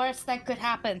nothing worse that could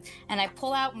happen. And I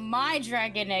pull out my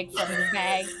dragon egg from the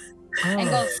bag and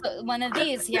go, "So, one of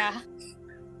these, yeah.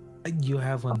 You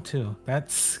have one too.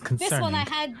 That's concerning. This one I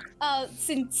had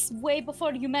since way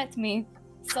before you met me.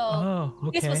 So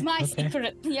this was my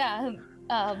secret. Yeah.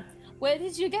 Where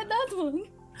did you get that one?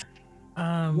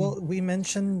 Well, we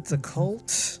mentioned the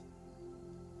cult.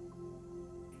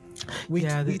 We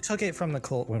took it from the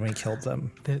cult when we killed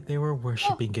them. They were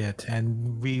worshiping it,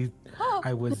 and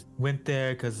went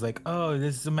there because like, oh,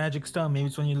 this is a magic stone. Maybe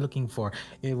it's what you're looking for.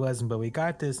 It wasn't, but we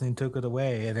got this and took it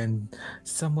away. And then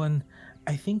someone,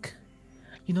 I think,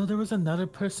 there was another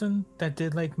person that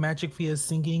did like magic via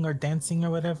singing or dancing or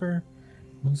whatever.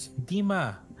 It was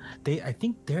Dima. I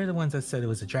think they're the ones that said it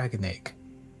was a dragon egg.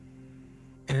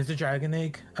 And it's a dragon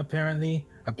egg. Apparently,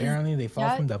 they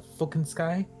fall from the fucking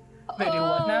sky. They do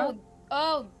what now?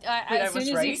 As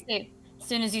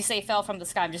soon as you say fell from the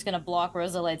sky, I'm just gonna block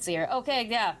Rosalight's ear. Okay,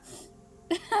 yeah.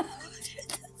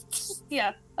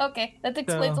 Yeah, okay. That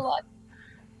explains a lot.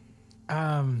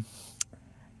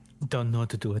 Don't know what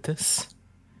to do with this.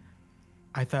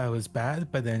 I thought it was bad,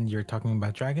 but then you're talking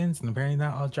about dragons, and apparently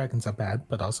not all dragons are bad,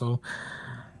 but also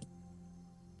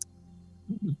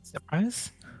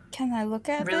surprise. Can I look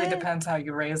at it? Really depends how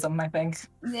you raise them, I think.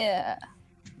 Yeah.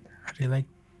 Are they like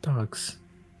dogs?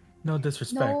 No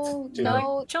disrespect.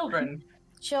 No, like children.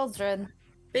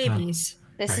 Babies.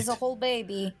 This is a whole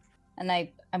baby, and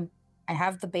I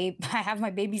have the baby. I have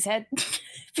my baby's head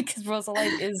because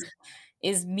Rosalight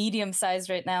is medium sized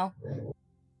right now.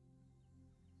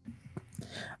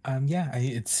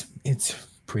 It's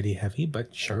pretty heavy,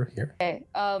 but sure, here. Okay.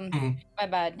 My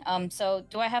bad. So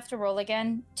do I have to roll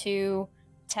again to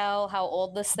tell how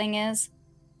old this thing is?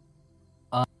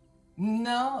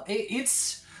 No,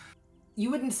 it's. You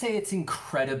wouldn't say it's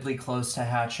incredibly close to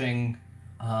hatching,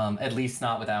 at least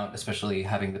not without especially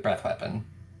having the breath weapon.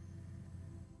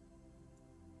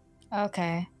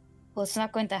 Okay. Well, it's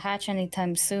not going to hatch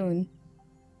anytime soon.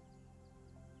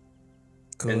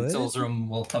 Good. And Zolzrum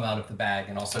will come out of the bag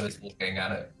and also is looking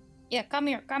at it. Yeah, come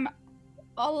here.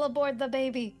 All aboard the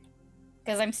baby.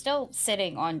 Because I'm still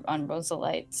sitting on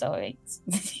Rosalite, so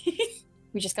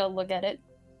we just gotta look at it.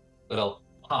 Little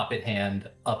hobbit hand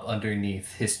up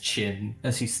underneath his chin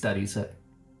as he studies it.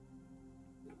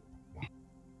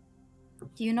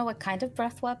 Do you know what kind of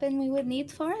breath weapon we would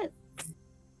need for it?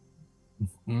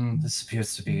 This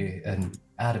appears to be an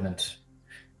adamite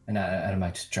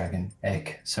dragon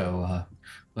egg. So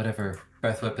whatever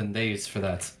breath weapon they use for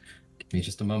that. Give me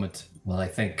just a moment while I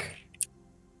think.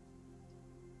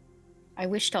 I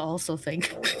wish to also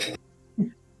think.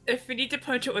 If we need to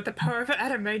punch it with the power of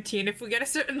adamantine, if we get a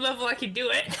certain level, I can do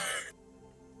it.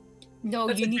 No,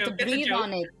 you need to breathe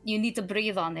on it. You need to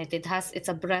breathe on it. It's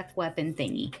a breath weapon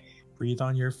thingy. Breathe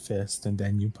on your fist and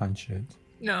then you punch it.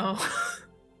 No.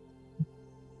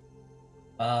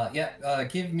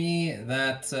 Give me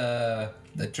that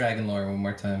the dragon lore one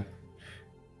more time.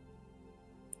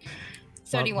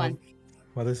 31.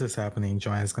 While this is happening,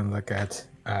 Joanne's gonna look at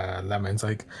Lemon's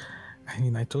like, I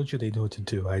mean, I told you they know what to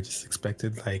do. I just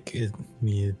expected like it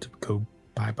needed to go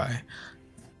bye-bye.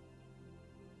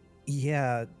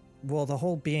 Yeah, well, the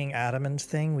whole being adamant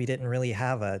thing, we didn't really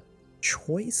have a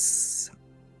choice.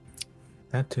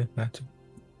 That too.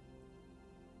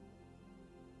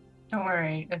 Don't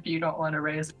worry, if you don't want to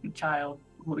raise a child,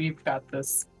 we've got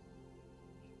this.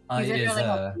 These It are is, really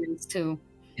options too.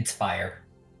 it's fire.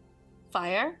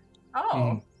 Fire?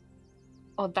 Oh,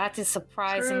 Oh, that is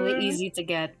surprisingly True. easy to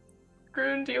get.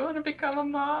 Groon, do you want to become a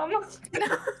mom?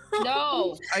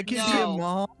 No, I can be a No.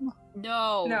 mom.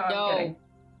 no, No, I'm no, kidding.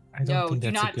 I don't no. think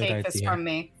Do that's not a good take this idea. from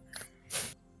me.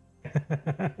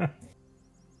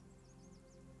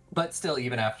 But still,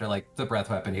 even after like the breath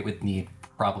weapon, it would need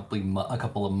probably a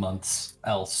couple of months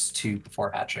else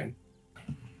before hatching.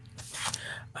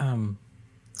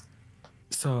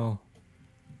 So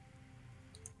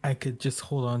I could just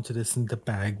hold on to this in the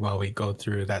bag while we go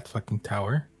through that fucking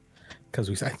tower,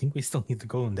 because I think we still need to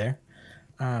go in there.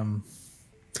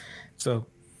 So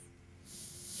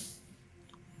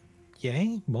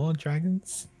yay, more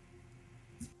dragons.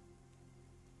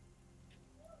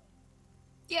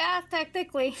 Yeah,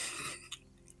 technically.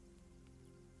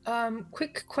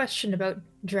 Quick question about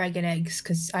dragon eggs,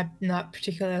 because I'm not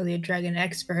particularly a dragon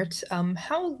expert.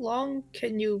 How long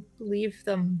can you leave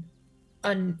them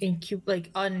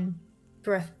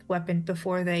breath weapon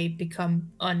before they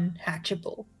become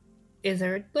unhatchable? Is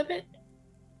there a limit?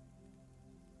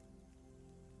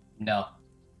 No,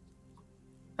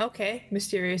 Okay,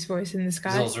 mysterious voice in the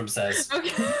sky. Zolzrum says.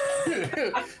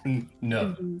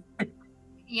 No.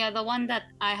 Yeah, the one that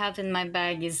I have in my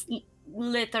bag is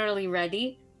literally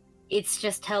ready. It's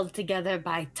just held together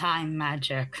by time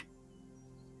magic.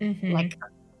 Mhm. Like,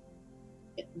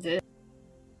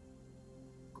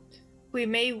 We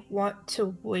may want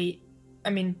to wait. I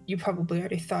mean, you probably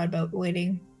already thought about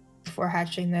waiting before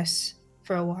hatching this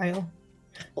for a while.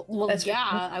 well, That's yeah,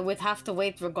 ridiculous. I would have to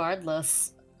wait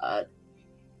regardless.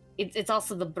 It's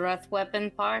also the breath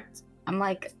weapon part. I'm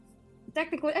like,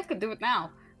 technically, I could do it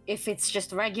now if it's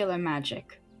just regular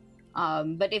magic.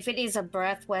 But if it is a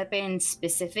breath weapon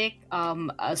specific,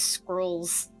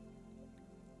 scrolls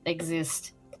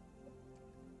exist.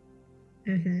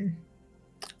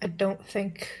 I don't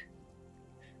think.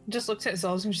 Just looks at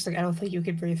Zolz and just like, I don't think you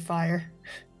could breathe fire.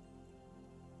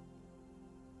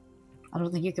 I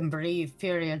don't think you can breathe,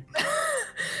 period.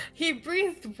 He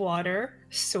breathed water,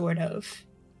 sort of.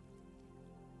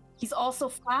 He's also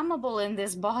flammable in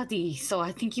this body, so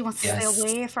I think he wants to Yes. stay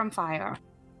away from fire.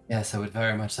 Yes, I would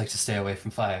very much like to stay away from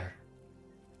fire.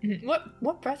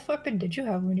 What breath weapon did you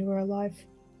have when you were alive?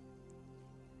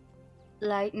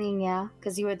 Lightning, yeah,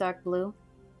 because you were dark blue.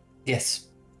 Yes.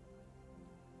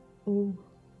 Ooh.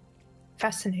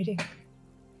 Fascinating.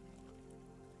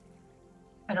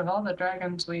 Out of all the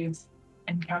dragons we've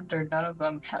encountered, none of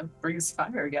them have breathed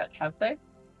fire yet, have they?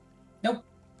 Nope.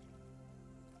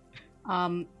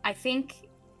 I think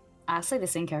I'll say the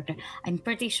same character. I'm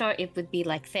pretty sure it would be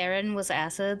like Theron was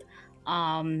acid,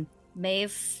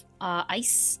 Maeve,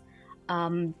 ice,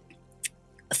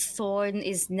 Thorn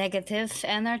is negative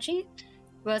energy,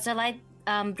 Rosalite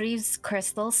breathes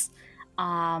crystals,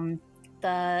 the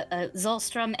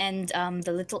Zolstrom and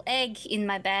the little egg in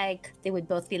my bag, they would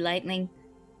both be lightning,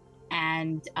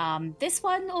 and this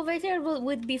one over here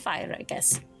would be fire, I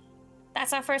guess.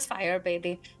 That's our first fire,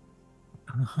 baby.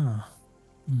 Uh-huh.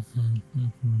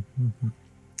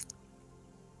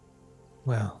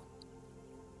 Well,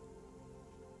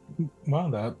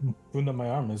 that wound on my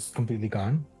arm is completely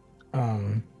gone.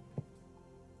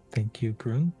 Thank you,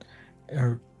 Grun.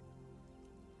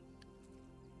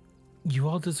 You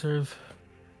all deserve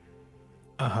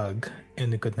a hug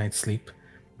and a good night's sleep.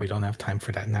 We don't have time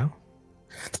for that now.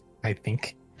 I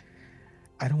think.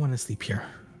 I don't want to sleep here.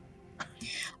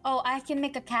 Oh, I can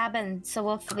make a cabin, so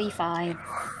we'll be fine.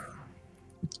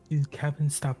 You cabin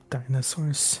stop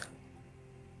dinosaurs.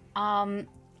 No.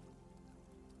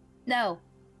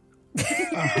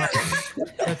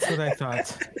 That's what I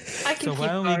thought. I can So why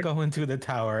keep don't we guard. go into the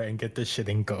tower and get this shit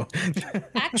and go?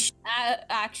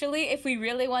 Actually, if we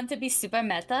really want to be super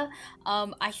meta,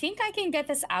 I think I can get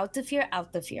us out of here.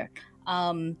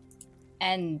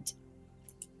 And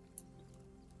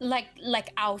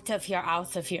like out of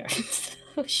here.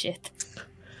 Oh shit.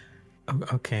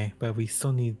 Okay, but we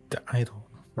still need the idol,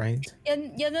 right?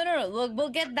 Yeah, no. We'll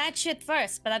get that shit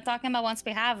first, but I'm talking about once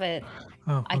we have it.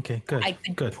 Oh, okay, good, I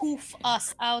could good. poof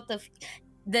us out of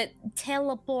the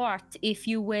teleport, if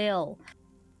you will.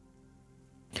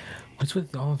 What's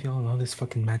with all of y'all and all this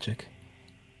fucking magic?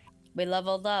 We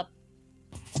leveled up.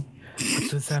 What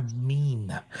does that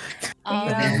mean?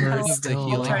 Have you heard of the Still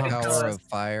healing alive. power of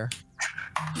fire?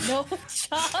 No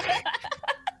shot.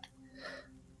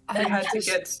 I had to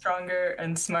get stronger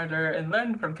and smarter and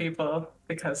learn from people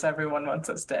because everyone wants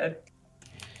us dead.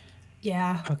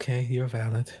 Yeah. Okay, you're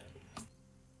valid.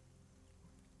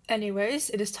 Anyways,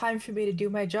 it is time for me to do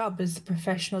my job as the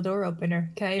professional door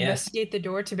opener. Can I Yes. investigate the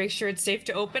door to make sure it's safe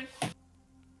to open?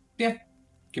 Yeah.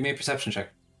 Give me a perception check.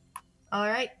 All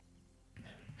right.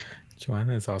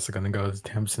 Joanna is also gonna go as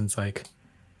Tamsin's like,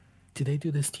 did they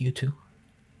do this to you too?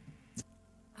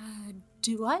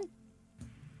 Do what?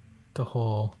 The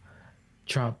whole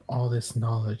drop all this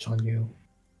knowledge on you.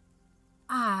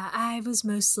 I was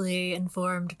mostly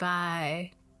informed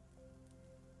by.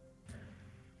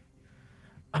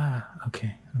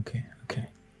 Okay.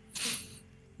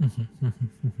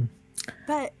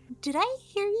 But did I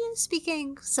hear you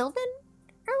speaking Sylvan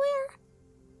earlier?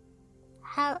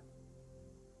 How.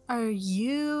 Are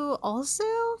you also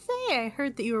Fae? I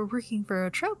heard that you were working for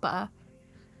Atropa.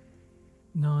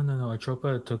 No.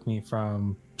 Atropa took me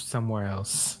from somewhere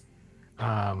else.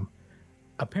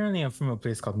 Apparently I'm from a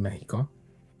place called Mexico.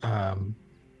 I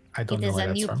don't It know is where a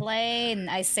that's new from. plane,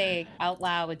 I say out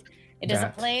loud. It is a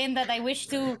That- plane that I wish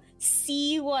to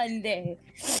see one day.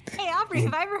 Hey, Aubrey,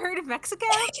 have I ever heard of Mexico?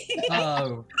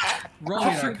 Oh, roll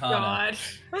me an Oh, Arcana. God.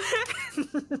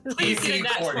 Please DC get a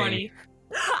nat 40. 20.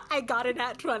 I got it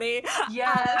at 20.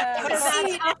 Yes!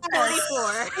 That's at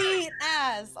 44. Sweet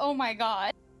ass. Oh my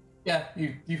god. Yeah,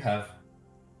 you have.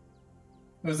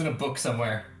 It was in a book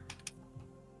somewhere.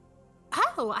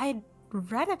 Oh, I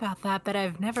read about that, but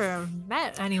I've never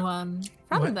met anyone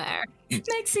from What? there.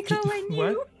 Mexico and you.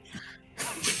 What?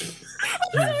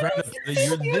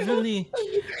 You're literally,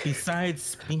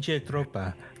 besides Pinche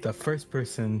Tropa, the first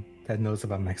person that knows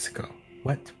about Mexico.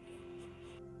 What?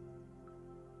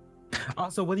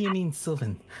 Also, what do you mean,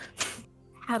 Sylvan?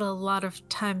 Had a lot of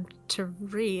time to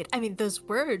read. I mean, those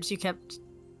words you kept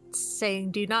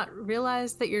saying, do you not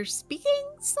realize that you're speaking,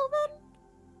 Sylvan?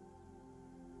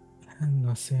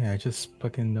 No sé, I just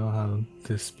fucking know how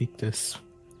to speak this.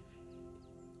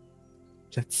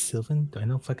 Is that Sylvan? Do I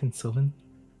know fucking Sylvan?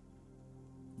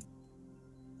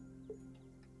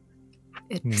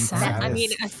 It mean, I mean,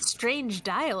 Satis. a strange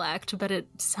dialect, but it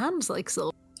sounds like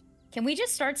Sylvan. Can we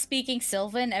just start speaking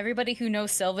Sylvan? Everybody who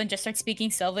knows Sylvan, just start speaking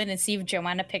Sylvan and see if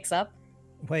Joanna picks up.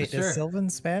 Wait, Sure. is Sylvan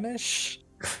Spanish?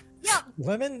 Yeah.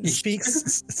 Lemon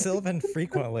speaks Sylvan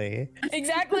frequently.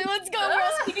 Exactly. Let's go. We're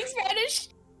all speaking Spanish.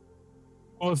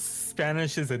 Well,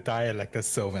 Spanish is a dialect of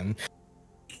Sylvan.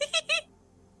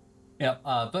 Yeah,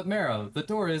 but Marrow, the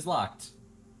door is locked.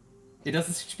 It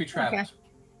doesn't seem to be trapped. Okay.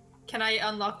 Can I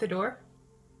unlock the door?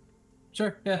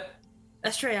 Sure, yeah.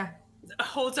 Estrella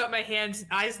holds out my hands,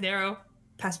 eyes narrow.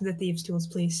 Pass me the thieves' tools,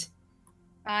 please.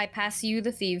 I pass you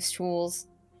the thieves' tools.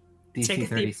 Take a DC thief.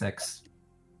 36.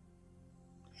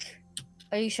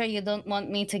 Are you sure you don't want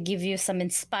me to give you some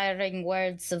inspiring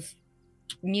words of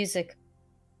music?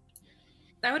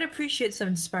 I would appreciate some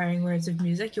inspiring words of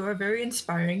music. You are very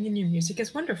inspiring and your music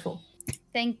is wonderful.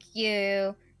 Thank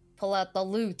you. Pull out the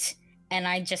lute, and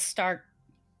I start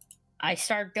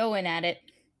going at it.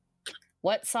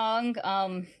 What song?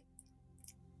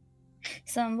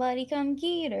 Somebody come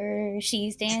get her.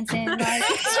 She's dancing like.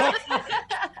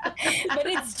 But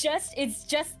it's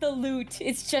just the lute.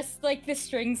 It's just like the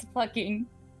strings plucking.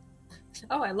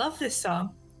 Oh, I love this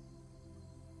song.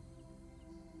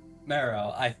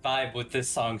 Marrow, I vibe with this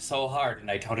song so hard, and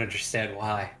I don't understand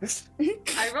why.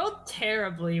 I rolled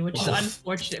terribly, which is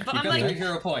unfortunate. But You I'm got like, your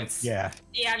hero points. Yeah.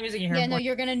 yeah, I'm using a hero Yeah, no, point.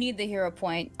 you're gonna need the hero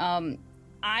point.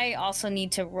 I also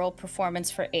need to roll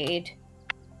performance for aid.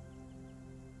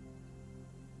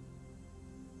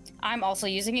 I'm also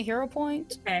using a hero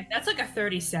point. Okay, that's like a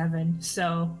 37,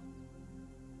 so...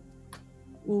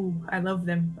 Ooh, I love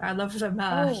them. I love them.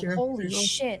 Hero Holy rolls.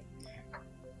 shit.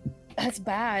 That's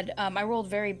bad. I rolled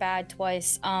very bad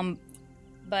twice.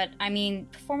 But I mean,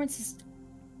 performance is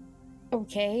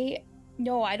okay.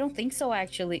 No, I don't think so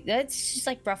actually. That's just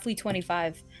like roughly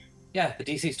 25. Yeah, the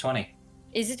DC's 20.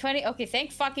 Is it 20? Okay,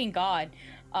 thank fucking God.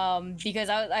 Because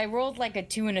I rolled like a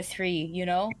 2 and a 3, you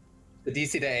know? The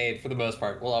DC to aid, for the most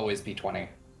part, will always be 20.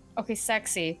 Okay,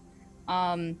 sexy.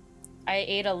 I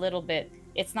ate a little bit.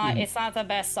 It's not the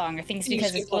best song. I think it's You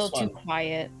because skip it's a little plus too one.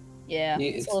 quiet. Yeah,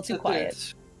 it's a little too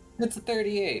quiet. It's a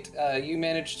 38. You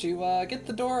managed to get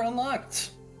the door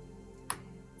unlocked.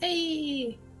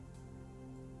 Hey!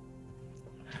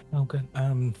 Oh, good.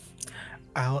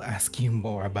 I'll ask you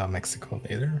more about Mexico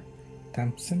later,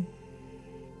 Thompson.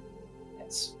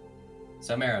 Yes.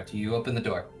 So, Marrow, do you open the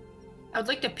door? I would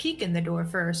like to peek in the door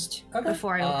first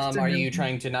before I open Are the you door.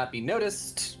 trying to not be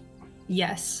noticed?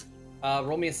 Yes,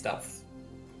 Roll me a stealth.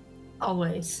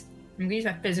 always. I'm gonna use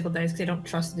my physical dice because I don't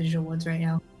trust the digital ones right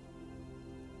now.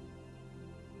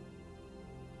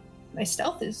 My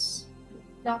stealth is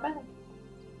not bad.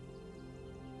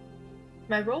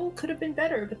 My roll could have been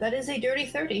better, but that is a dirty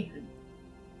 30.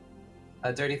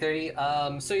 A dirty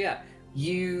 30. So yeah,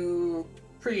 you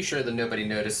pretty sure that nobody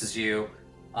notices you.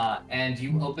 And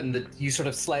you sort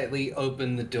of slightly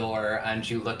open the door and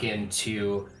you look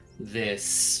into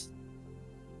this.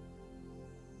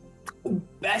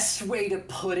 Best way to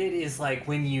put it is like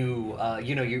when you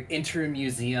enter a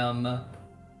museum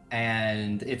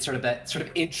and it's sort of that sort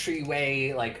of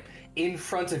entryway, like in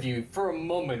front of you. For a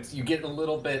moment, you get a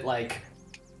little bit like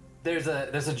there's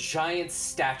a giant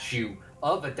statue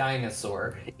of a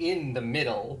dinosaur in the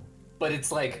middle, but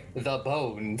it's like the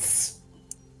bones.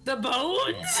 The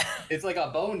bones? It's like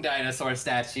a bone dinosaur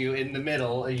statue in the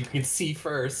middle. You can see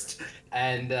first,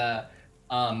 and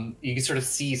you can sort of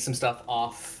see some stuff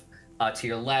off to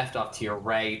your left, off to your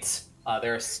right.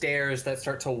 There are stairs that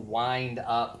start to wind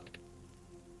up,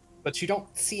 but you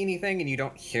don't see anything and you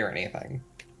don't hear anything.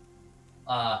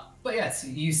 But yes,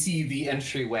 you see the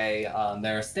entryway.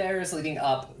 There are stairs leading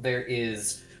up. There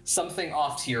is something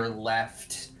off to your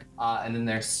left, and then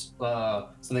there's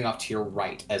something off to your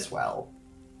right as well.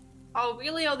 I'll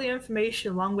relay all the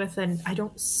information along with, and I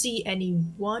don't see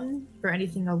anyone or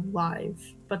anything alive,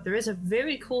 but there is a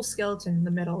very cool skeleton in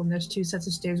the middle, and there's 2 sets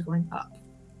of stairs going up.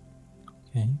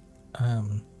 Okay.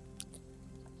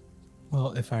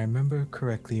 Well, if I remember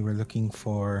correctly, we're looking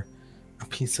for a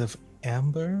piece of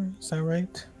amber. Is that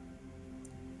right?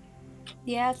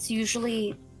 Yeah, it's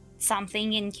usually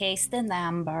something encased in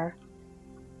amber.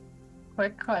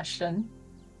 Quick question,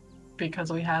 because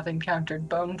we have encountered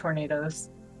bone tornadoes.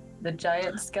 The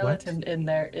giant skeleton in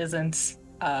there isn't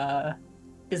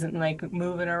like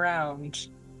moving around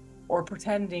or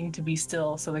pretending to be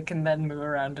still so it can then move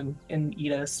around and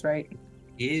eat us, right?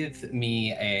 Give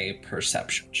me a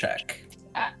perception check.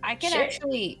 I could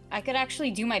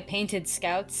actually do my painted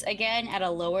scouts again at a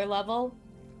lower level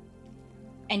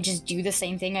and just do the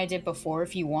same thing I did before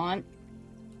if you want.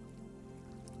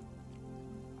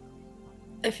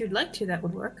 If you'd like to, that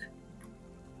would work.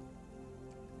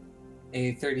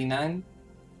 A 39.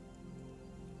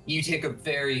 You take a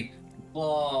very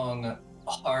long,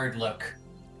 hard look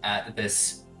at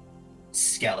this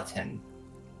skeleton.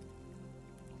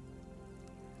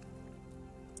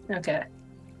 Okay.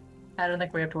 I don't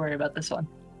think we have to worry about this one.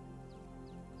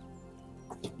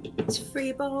 It's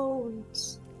free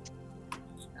bones.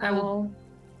 You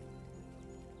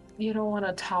don't want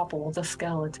to topple the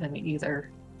skeleton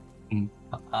either.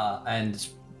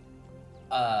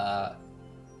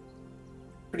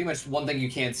 Pretty much one thing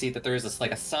you can see that there is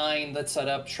like a sign that's set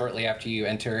up shortly after you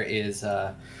enter is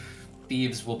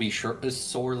thieves will be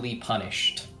sorely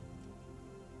punished.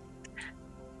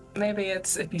 Maybe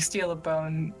it's if you steal a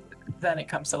bone, then it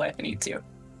comes to life and eats you.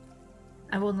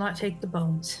 I will not take the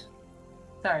bones.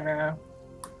 Sorry, Mero.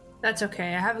 That's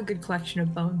okay. I have a good collection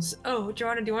of bones. Oh,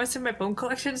 Joanna, do you want to see my bone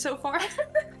collection so far?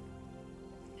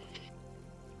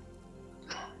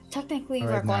 Technically,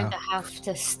 we're going to have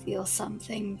to steal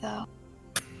something, though.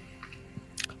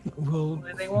 Well,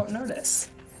 They won't notice.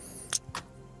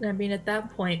 I mean, at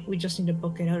that point, we just need to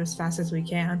book it out as fast as we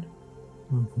can.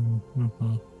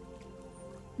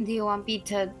 Do you want me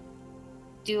to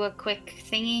do a quick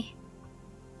thingy?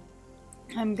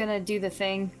 I'm gonna do the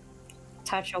thing.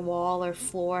 Touch a wall or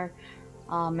floor,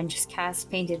 and just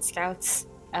cast Painted Scouts.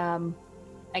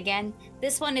 Again,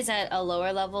 this one is at a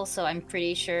lower level, so I'm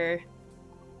pretty sure...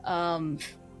 well,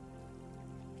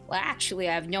 actually,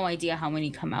 I have no idea how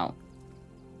many come out.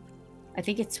 I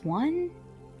think it's 1?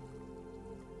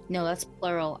 No, that's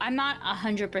plural. I'm not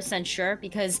 100% sure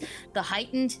because the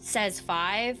heightened says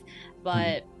 5,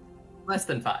 but... Less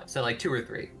than 5, so like 2 or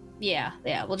 3. Yeah,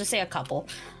 we'll just say a couple.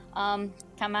 Come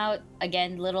out,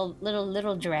 again, little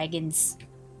dragons.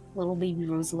 Little baby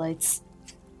roselites.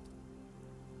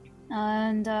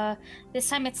 And, this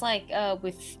time it's like,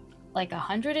 with, like,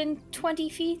 120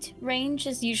 feet range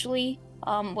is usually,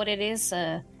 what it is.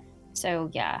 So,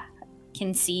 yeah.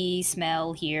 Can see,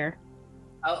 smell, hear.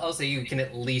 I'll say you can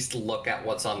at least look at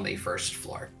what's on the first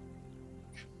floor.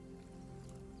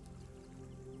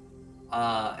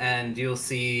 And you'll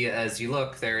see as you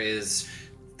look, there is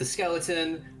the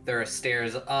skeleton, there are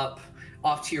stairs up.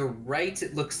 Off to your right,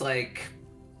 it looks like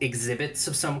exhibits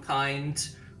of some kind.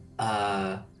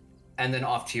 And then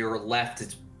off to your left,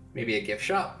 it's maybe a gift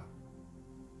shop.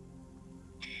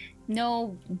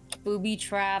 No booby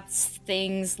traps,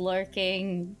 things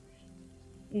lurking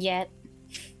yet.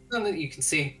 None that you can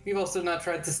see. You've also not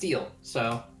tried to steal,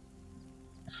 so...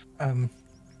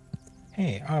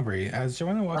 Hey, Aubrey, as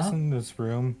Joanna walks in this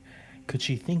room, could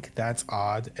she think that's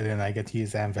odd, and then I get to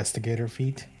use the investigator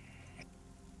feat?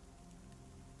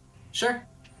 Sure.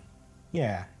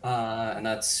 Yeah. And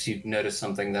that's, you notice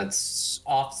something that's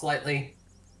off slightly.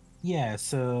 Yeah,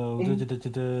 so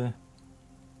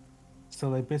so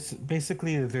like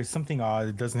basically there's something odd.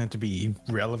 It doesn't have to be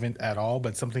relevant at all,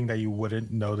 but something that you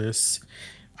wouldn't notice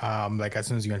like as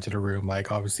soon as you enter the room.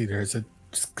 Like obviously there's a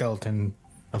skeleton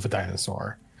of a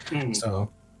dinosaur. So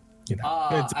you know,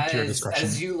 it's at your discretion.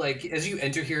 As you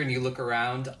enter here and you look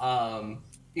around,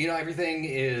 you know, everything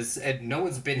is, and no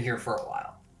one's been here for a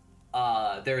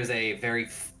while. There is a very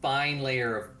fine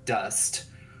layer of dust,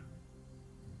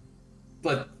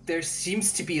 but there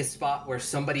seems to be a spot where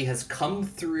somebody has come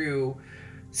through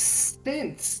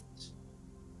since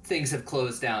things have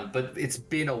closed down, but it's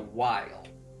been a while.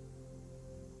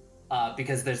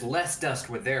 Because there's less dust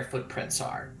where their footprints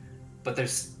are, but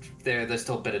there's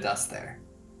still a bit of dust there.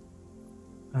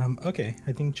 Okay,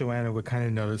 I think Joanna would kind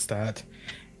of notice that,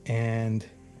 and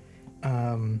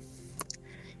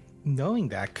knowing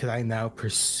that, could I now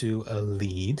pursue a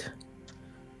lead?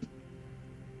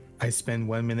 I spend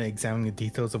 1 minute examining the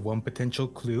details of one potential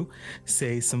clue,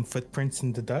 say some footprints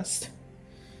in the dust,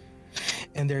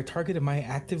 and they're a target of my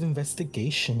active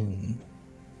investigation.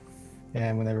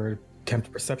 And whenever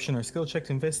attempt perception or skill check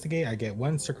to investigate, I get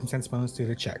 1 circumstance bonus to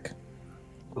the check.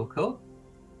 Cool.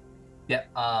 Yeah.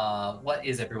 What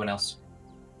is everyone else?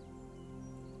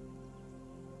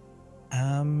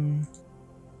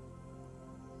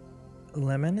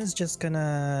 Lemon is just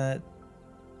gonna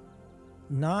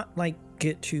not like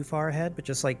get too far ahead, but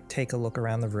just like take a look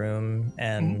around the room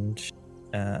and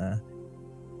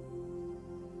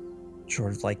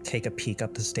sort of like take a peek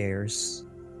up the stairs.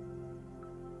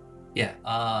 Yeah,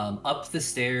 up the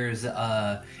stairs,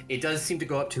 it does seem to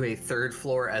go up to a 3rd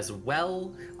floor as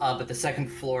well, but the 2nd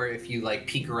floor, if you like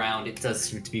peek around, it does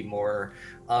seem to be more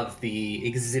of the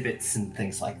exhibits and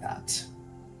things like that.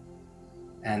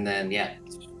 And then, yeah,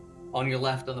 on your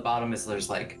left on the bottom there's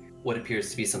like what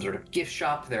appears to be some sort of gift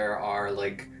shop. There are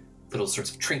like little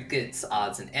sorts of trinkets,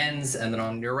 odds and ends, and then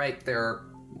on your right there are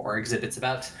more exhibits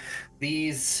about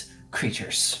these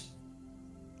creatures.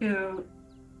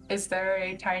 Is there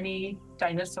a tiny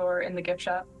dinosaur in the gift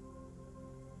shop?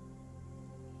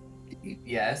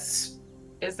 Yes.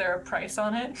 Is there a price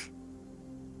on it?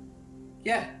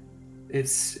 Yeah.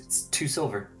 It's 2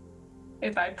 silver.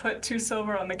 If I put 2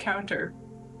 silver on the counter,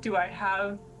 do I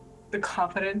have the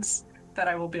confidence that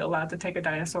I will be allowed to take a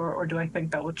dinosaur, or do I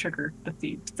think that will trigger the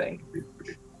thieves thing?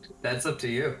 That's up to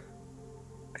you.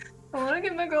 I want to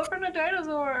give my girlfriend a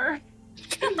dinosaur.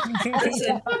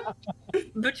 Listen,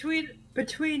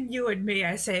 between you and me,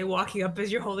 I say, walking up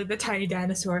as you're holding the tiny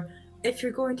dinosaur, if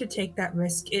you're going to take that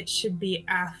risk, it should be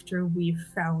after we've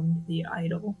found the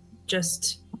idol.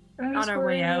 Just on our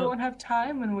way out. We won't have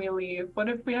time when we leave. What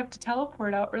if we have to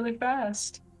teleport out really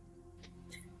fast?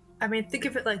 I mean, think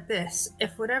of it like this.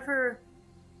 If whatever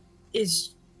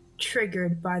is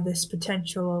triggered by this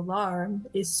potential alarm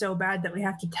is so bad that we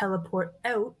have to teleport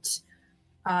out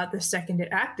the second it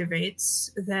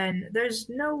activates, then there's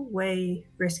no way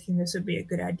risking this would be a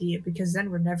good idea, because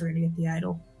then we're never going to get the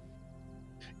idol.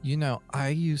 You know, I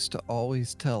used to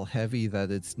always tell Heavy that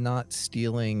it's not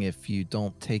stealing if you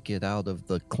don't take it out of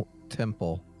the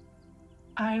temple.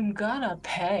 I'm gonna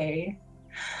pay.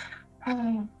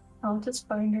 I'll just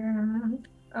find her.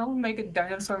 I'll make a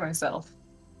dinosaur myself.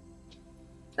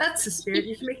 That's the spirit.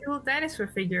 You can make a little dinosaur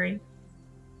figurine.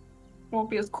 Won't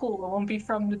be as cool. It won't be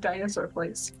from the dinosaur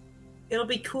place. It'll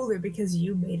be cooler because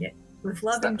you made it with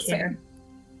love and care.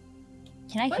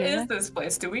 Can I What hear is this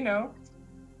place? Do we know?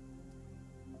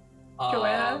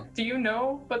 Joanna, do you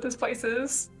know what this place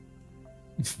is?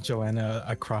 Joanna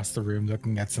across the room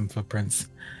looking at some footprints.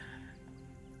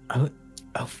 A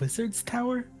wizard's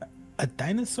tower? A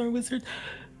dinosaur wizard?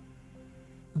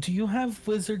 Do you have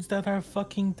wizards that are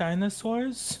fucking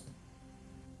dinosaurs?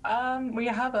 We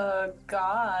have a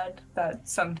god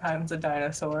that's sometimes a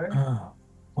dinosaur. Oh.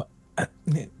 What?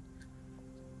 You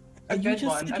just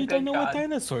one, said a you good don't know what god.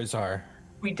 dinosaurs are.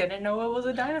 We didn't know it was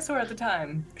a dinosaur at the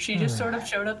time. She just sort of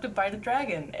showed up to bite a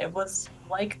dragon. It was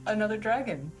like another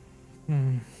dragon.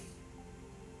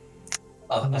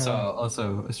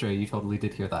 Also, Astrea, you totally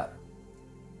did hear that.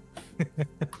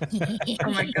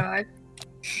 Oh my god.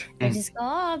 I just go,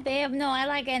 oh, babe, no, I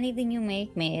like anything you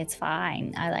make me. It's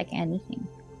fine. I like anything.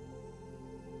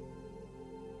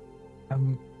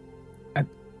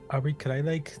 Aubrey, could I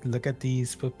like look at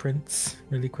these footprints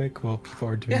really quick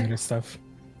before doing other stuff?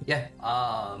 Yeah.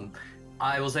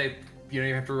 I will say you don't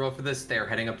even have to roll for this. They're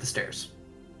heading up the stairs.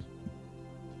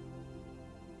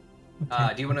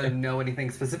 Okay. Do you want to know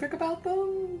anything specific about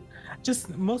them? Just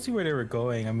mostly where they were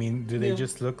going. I mean, do they Yeah.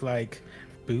 just look like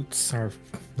boots or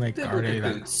like They are look they at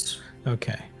like boots.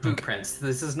 okay? Boot prints.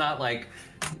 This is not like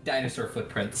dinosaur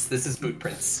footprints. This is boot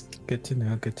prints. Good to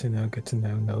know. Good to know. Good to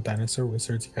know. No dinosaur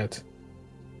wizards yet.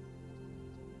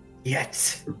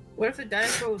 Yet. What if the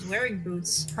dinosaur was wearing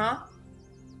boots? Huh?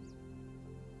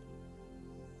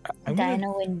 I'm gonna,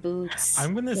 Dino in boots.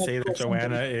 I'm gonna Like say that Puss in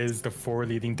Joanna Boots. is the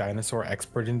leading dinosaur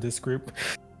expert in this group,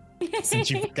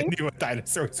 since you fucking knew what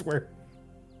dinosaurs were.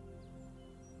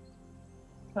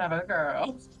 Clever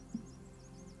girl.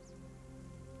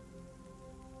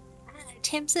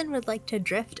 Tamsin would like to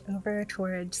drift over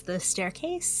towards the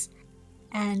staircase,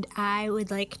 and I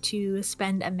would like to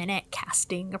spend a minute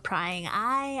casting a prying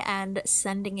eye and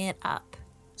sending it up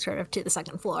sort of to the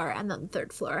second floor and then the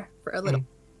third floor for a little.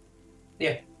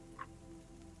 Yeah.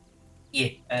 Yeah.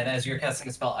 And as you're casting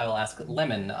a spell, I will ask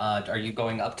Lemon, are you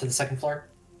going up to the second floor?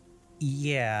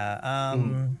 Yeah.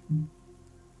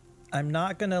 I'm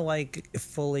not gonna like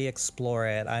fully explore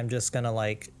it. I'm just gonna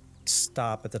like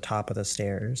stop at the top of the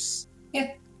stairs.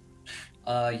 Yeah.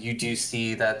 You do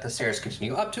see that the stairs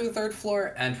continue up to the third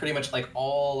floor, and pretty much like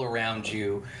all around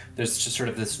you, there's just sort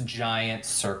of this giant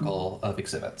circle of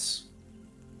exhibits.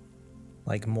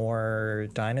 Like more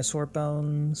dinosaur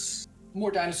bones.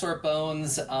 More dinosaur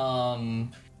bones.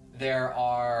 There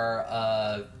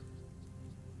are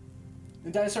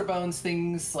dinosaur bones,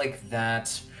 things like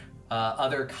that.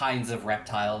 Other kinds of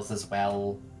reptiles as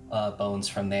well. Bones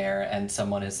from there, and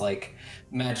someone is like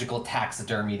magical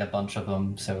taxidermied a bunch of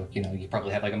them. So you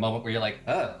probably have like a moment where you're like,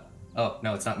 oh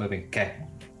no, it's not moving. Okay.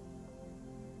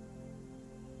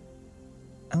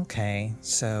 Okay,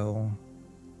 so.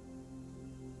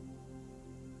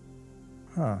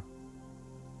 Huh.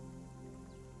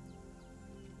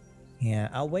 Yeah,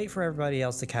 I'll wait for everybody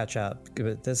else to catch up,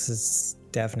 but this is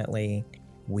definitely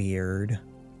weird.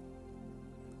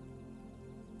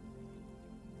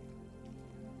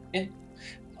 Yeah.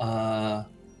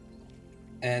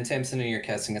 And Tamsin, you're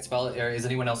casting a spell. Is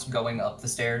anyone else going up the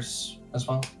stairs as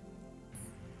well?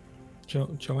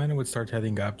 Joanna would start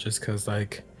heading up just because,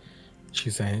 like,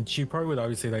 she's saying she probably would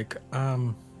obviously like,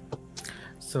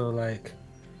 so like,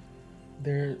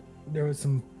 there was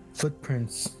some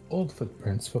footprints, old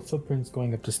footprints, but footprints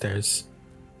going up the stairs.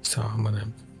 So I'm gonna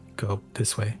go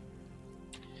this way.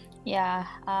 Yeah,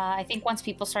 I think once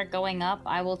people start going up,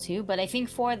 I will too. But I think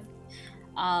for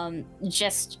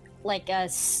just like a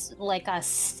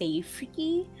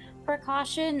safety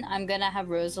precaution, I'm gonna have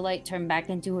Rosalite turn back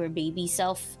into her baby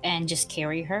self and just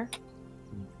carry her.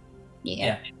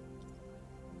 Yeah.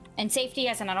 And safety,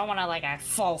 as in I don't want to like I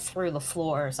fall through the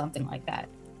floor or something like that.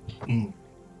 Mm.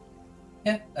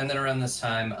 Yeah, and then around this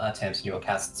time, Tamsin, you will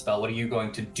cast the spell. What are you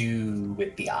going to do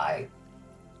with the eye?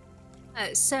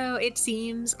 So it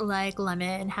seems like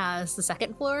Lemon has the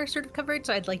second floor sort of covered,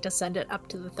 so I'd like to send it up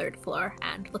to the third floor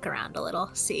and look around a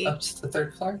little, see. Up to the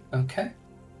third floor? Okay.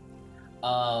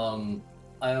 I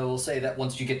will say that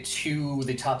once you get to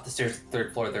the top of the stairs, the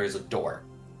third floor, there is a door.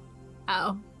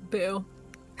 Oh, boo.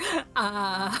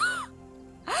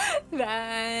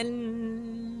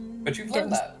 Then... But you've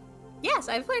learned that. Yes,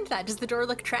 I've learned that. Does the door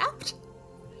look trapped?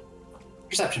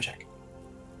 Perception check.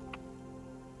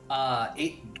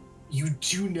 You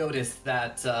do notice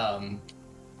that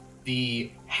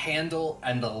the handle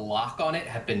and the lock on it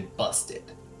have been busted.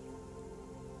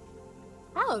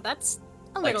 Oh, that's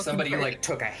a Like little somebody concerning. like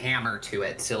took a hammer to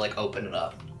it to like open it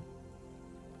up.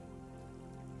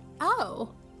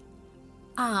 Oh.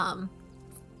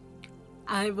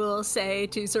 I will say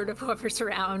to sort of whoever's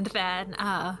around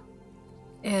that,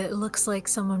 it looks like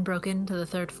someone broke into the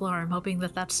third floor. I'm hoping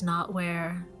that that's not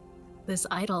where this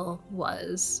idol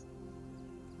was.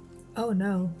 Oh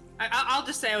no. I'll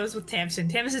just say I was with Tamsin.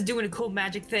 Tamsin's doing a cool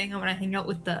magic thing. I want to hang out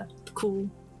with the cool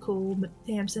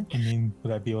Tamsin. I mean,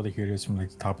 would I be able to hear this from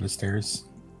like the top of the stairs?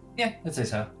 Yeah, I'd say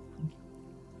so.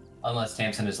 Unless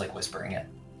Tamsin is like whispering it.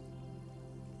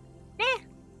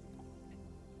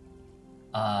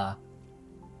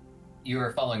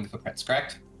 You're following the footprints,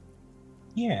 correct?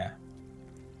 Yeah.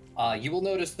 You will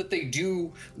notice that they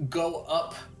do go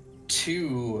up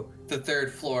to the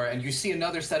third floor, and you see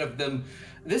another set of them,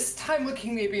 this time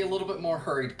looking maybe a little bit more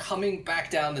hurried, coming back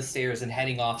down the stairs and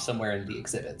heading off somewhere in the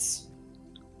exhibits.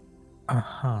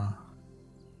 Uh-huh.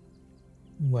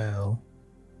 Well,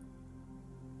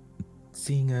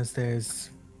 seeing as there's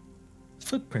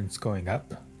footprints going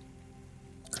up,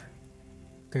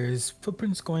 there's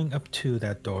footprints going up to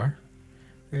that door.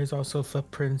 There's also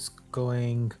footprints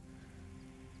going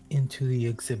into the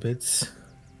exhibits.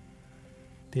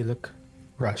 They look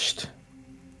rushed.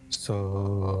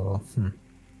 So,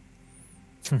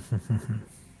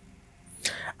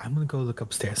 I'm gonna go look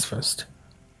upstairs first.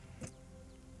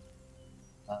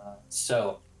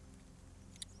 So,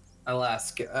 I'll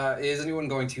ask, is anyone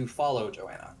going to follow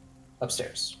Joanna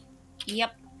upstairs?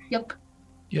 Yep. Yep.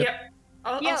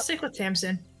 I'll Yep. stick with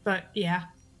Tamsin, but yeah.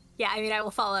 Yeah, I mean, I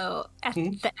will follow at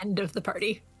the end of the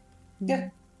party. Yeah.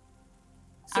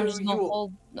 I'm just gonna you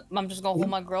will- hold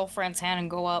my girlfriend's hand and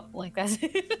go up like that.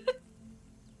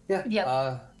 Yeah.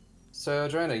 Yep. So,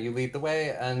 Joanna, you lead the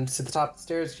way, and to the top of the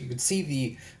stairs, you can see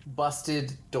the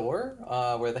busted door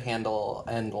where the handle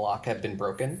and the lock had been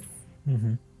broken.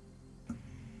 Mm-hmm.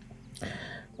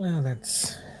 Well,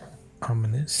 that's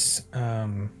ominous.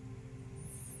 I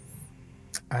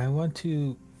want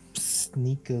to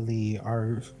sneakily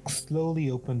or slowly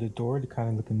open the door to kind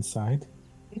of look inside.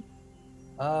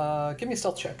 Give me a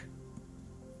stealth check.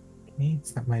 Okay,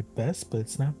 it's not my best, but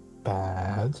it's not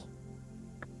bad.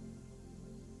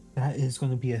 That is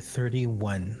going to be a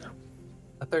 31.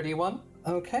 A 31?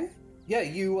 Okay. Yeah,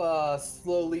 you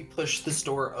slowly push this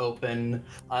door open.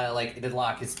 Like the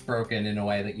lock is broken in a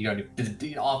way that you don't.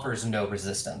 It offers no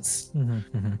resistance.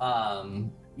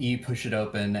 You push it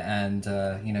open, and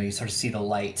you sort of see the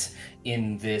light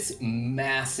in this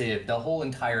massive. The whole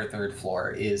entire third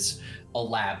floor is a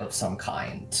lab of some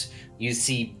kind. You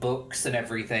see books and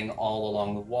everything all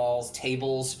along the walls,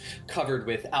 tables covered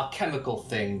with alchemical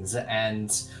things, and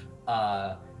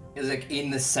it's like in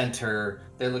the center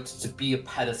there looks to be a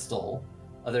pedestal.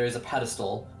 There is a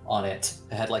pedestal on it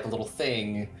that had like a little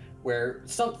thing where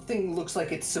something looks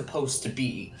like it's supposed to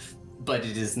be, but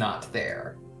it is not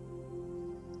there.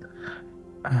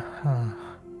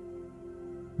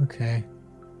 Okay.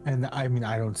 And I mean,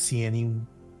 I don't see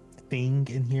anything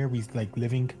in here. He's like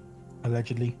living,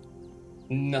 allegedly.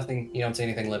 Nothing. You don't see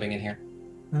anything living in here.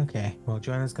 Okay. Well,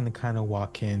 Joanna's gonna kind of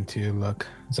walk in to look.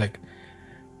 It's like,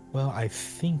 well, I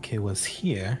think it was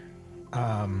here.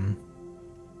 I'm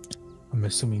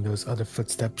assuming those other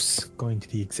footsteps going to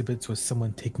the exhibits was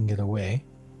someone taking it away.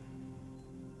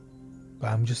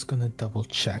 But I'm just gonna double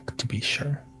check to be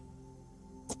sure.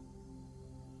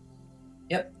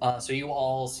 Yep. So you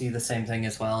all see the same thing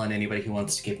as well, and anybody who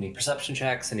wants to give me perception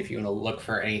checks, and if you want to look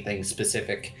for anything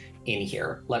specific in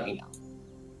here, let me know.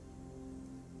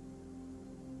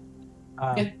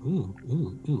 Yeah.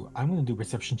 Ooh. I'm gonna do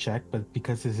perception check, but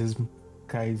because this is,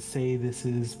 guys say this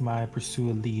is my pursue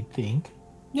a lead thing.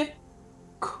 Yeah.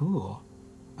 Cool.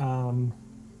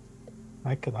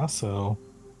 I could also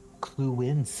clue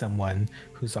in someone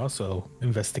who's also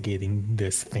investigating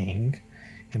this thing,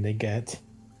 and they get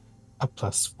a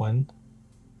 +1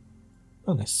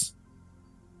 bonus.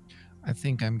 I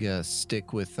think I'm gonna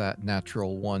stick with that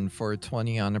natural 1 for a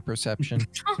 20 on a perception.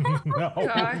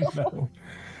 No.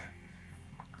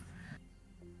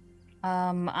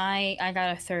 I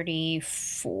got a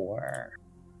 34.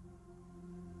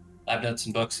 Lab notes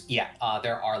and books. Yeah,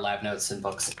 there are lab notes and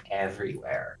books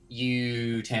everywhere.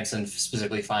 You, Tamsin,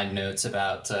 specifically find notes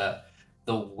about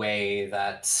the way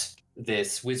that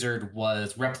this wizard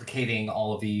was replicating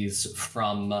all of these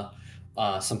from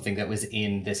something that was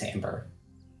in this amber.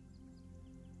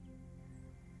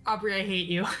 Aubrey, I hate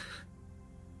you.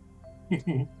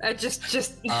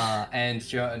 just. And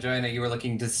Joanna, you were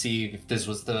looking to see if this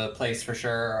was the place for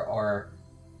sure, or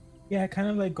Yeah, kind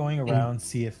of like going around,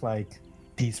 see if like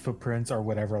these footprints or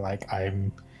whatever, like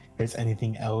there's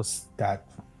anything else that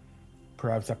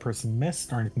perhaps that person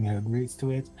missed or anything that relates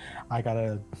to it. I got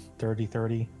a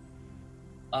 30-30.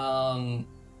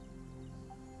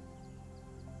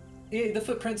 Yeah, the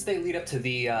footprints, they lead up to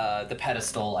the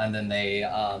pedestal, and then they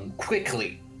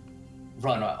quickly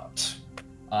run out.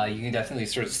 You can definitely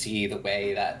sort of see the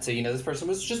way that this person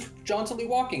was just jauntily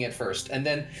walking at first, and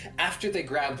then after they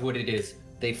grabbed what it is,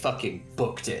 they fucking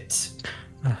booked it.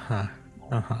 I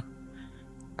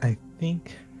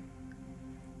think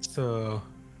so.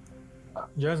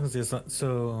 John's gonna say something.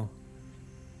 So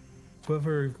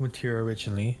whoever went here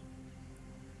originally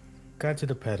got to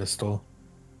the pedestal,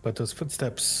 but those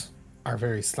footsteps are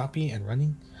very sloppy and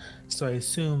running. So I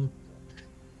assume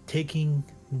taking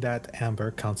that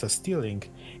amber counts as stealing,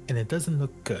 and it doesn't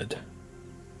look good.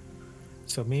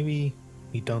 So maybe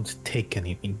we don't take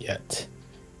anything yet,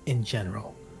 in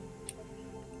general.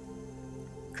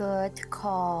 Good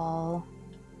call.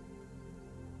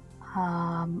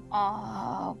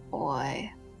 Oh boy.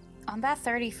 On that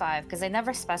 35, because I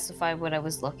never specified what I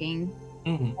was looking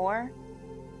for,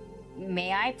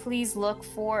 may I please look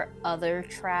for other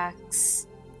tracks,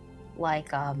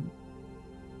 like of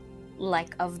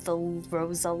the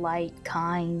Rosalite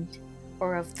kind,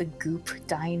 or of the goop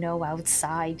dino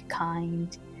outside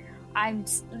kind? I'm,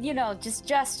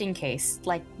 just in case,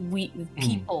 like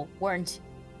people weren't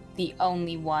the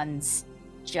only ones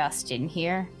just in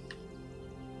here?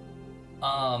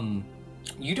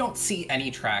 You don't see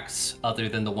any tracks other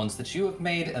than the ones that you have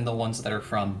made and the ones that are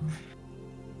from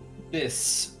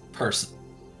this person.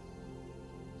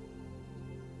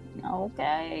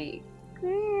 Okay.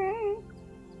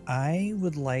 I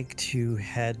would like to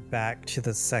head back to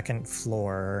the second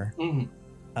floor.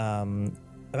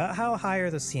 About how high are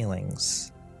the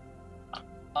ceilings?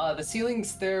 The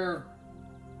ceilings, they're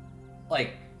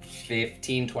like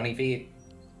 15, 20 feet.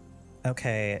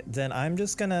 Okay, then I'm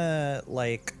just gonna,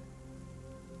 like,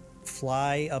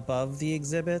 fly above the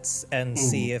exhibits and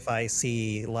see if I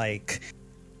see, like,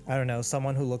 I don't know,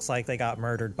 someone who looks like they got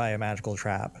murdered by a magical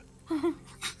trap.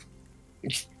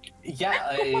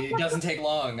 Yeah, it doesn't take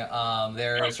long.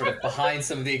 They're sort of behind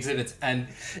some of the exhibits, and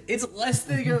it's less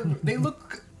they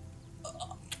look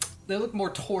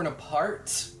more torn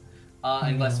apart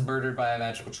and less murdered by a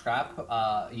magical trap.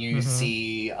 You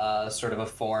see sort of a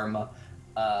form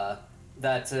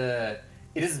that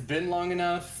it has been long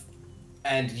enough,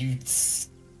 and you.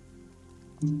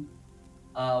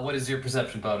 What is your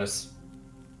perception bonus?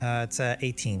 It's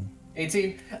 18.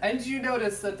 18, and you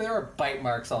notice that there are bite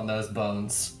marks on those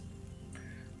bones.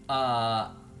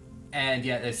 And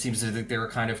yeah, it seems that they were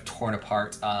kind of torn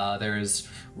apart. There's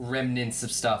remnants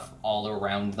of stuff all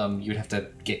around them. You'd have to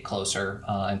get closer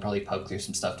and probably poke through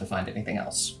some stuff to find anything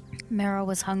else. Mero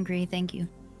was hungry, thank you.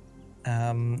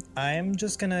 I'm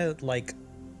just gonna, like,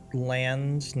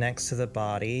 land next to the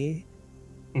body,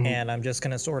 and I'm just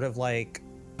gonna sort of, like,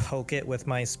 poke it with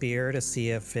my spear to see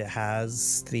if it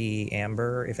has the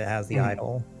amber, if it has the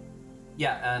idol.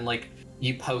 Yeah, and, like,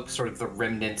 you poke sort of the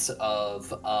remnants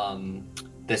of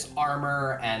this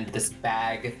armor and this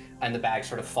bag, and the bag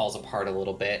sort of falls apart a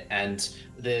little bit, and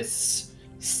this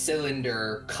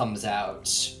cylinder comes out.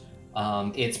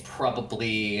 It's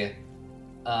probably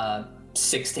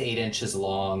 6 to 8 inches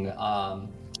long,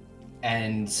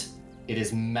 and it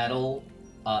is metal,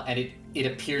 and it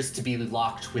appears to be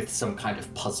locked with some kind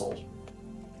of puzzle.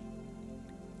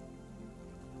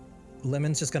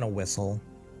 Lemon's just gonna whistle.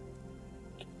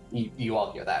 You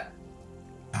all hear that.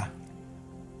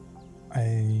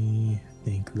 I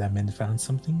think Lemon found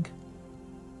something.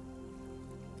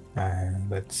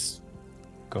 Let's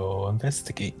go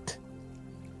investigate.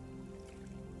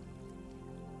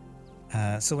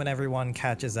 So when everyone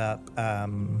catches up,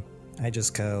 I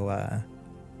just go,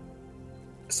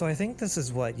 so I think this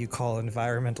is what you call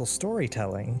environmental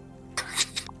storytelling.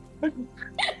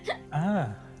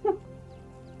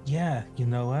 Yeah, you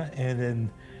know what? And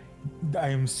then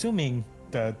I'm assuming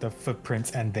the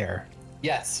footprints end there.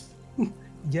 Yes.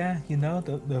 Yeah, you know,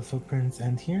 the footprints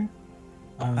end here.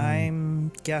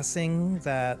 I'm guessing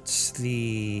that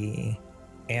the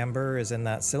amber is in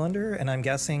that cylinder, and I'm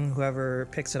guessing whoever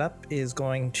picks it up is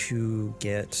going to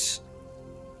get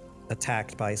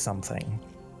attacked by something.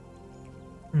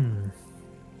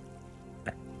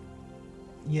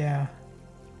 Yeah.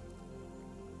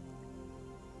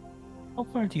 How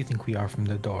far do you think we are from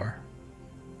the door?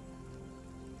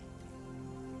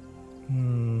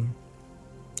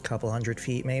 Couple 100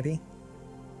 feet, maybe?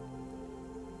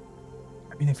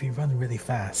 I mean, if we run really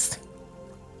fast.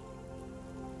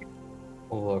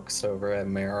 Looks over at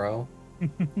Mero.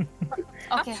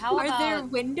 Okay, how Are about... there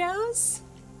windows?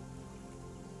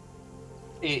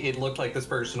 It looked like this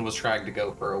person was trying to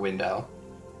go for a window.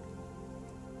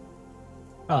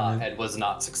 And was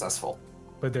not successful.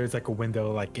 But there's like a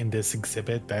window like in this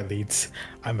exhibit that leads,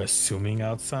 I'm assuming,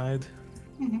 outside.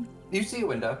 You see a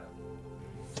window.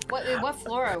 What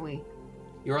floor are we?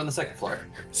 You're on the second floor.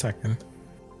 Second. So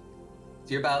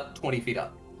you're about 20 feet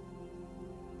up.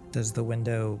 Does the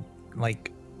window,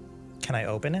 like, can I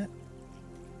open it?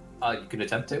 You can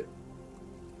attempt to.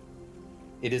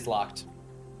 It is locked.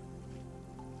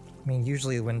 I mean,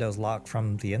 usually the window's locked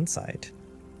from the inside.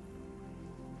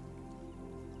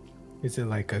 Is it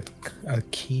like a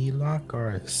key lock or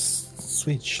a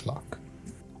switch lock?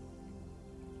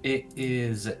 It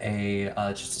is a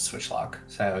just a switch lock.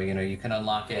 So, you know, you can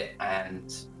unlock it,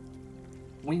 and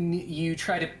when you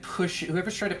try to push,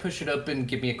 whoever's trying to push it open,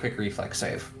 give me a quick reflex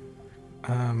save.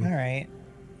 All right.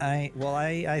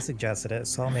 I suggested it,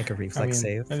 so I'll make a reflex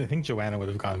save. I think Joanna would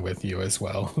have gone with you as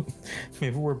well.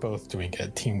 Maybe we're both doing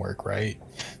it, teamwork, right?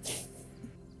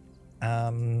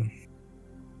 Hang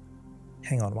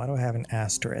on, why do I have an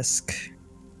asterisk?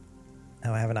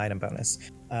 Oh, I have an item bonus.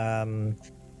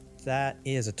 That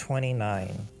is a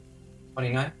 29.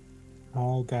 29?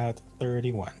 I got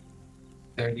 31.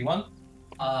 31?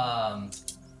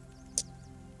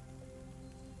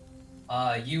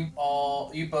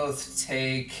 You both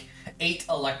take 8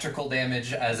 electrical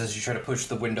damage as you try to push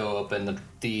the window open.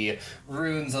 The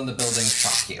runes on the building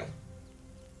shock you.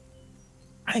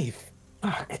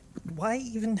 Fuck. Why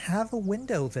even have a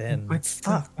window then? What's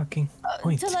the fucking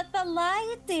point? To let the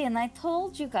light in. I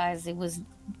told you guys it was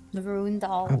ruined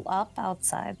all up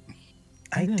outside.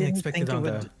 I didn't didn't expect think it it on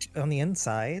would on the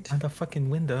inside. On the fucking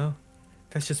window.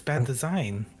 That's just bad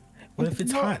design. What if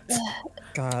it's hot?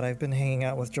 God, I've been hanging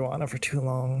out with Joanna for too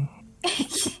long.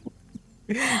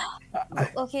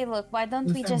 Okay, look, why don't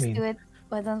What we does that just mean? do it?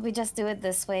 Why don't we just do it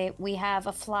this way? We have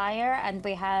a flyer and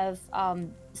we have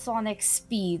sonic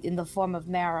speed in the form of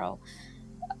Marrow.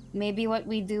 Maybe what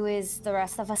we do is the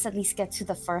rest of us at least get to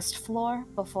the first floor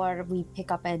before we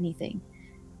pick up anything.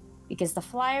 Because the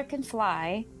flyer can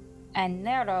fly, and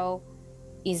Marrow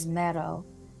is Marrow.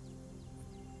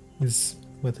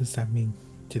 What does that mean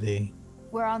today?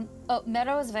 We're on. Oh,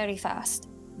 Marrow is very fast.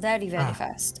 Very, very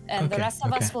fast. And the okay, rest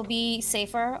of us okay. will be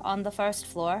safer on the first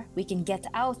floor. We can get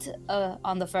out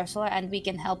on the first floor and we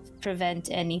can help prevent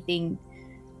anything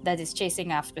that is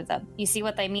chasing after them. You see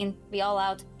what I mean? We all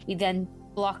out. We then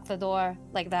block the door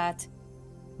like that.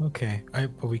 Okay,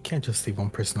 but we can't just leave one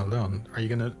person alone. Are you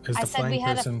gonna? Is I the said flying we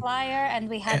had person? a flyer and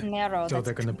we had Marrow. So That's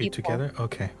they're gonna two be people. together.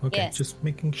 Okay. Yes. Just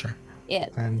making sure. Yeah.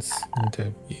 Plans need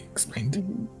to be explained.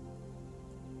 Mhm.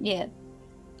 Yeah.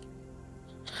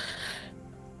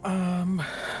 I'm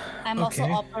also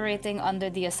okay. operating under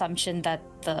the assumption that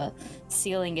the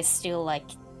ceiling is still like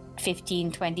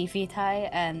 15, 20 feet high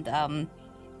and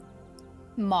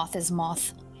moth is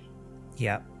moth.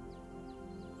 Yep.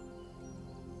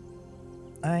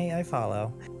 I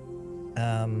follow.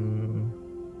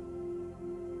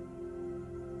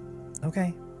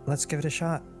 Okay, let's give it a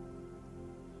shot.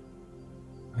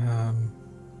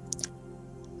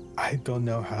 I don't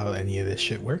know how any of this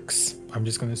shit works. I'm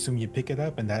just gonna assume you pick it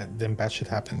up and then bad shit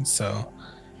happens. So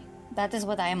That is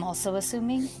what I am also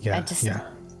assuming. yeah,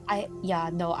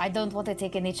 No, I don't want to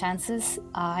take any chances.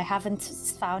 I haven't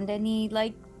found any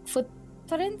like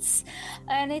footprints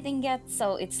or anything yet,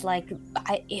 so it's like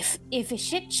if a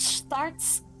shit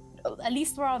starts, at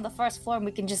least we're on the first floor and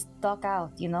we can just duck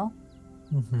out, you know?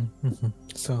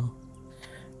 So,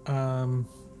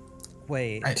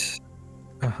 Wait.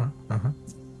 Uh-huh.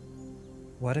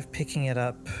 What if picking it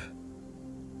up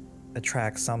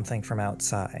attracts something from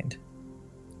outside?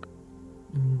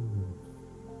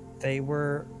 They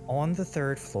were on the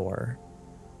third floor.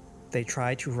 They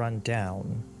tried to run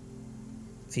down.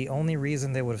 The only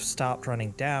reason they would have stopped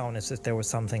running down is if there was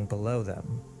something below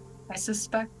them. I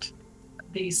suspect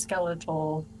the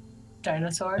skeletal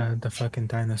dinosaur. The fucking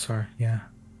dinosaur. Yeah.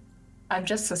 I'm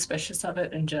just suspicious of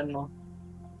it in general.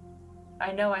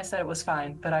 I know I said it was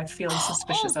fine, but I'm feeling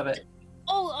suspicious of it.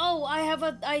 Oh, I have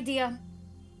an idea.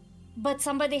 But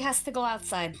somebody has to go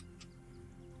outside.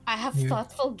 I have You-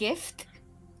 thoughtful gift.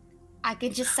 I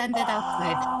can just send it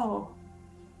outside. Oh,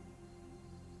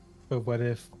 But what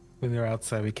if when they're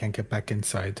outside we can't get back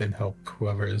inside and help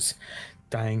whoever's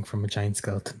dying from a giant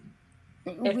skeleton?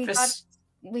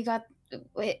 We got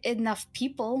enough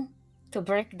people to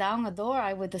break down a door,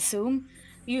 I would assume.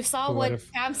 You saw But what what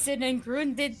if- Tamsin and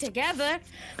Grun did together.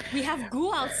 We have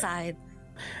goo outside.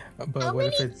 But How what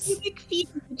many if it's cubic feet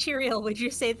of material would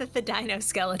you say that the dino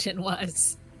skeleton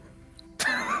was?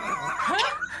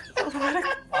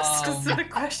 what a specific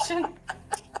question.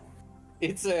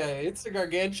 It's a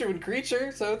gargantuan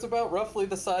creature, so it's about roughly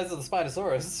the size of the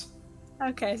Spinosaurus.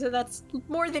 Okay, so that's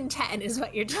more than 10 is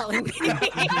what you're telling me.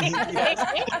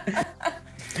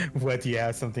 what?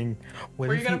 Yeah, something. What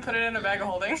Were if you gonna put it in a bag of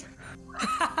holding?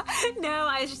 No,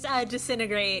 I just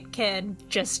disintegrate can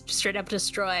just straight up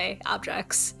destroy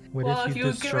objects. What Well, if you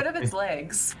get destroy rid of its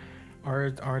legs.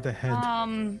 Or the head?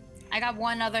 I got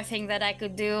one other thing that I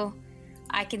could do.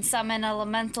 I can summon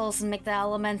elementals and make the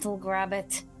elemental grab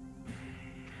it.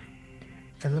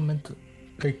 Elemental.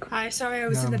 Like, Hi, sorry, I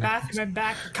was No, in the no. bathroom. I'm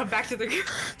back. Come back to the group.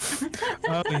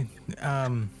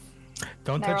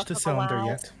 Don't touch the cylinder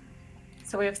yet.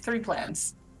 So we have 3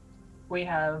 plans. We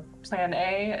have plan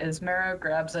A is Mara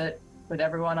grabs it with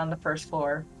everyone on the first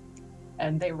floor,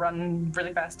 and they run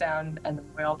really fast down, and then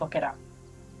we all book it out.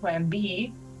 Plan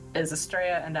B is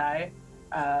Estrella and I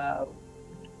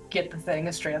get the thing,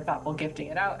 Estrella thoughtful gifting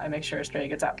it out. I make sure Estrella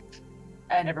gets out,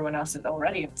 and everyone else is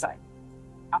already inside.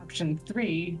 Option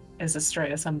 3 is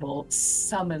Estrella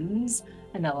summons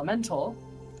an elemental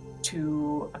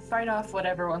to fight off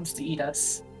whatever wants to eat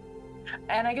us.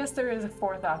 And I guess there is a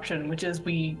 4th option, which is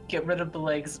we get rid of the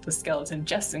legs of the skeleton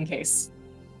just in case.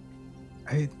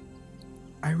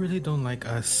 I really don't like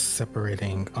us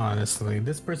separating, honestly.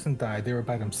 This person died, they were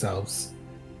by themselves.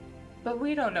 But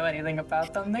we don't know anything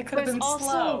about them. They could have There's been also-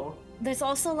 slow. There's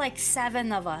also like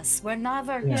 7 of us. We're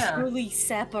never Yeah. truly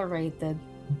separated.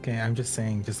 Okay, I'm just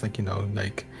saying, just like,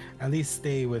 like, at least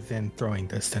stay within throwing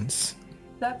distance.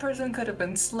 That person could have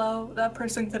been slow. That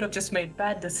person could have just made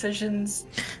bad decisions.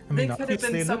 I mean, They could have obviously,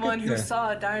 been look someone at who the-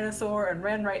 saw a dinosaur and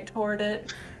ran right toward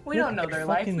it. We look don't know at their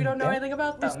life. We fucking don't know that anything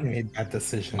about person them. made bad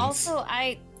decisions. Also,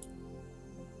 I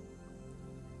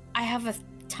have a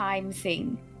time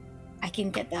thing. I can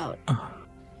get out.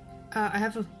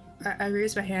 I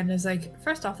raise my hand as like,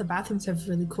 first off, the bathrooms have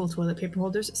really cool toilet paper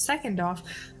holders. Second off,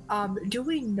 do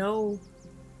we know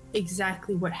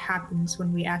exactly what happens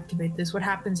when we activate this? What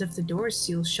happens if the doors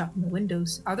seal shut and the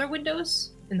windows? Are there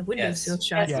windows? And the windows Yes. seal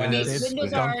shut. Yes.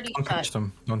 Windows are already don't touch shut.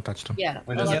 them. Don't touch them. Yeah.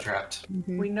 Windows a are lot- trapped.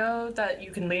 Mhm. We know that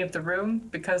you can leave the room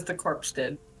because the corpse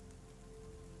did.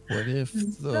 What if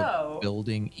the So-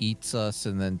 building eats us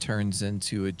and then turns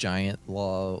into a giant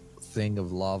thing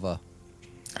of lava?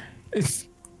 It's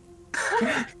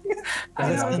I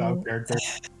that sounds don't- out of character.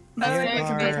 I There think we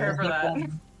can be are- here for that.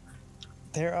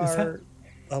 There Is that- are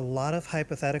a lot of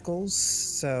hypotheticals,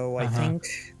 so I Uh-huh.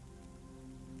 think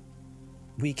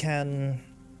we can't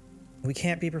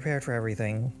be prepared for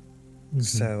everything. Mhm.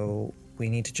 So we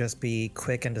need to just be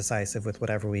quick and decisive with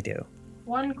whatever we do.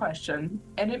 One question,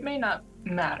 and it may not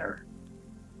matter,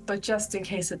 but just in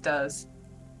case it does.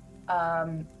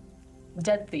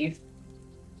 Dead thief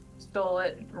stole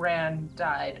it, ran,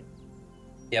 died.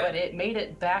 Yep. But it made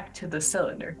it back to the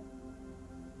cylinder.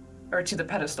 Or to the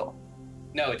pedestal.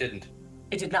 No, it didn't.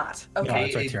 It did not. No, Okay.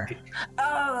 it's right here.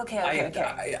 Oh,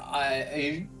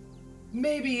 okay.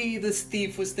 Maybe this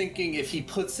thief was thinking if he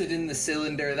puts it in the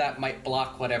cylinder, that might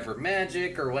block whatever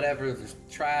magic or whatever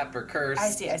trap or curse. I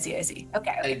see.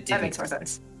 Okay, that didn't. makes more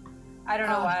sense. I don't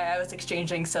know why I was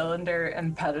exchanging cylinder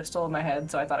and pedestal in my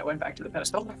head, so I thought it went back to the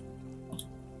pedestal.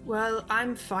 Well,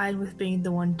 I'm fine with being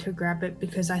the one to grab it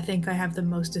because I think I have the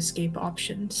most escape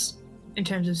options in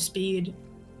terms of speed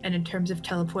and in terms of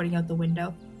teleporting out the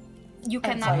window. You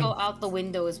And cannot so- go out the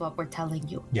window, is what we're telling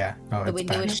you. Yeah, no, The it's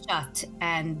window bad. is shut,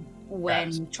 and when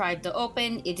Yes. you try to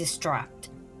open, it is trapped.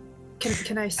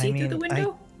 Can I see through the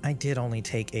window? I did only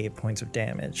take 8 points of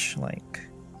damage. Like,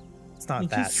 it's not You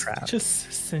that trap.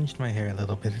 just singed my hair a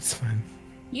little bit. It's fine.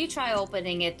 You try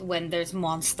opening it when there's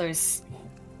monsters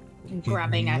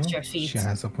grabbing at your feet. She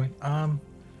has a point.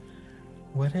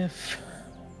 What if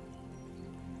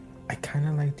I kind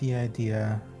of like the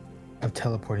idea of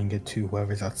teleporting it to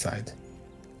whoever's outside?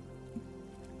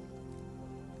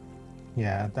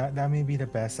 Yeah, that may be the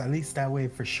best. At least that way,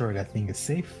 for sure, that thing is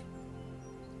safe.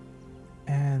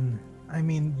 And I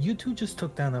mean, you two just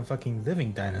took down a fucking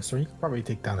living dinosaur. You could probably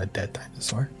take down a dead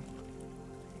dinosaur.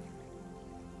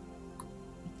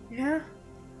 Yeah.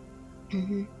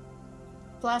 Mhm.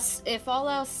 Plus, if all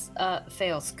else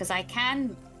fails, because I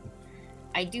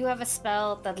do have a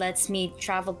spell that lets me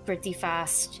travel pretty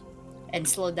fast and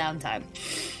slow down time.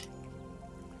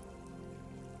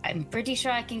 I'm pretty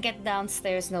sure I can get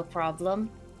downstairs, no problem.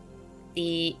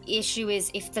 The issue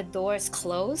is if the doors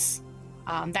close,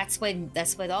 that's when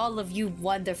all of you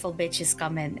wonderful bitches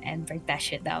come in and break that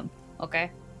shit down. Okay,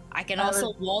 I can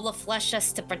also wall of flesh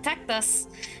us to protect us.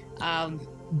 I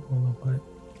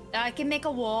can make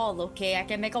a wall, okay? I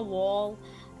can make a wall,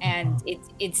 and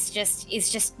it's just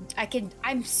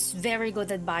I'm very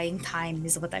good at buying time,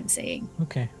 is what I'm saying.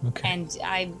 Okay. And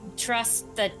I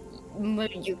trust that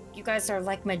you guys are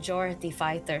like majority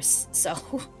fighters, so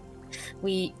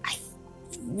we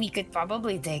could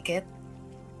probably take it.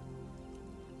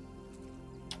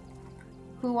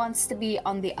 Who wants to be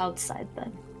on the outside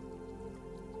then?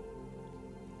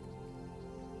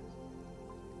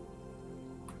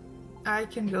 I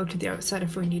can go to the outside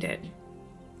if we need it.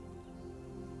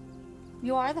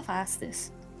 You are the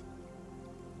fastest.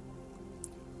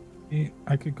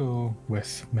 I could go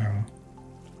with Meryl.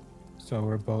 So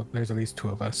we're both. There's at least two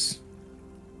of us.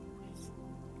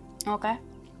 Okay.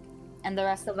 And the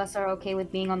rest of us are okay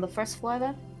with being on the first floor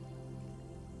then?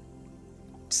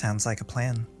 Sounds like a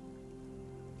plan.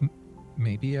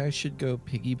 Maybe I should go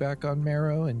piggyback on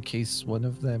Marrow in case one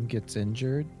of them gets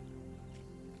injured.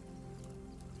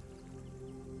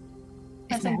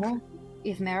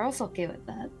 If Meryl's okay with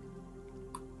that.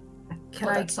 Can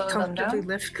Will I that slow them comfortably down?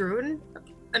 lift Grun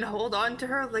and hold on to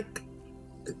her? Like,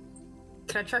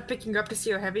 can I try picking her up to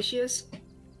see how heavy she is?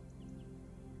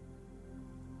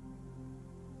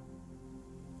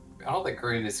 I don't think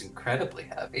Green is incredibly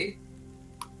heavy.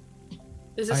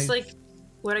 Is this I- like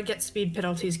would I get speed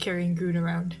penalties carrying Grun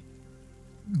around?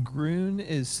 Grun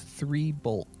is 3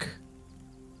 bulk.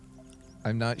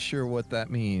 I'm not sure what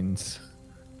that means.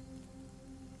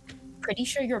 Pretty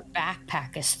sure your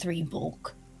backpack is 3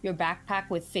 bulk. Your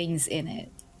backpack with things in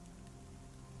it.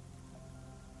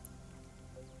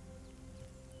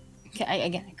 Okay, I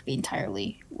could be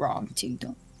entirely wrong too.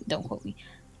 Don't quote me.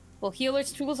 Well,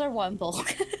 healer's tools are 1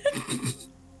 bulk.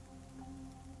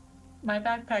 My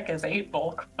backpack is 8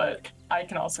 bulk, but I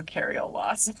can also carry a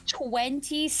lot.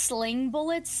 20 sling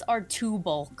bullets are 2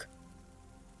 bulk.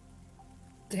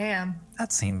 Damn.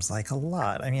 That seems like a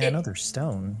lot. I mean, I know they're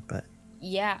stone, but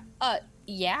Yeah.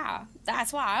 Yeah.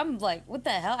 That's why I'm like, what the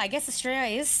hell? I guess Estrella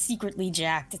is secretly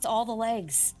jacked. It's all the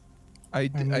legs. I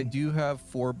do have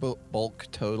 4 bulk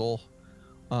total.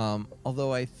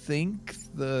 Although I think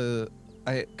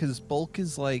because bulk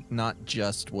is like not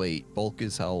just weight. Bulk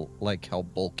is how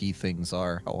bulky things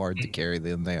are, how hard to carry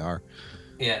them they are.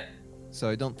 Yeah. So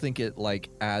I don't think it like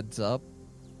adds up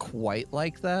quite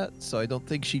like that. So I don't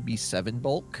think she'd be 7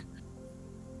 bulk.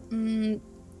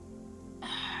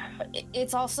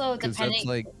 It's also 'Cause depending that's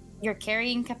like your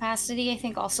carrying capacity. I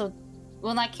think also,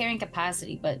 well, not carrying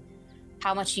capacity, but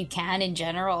how much you can in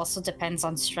general also depends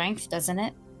on strength, doesn't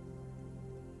it?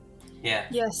 Yeah.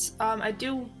 Yes, I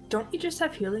do. Don't you just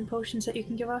have healing potions that you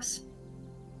can give us?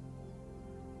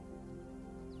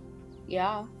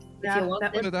 Yeah. Yeah, you want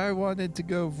that them. would- but I wanted to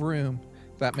go vroom.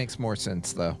 That makes more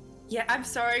sense though. Yeah, I'm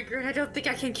sorry, Grin. I don't think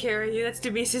I can carry you. That's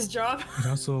Demise's job. I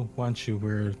also want you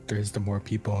where there's the more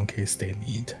people in case they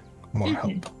need more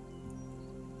help.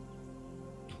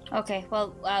 Okay,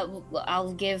 well,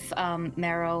 I'll give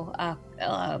Marrow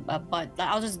but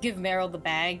I'll just give Marrow the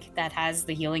bag that has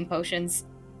the healing potions.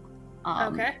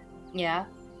 Okay. Yeah,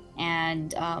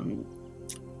 and I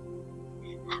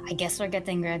guess we're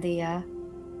getting ready.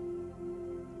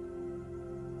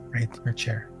 Right, your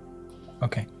chair.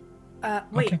 Okay.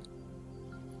 Wait. Okay.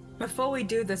 Before we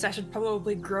do this, I should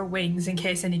probably grow wings in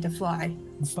case I need to fly.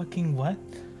 Fucking what?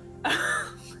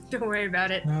 Don't worry about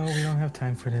it. No, we don't have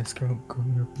time for this. Grow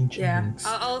your pinche Yeah, wings.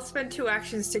 I'll spend 2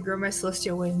 actions to grow my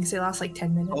celestial wings. They last like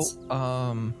 10 minutes.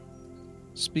 Oh,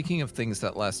 speaking of things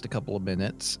that last a couple of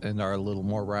minutes and are a little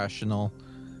more rational,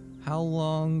 how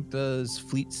long does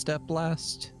Fleet Step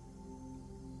last?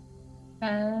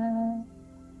 No,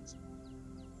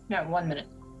 1 minute.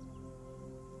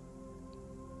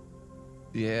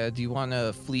 Yeah, do you want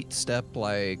a Fleet Step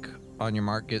like on your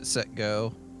mark, get set,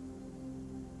 go?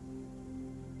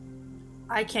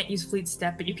 I can't use Fleet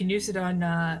Step, but you can use it on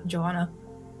Joanna.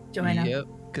 Yep,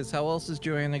 because how else is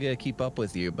Joanna gonna keep up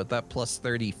with you? But that plus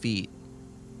 30 feet.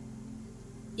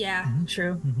 Yeah, Mhm.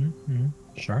 true.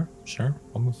 Sure.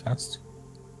 I'll move fast.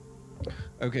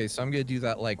 Okay, so I'm gonna do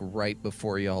that like right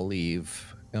before y'all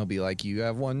leave. I'll be like, you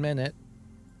have 1 minute.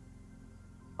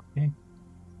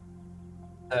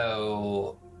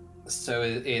 So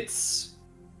it's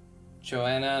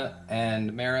Joanna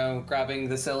and Marrow grabbing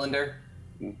the cylinder.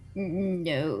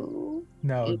 No.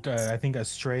 No, I think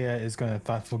Estrella is going to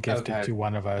thoughtful gift Okay. it to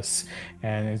one of us,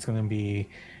 and it's going to be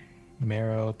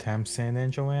Marrow, Tamsin,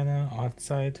 and Joanna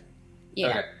outside. Yeah.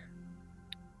 Okay.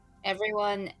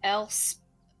 Everyone else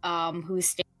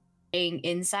who's staying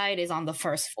inside is on the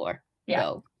first floor. Yeah.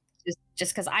 So,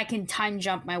 just because I can time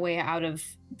jump my way out of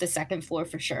the second floor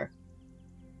for sure.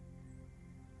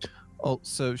 Oh,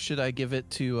 so should I give it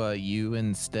to you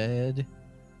instead?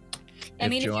 I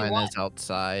mean, if you Joanna's want,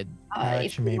 outside. if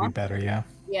Actually, you maybe want. better, yeah.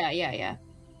 Yeah.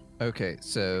 Okay,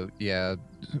 so yeah,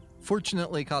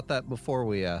 fortunately caught that before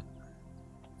we That's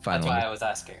finally. why I was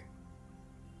asking.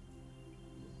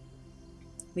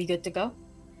 We good to go?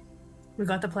 We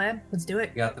got the plan. Let's do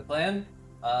it. You got the plan?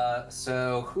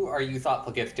 So who are you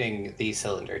thoughtful gifting the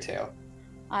cylinder to?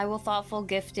 I will thoughtful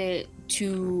gift it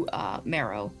to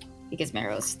Marrow because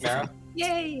Marrow's Marrow?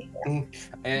 Yay!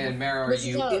 And Marrow, are This is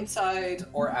you a- inside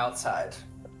or outside?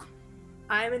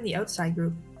 I'm in the outside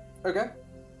group. Okay.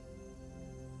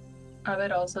 I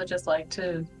would also just like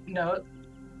to note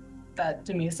that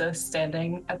Demisa is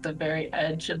standing at the very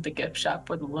edge of the gift shop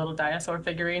with a little dinosaur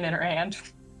figurine in her hand,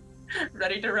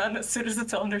 ready to run as soon as the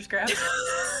cylinder's grabbed.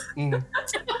 Mm.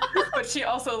 But she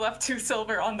also left 2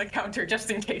 silver on the counter just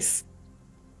in case.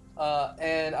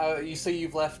 And you say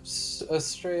you've left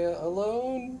Estrella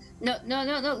alone? No.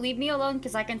 Leave me alone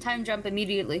because I can time jump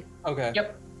immediately. Okay.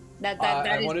 Yep. That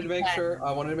I is wanted the to make plan. sure.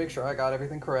 I wanted to make sure I got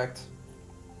everything correct.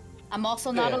 I'm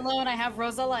also not Yeah. alone. I have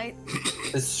Rosa Light.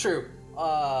 It's true.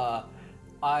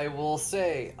 I will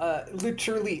say,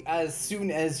 literally, as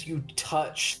soon as you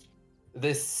touch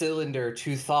this cylinder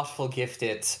to thoughtful gift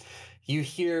it, you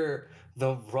hear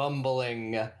the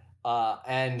rumbling,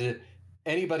 and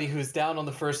anybody who's down on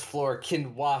the first floor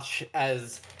can watch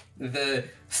as the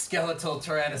skeletal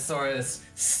Tyrannosaurus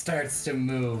starts to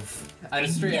move. And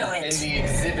Estrella, in the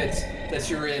exhibit that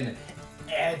you're in,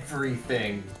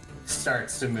 everything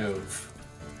starts to move.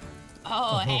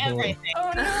 Oh, everything.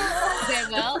 Oh no! Okay,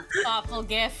 well, thoughtful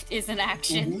gift is an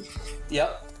action.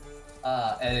 Yep.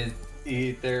 And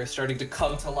they're starting to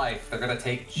come to life. They're gonna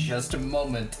take just a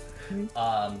moment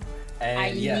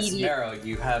And yes, immediate- Marrow,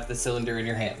 you have the cylinder in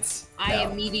your hands. I now.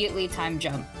 immediately time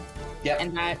jump, Yep.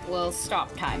 and that will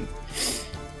stop time.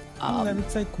 That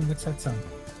looks like what's that sound?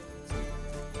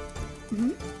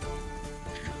 Mhm.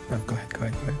 Oh, go ahead.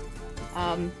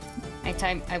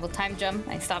 I will time jump.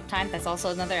 I stop time. That's also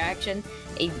another action.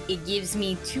 It gives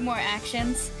me 2 more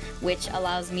actions, which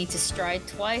allows me to stride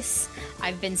twice.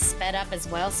 I've been sped up as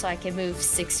well, so I can move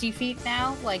 60 feet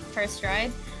now, like per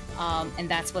stride. And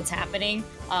that's what's happening.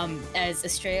 As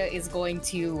Estrella is going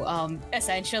to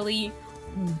essentially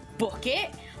book it.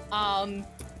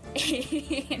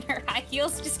 In her high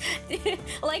heels, just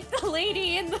like the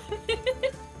lady in the.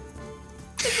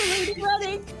 The lady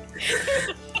running.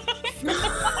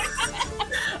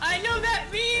 I know that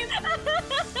meme.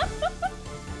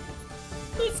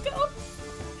 Let's go.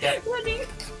 Yep. Running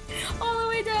all the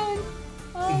way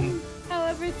down.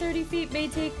 However, 30 feet may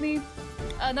take me.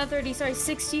 Not 30, sorry,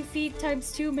 60 feet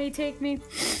times 2 may take me.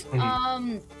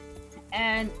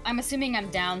 And I'm assuming I'm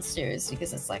downstairs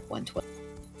because it's like 120.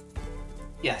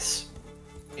 Yes.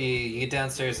 You get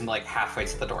downstairs and like halfway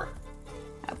to the door.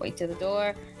 Halfway to the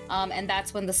door. And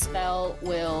that's when the spell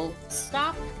will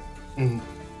stop.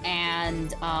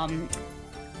 And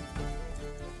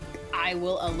I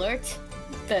will alert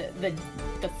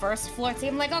the first floor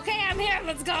team, like, okay, I'm here,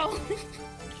 let's go.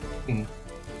 Okay,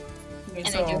 And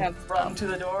so I do have run to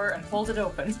the door and hold it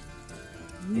open.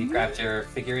 You grabbed your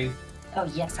figurine. Oh,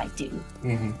 yes, I do.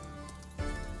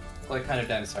 What kind of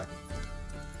dinosaur?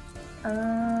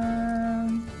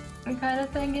 I'm kind of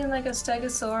thinking like a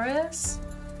Stegosaurus.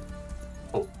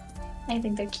 Oh. I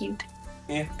think they're cute.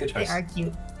 Yeah, good They choice. are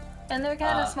cute. And they're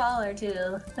kind of smaller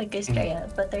too, like Estrella,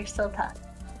 but they're still tough.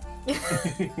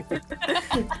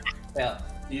 Yeah,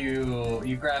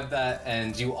 you grab that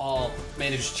and you all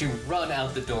manage to run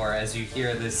out the door as you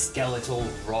hear this skeletal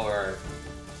roar.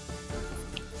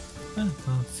 Oh,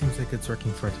 well, seems like it's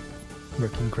working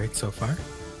great so far.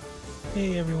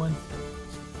 Hey everyone.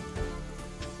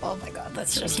 Oh my god,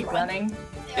 let's Just just keep run. running.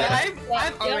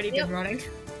 I've already Yep. been running.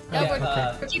 No,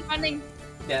 Yeah, we're keep running.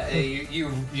 Yeah,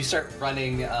 you start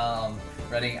running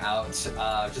out,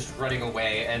 just running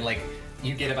away, and like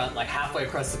you get about like halfway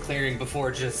across the clearing before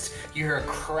just you hear a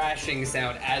crashing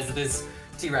sound as this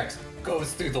T-Rex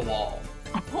goes through the wall.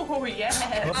 Oh yes.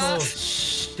 Oh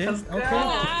shit! Let's Okay,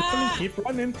 go. keep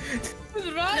running.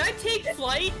 Can I take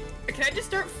flight? Can I just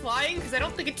start flying? Because I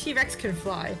don't think a T-Rex can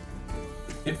fly.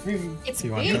 It's Do you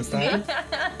want to big. test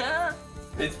that?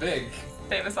 It's big.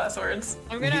 Famous last words.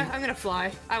 I'm gonna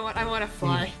fly. I want to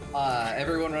fly.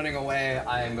 Everyone running away,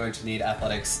 I am going to need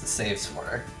athletics saves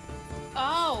for.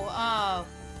 Oh,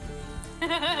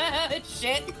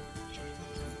 shit.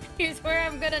 Here's where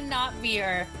I'm gonna not be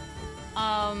her.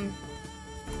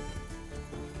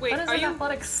 Wait, What is are an you?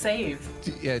 athletics save?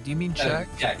 Do you mean check?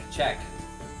 Check.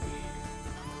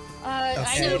 I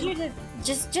Okay. need you to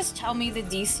just tell me the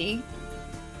DC.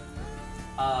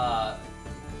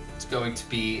 It's going to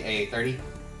be a 30.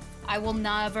 I will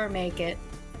never make it.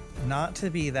 Not to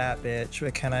be that bitch,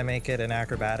 but can I make it an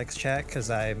acrobatics check?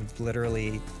 Because I'm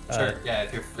literally. Sure. Yeah,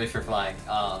 if you're flying.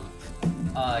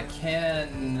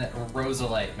 Can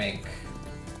Rosalite make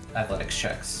athletics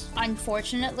checks?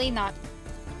 Unfortunately, not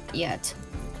yet.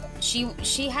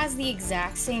 She has the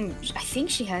exact same. I think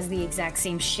she has the exact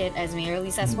same shit as me, or at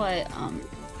least that's what. And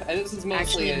this is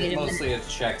Actually, wait a mostly a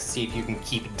check to see if you can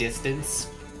keep distance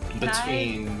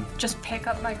between. Just pick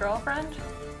up my girlfriend?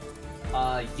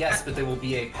 Yes, but there will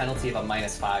be a penalty of a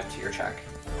 -5 to your check.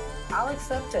 I'll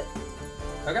accept it.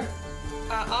 Okay.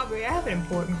 Aubrey, I have an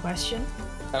important question.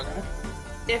 Okay.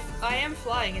 If I am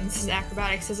flying and this is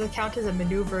acrobatics, does it count as a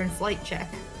maneuver and flight check?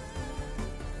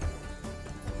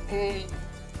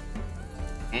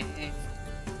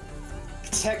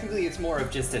 Technically, it's more of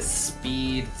just a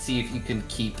speed. See if you can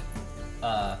keep,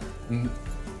 not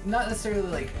necessarily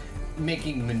like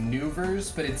making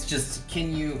maneuvers, but it's just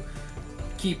can you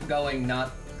keep going,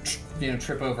 not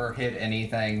trip over, hit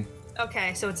anything.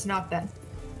 Okay, so it's not then.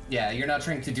 Yeah, you're not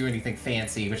trying to do anything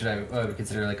fancy, which I would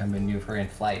consider like a maneuver in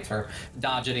flight, or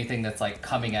dodge anything that's like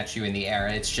coming at you in the air.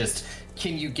 It's just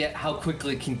how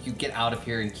quickly can you get out of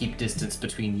here and keep distance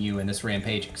between you and this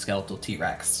rampaging skeletal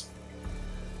T-Rex?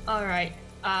 All right.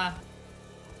 I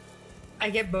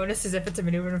get bonuses if it's a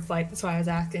maneuver and flight. That's why I was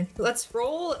asking. Let's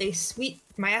roll a sweet.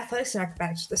 My athletics and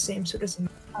acrobatics are the same, so it doesn't.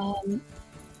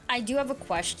 I do have a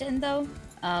question though.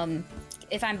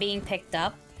 If I'm being picked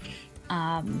up,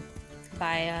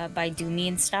 by Doomy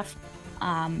and stuff,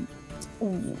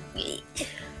 would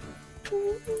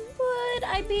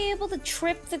I be able to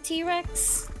trip the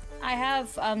T-Rex? I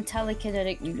have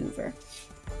telekinetic maneuver.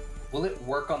 Will it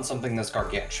work on something that's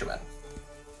gargantuan?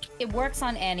 It works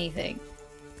on anything.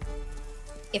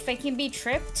 If it can be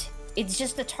tripped, it's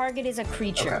just the target is a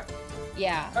creature. Okay.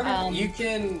 Yeah. Okay.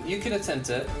 You can attempt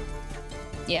it.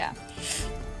 Yeah.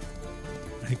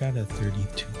 I got a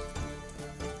 32.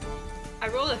 I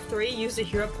rolled a 3, used a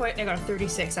hero point, and I got a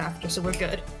 36 after, so we're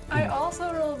good. I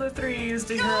also rolled a 3,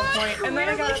 used a hero point, and then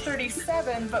I got a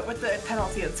 37, but with the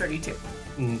penalty it's 32.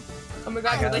 Oh my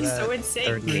god, you're like so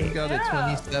insane. You got a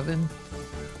 27.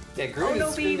 Yeah, Groot no,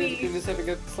 is baby. Groot is having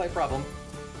a slight problem.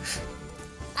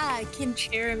 Can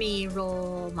Jeremy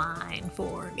roll mine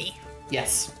for me?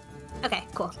 Yes. Okay,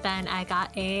 cool. Then I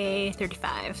got a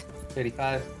 35.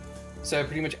 35. So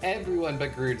pretty much everyone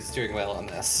but Groot is doing well on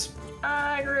this.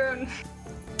 Groon.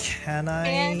 Can I?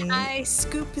 And I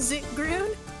scoop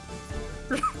Groon?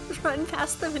 Run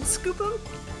past them and scoop them?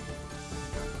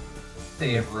 Do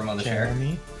you have room on the chair?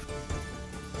 Jeremy?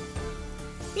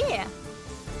 Yeah.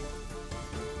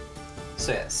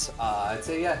 So yes, I'd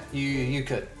say yeah, you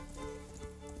could.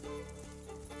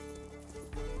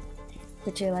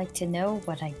 Would you like to know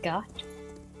what I got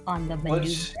on the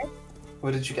maneuver?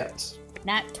 What did you get?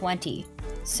 Nat 20.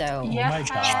 So my God.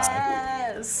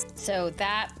 Yes. so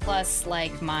that plus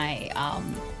like my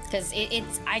because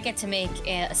it's I get to make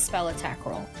a spell attack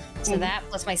roll. So that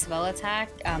plus my spell attack,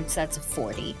 so that's a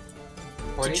 40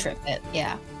 40? to trip it.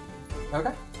 Yeah.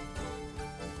 Okay.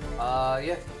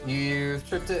 Yeah, you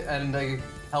tripped it and it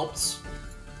helps.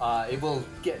 It will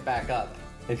get back up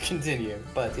and continue,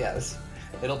 but yes,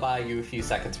 it'll buy you a few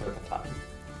seconds worth of time.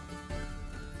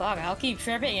 Fuck, I'll keep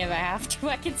tripping if I have to.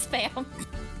 I can spam.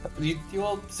 You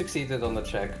all succeeded on the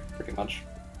check, pretty much.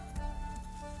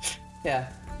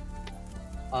 Yeah.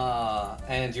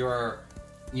 And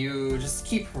you just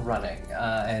keep running,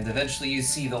 and eventually you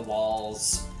see the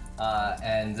walls,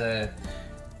 and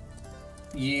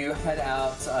you head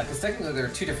out, because technically there are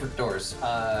two different doors.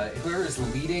 Whoever is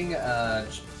leading,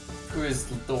 who is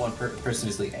the one person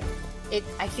who's leading?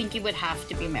 I think it would have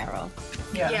to be Meryl.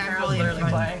 Yeah, Yeah, I'm Meryl's really literally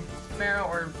fine. flying. Meryl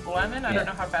or Lemon? I Yeah. don't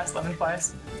know how fast Lemon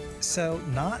flies. So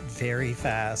not very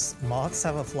fast. Moths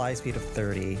have a fly speed of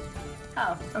 30.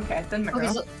 Oh, okay. Then Okay,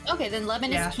 Meryl. okay, then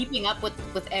Lemon Yeah. is keeping up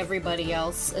with everybody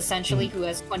else, essentially, who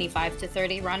has 25 to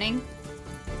 30 running.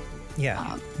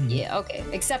 Yeah. Yeah, okay.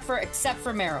 Except for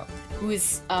Meryl, who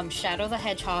is Shadow the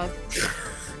Hedgehog.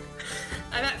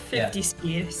 I'm at 50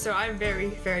 speed, so I'm very,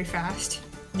 very fast.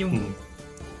 And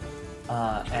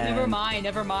Never mind.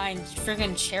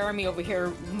 Friggin' Jeremy over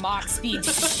here, mock speed.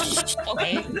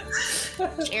 Okay.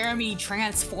 Jeremy,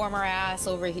 transformer ass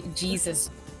over here. Jesus.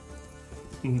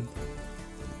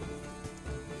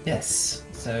 Yes.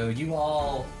 So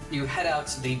you head out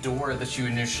to the door that you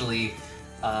initially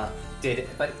did,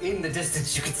 but in the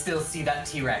distance you can still see that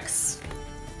T-Rex.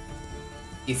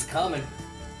 He's coming.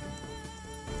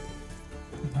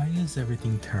 Why is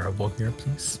everything terrible here,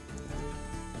 please?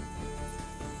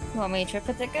 You want me to trip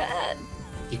it again?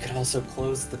 You could also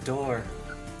close the door.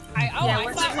 I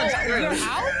we're thought through. you're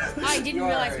out? I didn't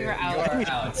realize we were out. You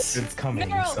are out. It's coming,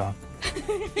 Meryl! so.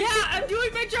 Yeah, I'm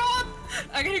doing my job!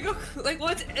 I gotta go, like,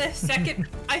 what's a second?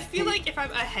 I feel like if I'm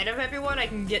ahead of everyone, I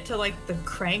can get to, like, the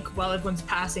crank while everyone's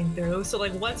passing through. So,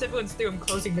 like, once everyone's through, I'm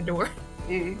closing the door.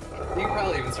 You can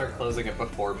probably even start closing it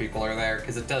before people are there,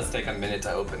 because it does take a minute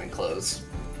to open and close.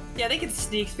 Yeah, they can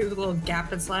sneak through the little gap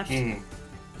that's left.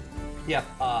 Yeah,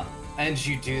 and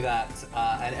you do that,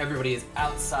 and everybody is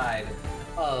outside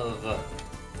of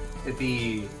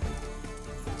the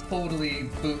totally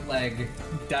bootleg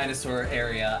dinosaur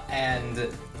area, and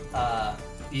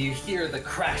you hear the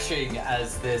crashing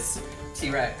as this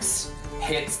T-Rex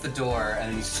hits the door,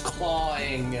 and he's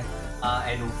clawing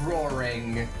and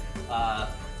roaring.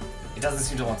 It doesn't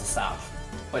seem to want to stop,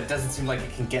 but it doesn't seem like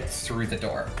it can get through the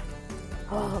door.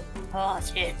 Oh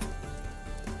shit.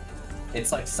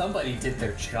 It's like somebody did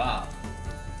their job.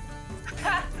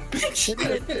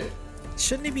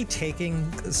 Shouldn't he be taking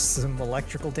some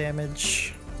electrical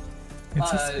damage?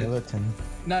 It's a skeleton.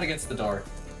 Not against the door.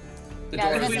 The Yeah,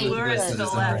 I door was is gonna We say, lure it to the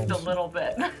is left a little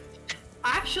bit.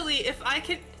 Actually, if I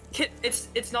can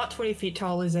it's not 20 feet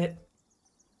tall, is it?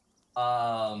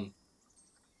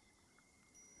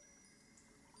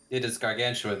 It is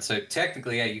gargantuan, so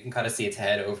technically, yeah, you can kind of see its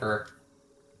head over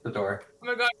the door. Oh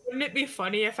my god, wouldn't it be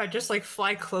funny if I just, like,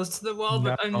 fly close to the wall,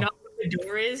 but No. not where the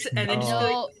door is, and then just be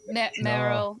like,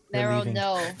 No, we're Meryl, leaving.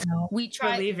 no. no, We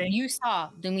tried. leaving. You saw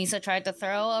Dumisa tried to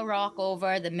throw a rock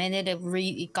over. The minute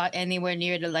it got anywhere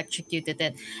near it, electrocuted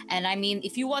it. And I mean,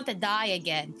 if you want to die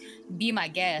again, be my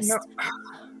guest. No.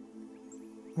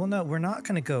 Well, no, we're not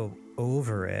going to go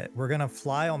over it. We're going to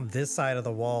fly on this side of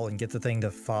the wall and get the thing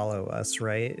to follow us,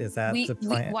 right? Is that the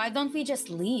plan? Why don't we just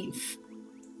leave?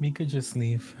 We could just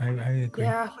leave. I agree.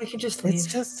 Yeah, we could just leave. It's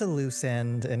just a loose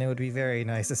end, and it would be very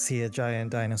nice to see a giant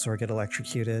dinosaur get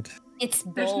electrocuted. It's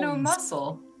bones. There's no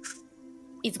muscle.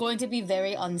 It's going to be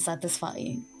very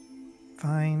unsatisfying.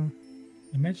 Fine.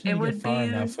 Imagine It you would get far be-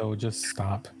 enough, it would just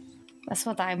stop. That's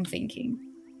what I'm thinking.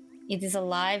 It is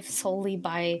alive solely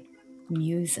by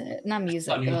music. Not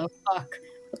music. Funny. Fuck.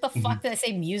 What the fuck did I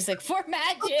say music for?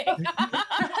 Magic!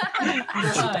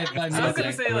 I was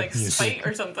gonna say like Music. spite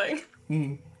or something.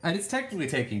 And it's technically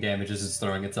taking damage as it's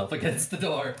throwing itself against the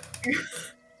door.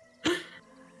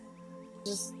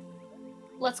 Just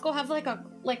let's go have like a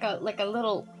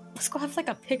little. Let's go have like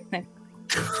a picnic.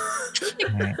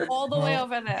 Right. All the way Well,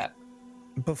 over there.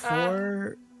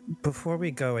 Before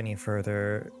we go any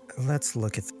further, let's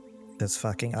look at this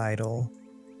fucking idol.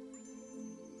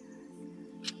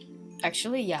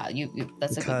 Actually, yeah, you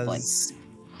that's a good point. Because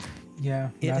Yeah,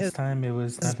 It last has- time it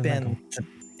was it's nothing like been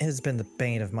it has been the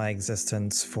bane of my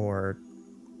existence for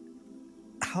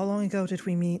how long ago did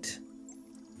we meet?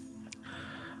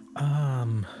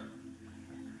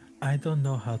 I don't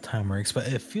know how time works, but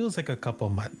it feels like a couple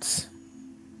months.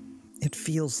 It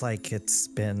feels like it's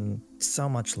been so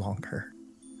much longer.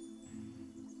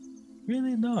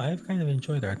 Really? No, I've kind of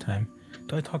enjoyed our time.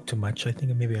 Do I talk too much? I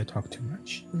think maybe I talk too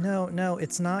much. No,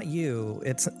 it's not you.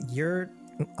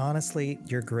 Honestly,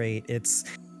 you're great.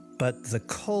 But the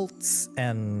cults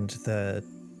and the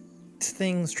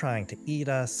things trying to eat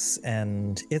us,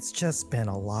 and it's just been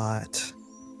a lot.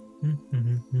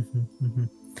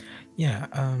 Yeah,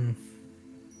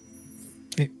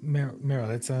 hey, Meryl,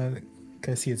 let's can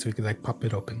I see it so we could like pop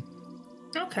it open.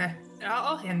 Okay.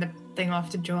 I'll hand the thing off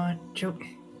to Joe.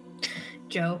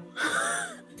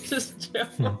 Just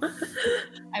Joe.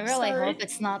 I really Sorry. hope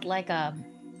it's not like a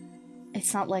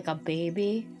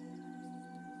baby.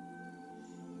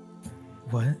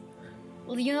 What?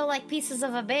 Well, you know, like pieces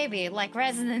of a baby, like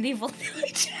Resident Evil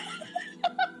Village.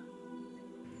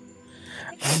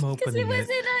 I'm Because it opening was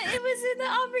it. in the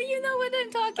Aubrey. You know what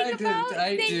I'm talking I do, about.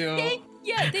 I do.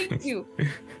 Thank you.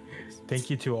 Thank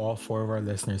you to all 4 of our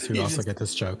listeners who You also just- get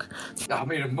this joke. I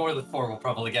mean, more than 4 will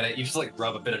probably get it. You just like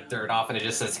rub a bit of dirt off and it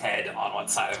just says head on one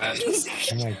side of it.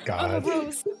 Oh my Oh, god.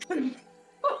 Rose.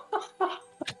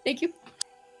 Thank you.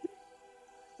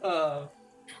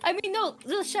 I mean, no,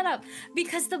 shut up.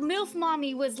 Because the MILF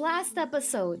Mommy was last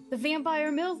episode. The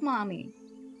vampire MILF Mommy.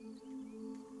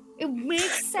 It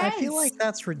makes sense. I feel like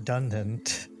that's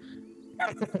redundant.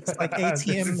 It's like This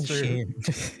ATM is true. machine.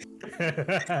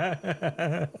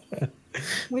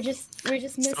 we're just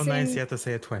missing. So nice you have to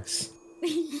say it twice.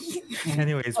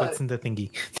 Anyways, what's in the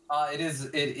thingy? It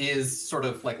is sort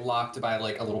of like locked by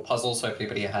like a little puzzle. So if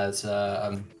anybody has,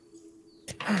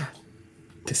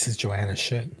 This is Joanna's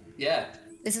shit. yeah,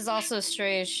 This is also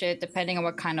stray as shit, depending on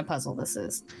what kind of puzzle this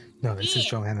is. No, this is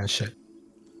Joanna's shit.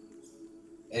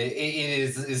 it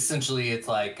is essentially it's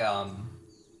like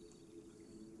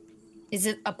Is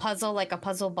it a puzzle like a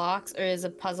puzzle box, or is a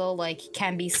puzzle like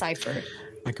can be ciphered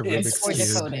Like a It's Rubik's or Cube.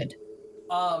 decoded?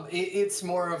 it's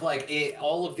more of like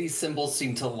all of these symbols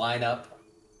seem to line up,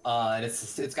 and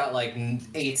it's got like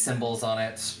 8 symbols on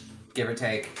it, give or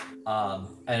take,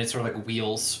 and it's sort of like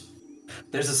wheels.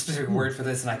 There's a specific word for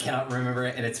this, and I cannot remember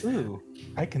it, and it's Ooh,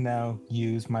 I can now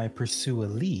use my pursue a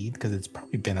lead, because it's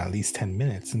probably been at least 10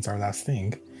 minutes since our last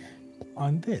thing,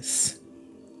 on this.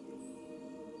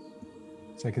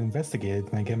 So I can investigate it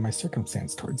and I get my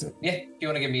circumstance towards it. yeah. Do you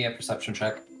want to give me a perception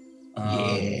check?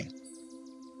 Yeah.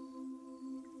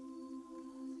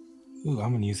 Ooh,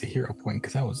 I'm going to use a hero point,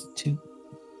 because that was a 2.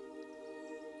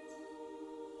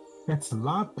 That's a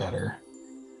lot better.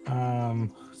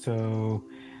 So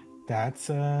that's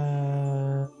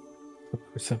a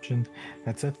perception.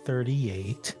 That's a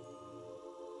 38.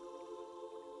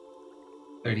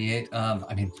 38.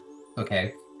 I mean,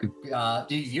 okay.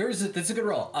 Yours. That's a good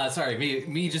roll. Sorry,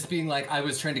 me just being like I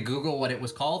was trying to Google what it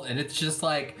was called, and it's just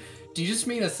like, do you just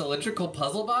mean a cylindrical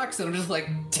puzzle box? And I'm just like,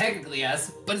 technically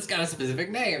yes, but it's got a specific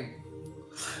name.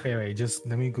 Wait, just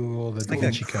let me Google the It's like Da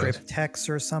a Vinci Code. cryptex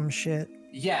or some shit.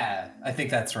 Yeah, I think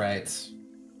that's right.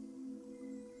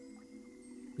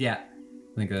 Yeah,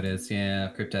 I think that is.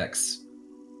 Yeah, Cryptex.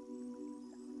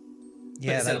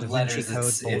 Yeah, instead that of Da Vinci letters, Code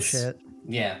it's- bullshit.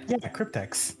 Yeah. Yeah,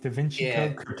 Cryptex. Da Vinci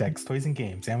Yeah. Code Cryptex. Toys and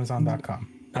Games. Amazon.com.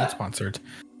 Not sponsored.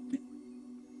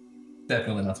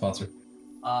 Definitely not sponsored.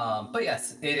 But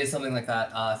yes, it is something like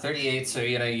that. 38. So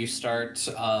you start.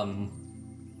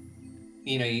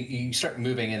 You start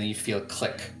moving, and then you feel a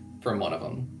click from one of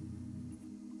them.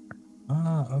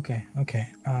 Oh, okay.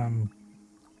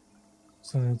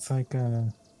 So it's like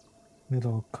a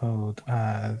little code.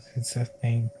 It's a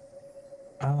thing.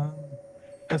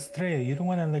 Estrella, you don't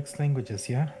want to learn languages,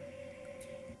 yeah?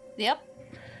 Yep.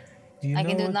 Do I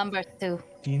can do what, numbers too.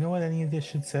 Do you know what any of this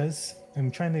shit says?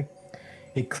 I'm trying to.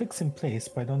 It clicks in place,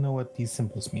 but I don't know what these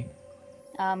symbols mean.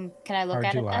 Can I look Or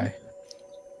at do it then?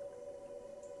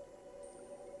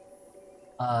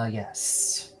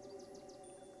 Yes.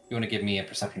 You want to give me a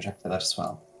perception check for that as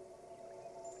well?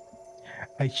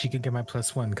 She could get my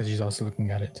 +1 because she's also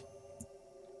looking at it.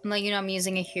 No, I'm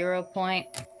using a hero point.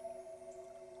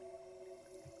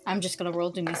 I'm just gonna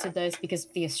roll Dumisa dice because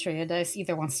the Estrella dice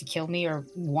either wants to kill me or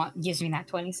gives me nat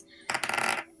 20s.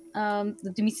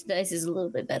 The Dumisa dice is a little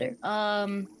bit better.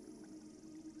 +1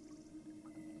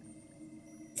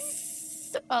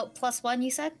 you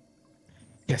said?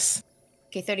 Yes.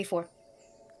 Okay, 34.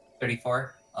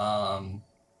 34.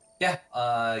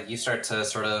 You start to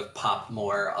sort of pop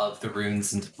more of the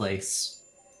runes into place.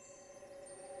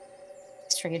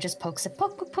 Estrella just pokes it.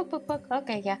 Poke.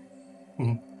 Okay, yeah.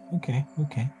 Okay.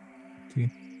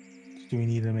 Do we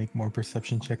need to make more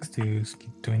perception checks to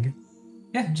keep doing it?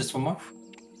 Yeah, just one more.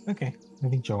 Okay. I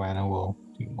think Joanna will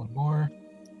do one more.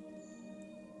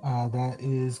 That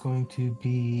is going to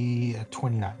be a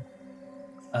 29.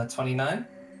 29?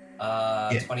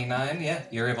 29, yeah.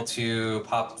 You're able to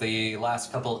pop the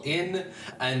last couple in,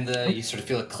 and you sort of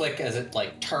feel a click as it,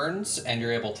 turns, and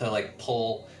you're able to,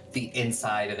 pull the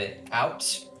inside of it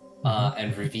out,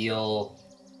 and reveal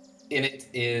in it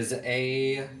is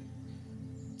a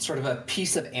sort of a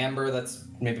piece of amber that's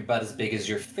maybe about as big as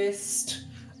your fist,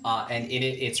 and in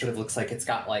it, it sort of looks like it's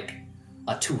got, a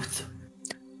tooth.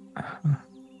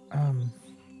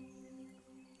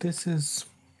 This is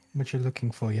what you're looking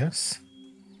for, yes?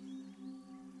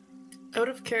 Out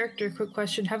of character, quick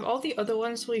question. Have all the other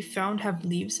ones we found have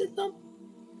leaves in them?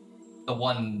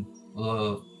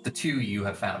 The two you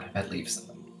have found have had leaves in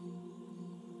them.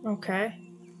 Okay.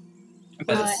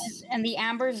 And the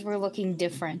ambers were looking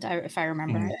different, if I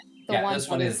remember. This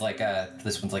one is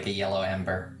this one's like a yellow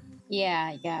amber.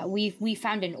 Yeah. We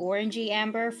found an orangey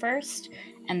amber first,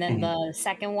 and then the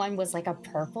second one was like a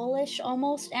purplish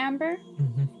almost amber.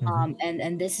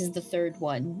 And this is the third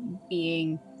one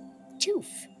being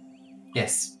tooth.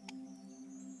 Yes.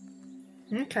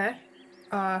 Okay.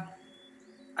 I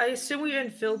assume we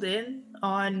didn't filled in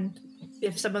on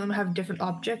if some of them have different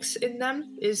objects in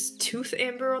them. Is tooth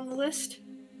amber on the list?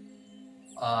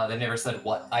 They never said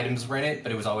what items were in it,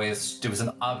 but it was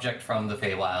an object from the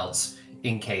Feywilds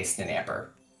encased in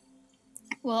amber.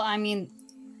 Well, I mean,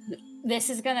 this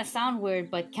is gonna sound weird,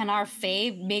 but can our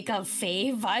Fae make a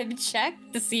Fae vibe check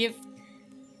to see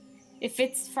if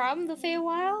it's from the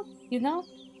Feywild?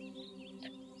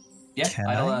 Yeah, Can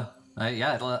I'd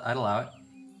allow it.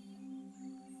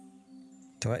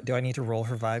 Do I need to roll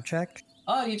for vibe check?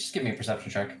 You just give me a perception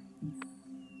check.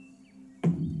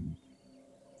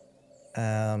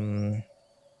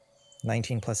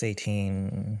 19 plus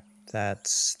 18.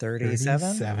 That's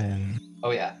 37.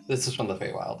 Oh yeah, this is from the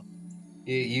Feywild.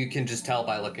 You can just tell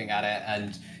by looking at it,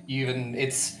 and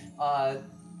it's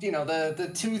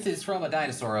the tooth is from a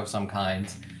dinosaur of some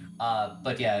kind.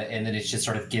 But yeah, and then it just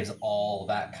sort of gives all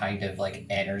that kind of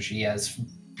energy as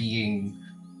being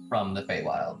from the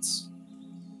Feywilds.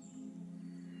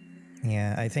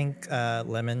 Yeah, I think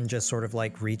Lemon just sort of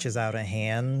reaches out a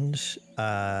hand,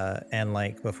 and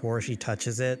before she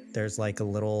touches it, there's a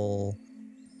little,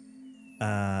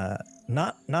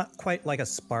 not quite like a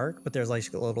spark, but there's a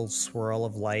little swirl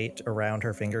of light around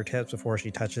her fingertips before she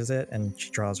touches it, and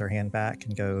she draws her hand back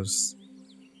and goes,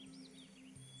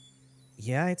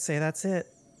 "Yeah, I'd say that's it."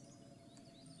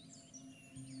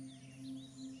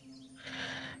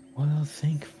 Well,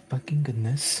 thank fucking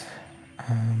goodness.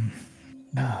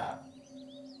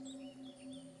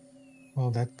 Well,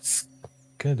 that's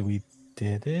good. We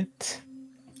did it.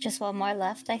 Just one more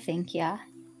left, I think, yeah.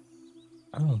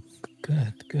 Oh,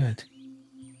 good.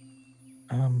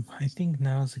 I think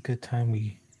now's a good time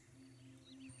we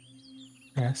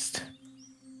rest.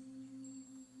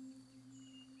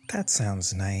 That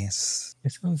sounds nice.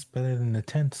 It sounds better than the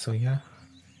tent, so yeah.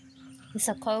 It's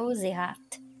a cozy hat.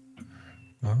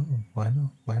 Oh,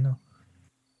 bueno.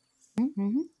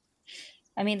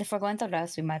 I mean, if we're going to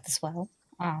rest, we might as well.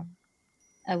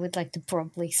 I would like to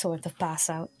promptly sort of pass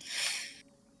out.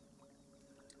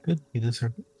 Good, you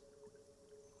deserve it.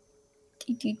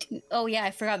 Oh yeah,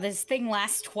 I forgot. This thing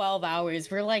lasts 12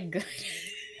 hours. We're good.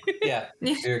 Yeah,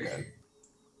 you're good.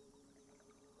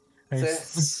 Right,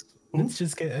 let's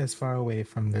just get as far away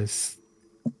from this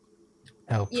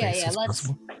hell place as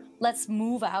possible. Let's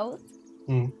move out.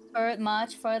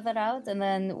 Much further out, and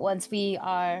then once we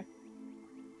are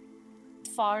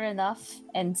far enough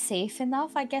and safe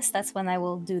enough, I guess that's when I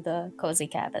will do the cozy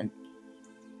cabin.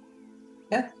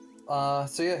 Yeah, So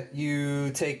yeah,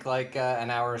 you take like an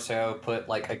hour or so, put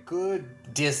like a good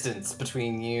distance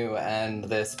between you and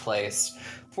this place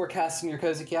before casting your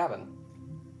cozy cabin.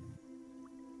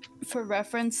 For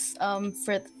reference,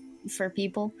 for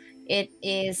people, it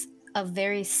is a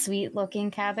very sweet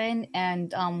looking cabin,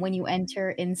 and when you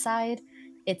enter inside,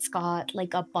 it's got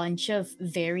like a bunch of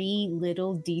very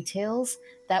little details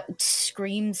that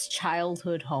screams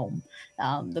childhood home.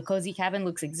 The cozy cabin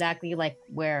looks exactly like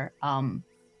where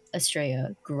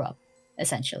Estrella grew up,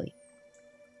 essentially.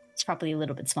 It's probably a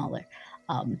little bit smaller,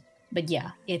 but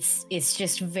yeah, it's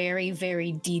just very,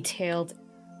 very detailed,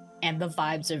 and the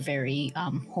vibes are very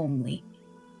homely.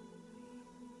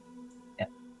 Yeah.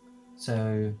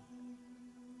 So.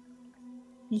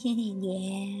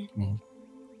 Yeah.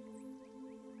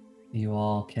 You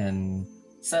all can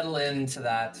settle into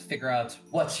that, figure out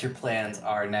what your plans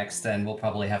are next, and we'll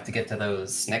probably have to get to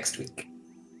those next week.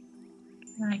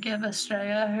 Can I give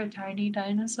Estrella her tiny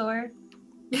dinosaur?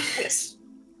 Yes.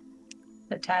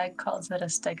 The tag calls it a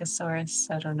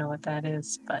Stegosaurus. I don't know what that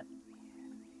is, but...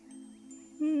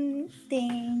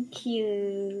 Thank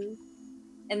you.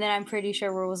 And then I'm pretty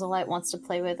sure Rosalite wants to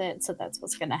play with it, so that's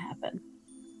what's gonna happen.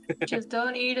 Just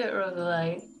don't eat it,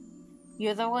 Rosalite.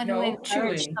 You're the one who No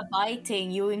encouraged chewing. the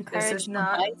biting. You encouraged This is the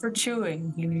not biting. for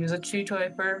chewing. You use a chew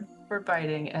toy for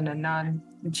biting, and a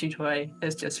non-chew toy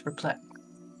is just for play.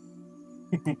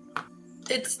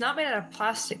 It's not made out of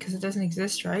plastic because it doesn't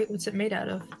exist, right? What's it made out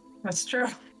of? That's true.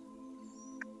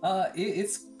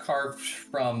 It's carved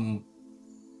from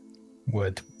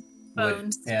Wood.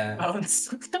 Bones. wood. Yeah.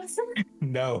 Bones.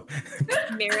 No.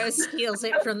 Miro steals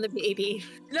it from the baby.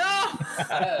 No!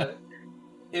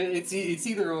 It's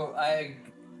either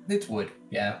it's wood.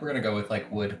 Yeah, we're gonna go with like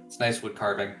wood. It's nice wood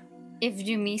carving. If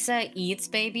Dumisa eats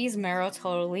babies, Mero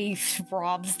totally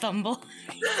robs Thumble.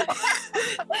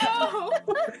 No!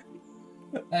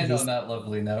 And on that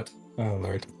lovely note. Oh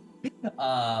Lord.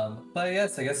 But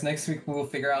yes, I guess next week we will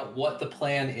figure out what the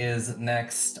plan is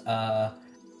next.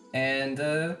 And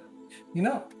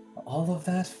all of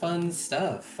that fun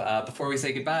stuff. Before we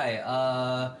say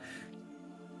goodbye,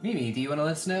 Mimi, do you want to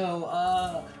let us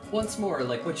know once more,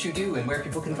 like what you do and where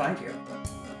people can find you?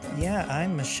 Yeah,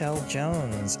 I'm Michelle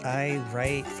Jones. I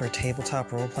write for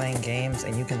tabletop role-playing games,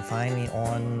 and you can find me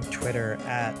on Twitter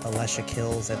at Alesha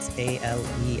Kills. That's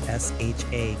ALESHAKILLS.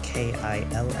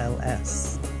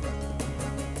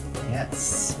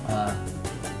 Yes.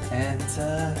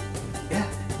 Yeah.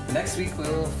 Next week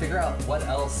we'll figure out what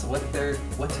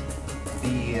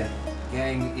the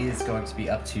gang is going to be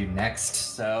up to next.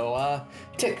 So,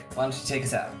 Tick, why don't you take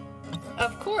us out?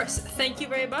 Of course. Thank you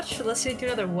very much for listening to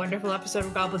another wonderful episode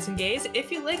of Goblins and Gays.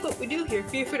 If you like what we do here,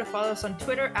 feel free to follow us on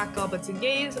Twitter at Goblins and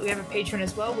Gays. We have a Patreon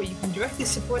as well where you can directly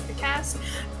support the cast.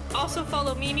 Also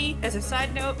follow Mimi as a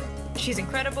side note. She's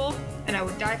incredible and I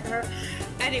would die for her.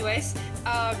 Anyways,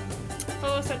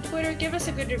 follow us on Twitter, give us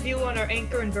a good review on our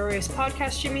Anchor and various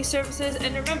podcast streaming services,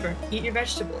 and remember, eat your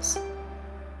vegetables.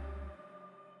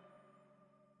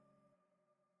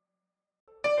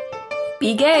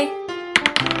 Be gay.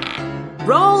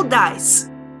 Roll dice.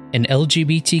 An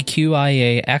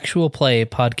LGBTQIA actual play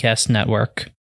podcast network.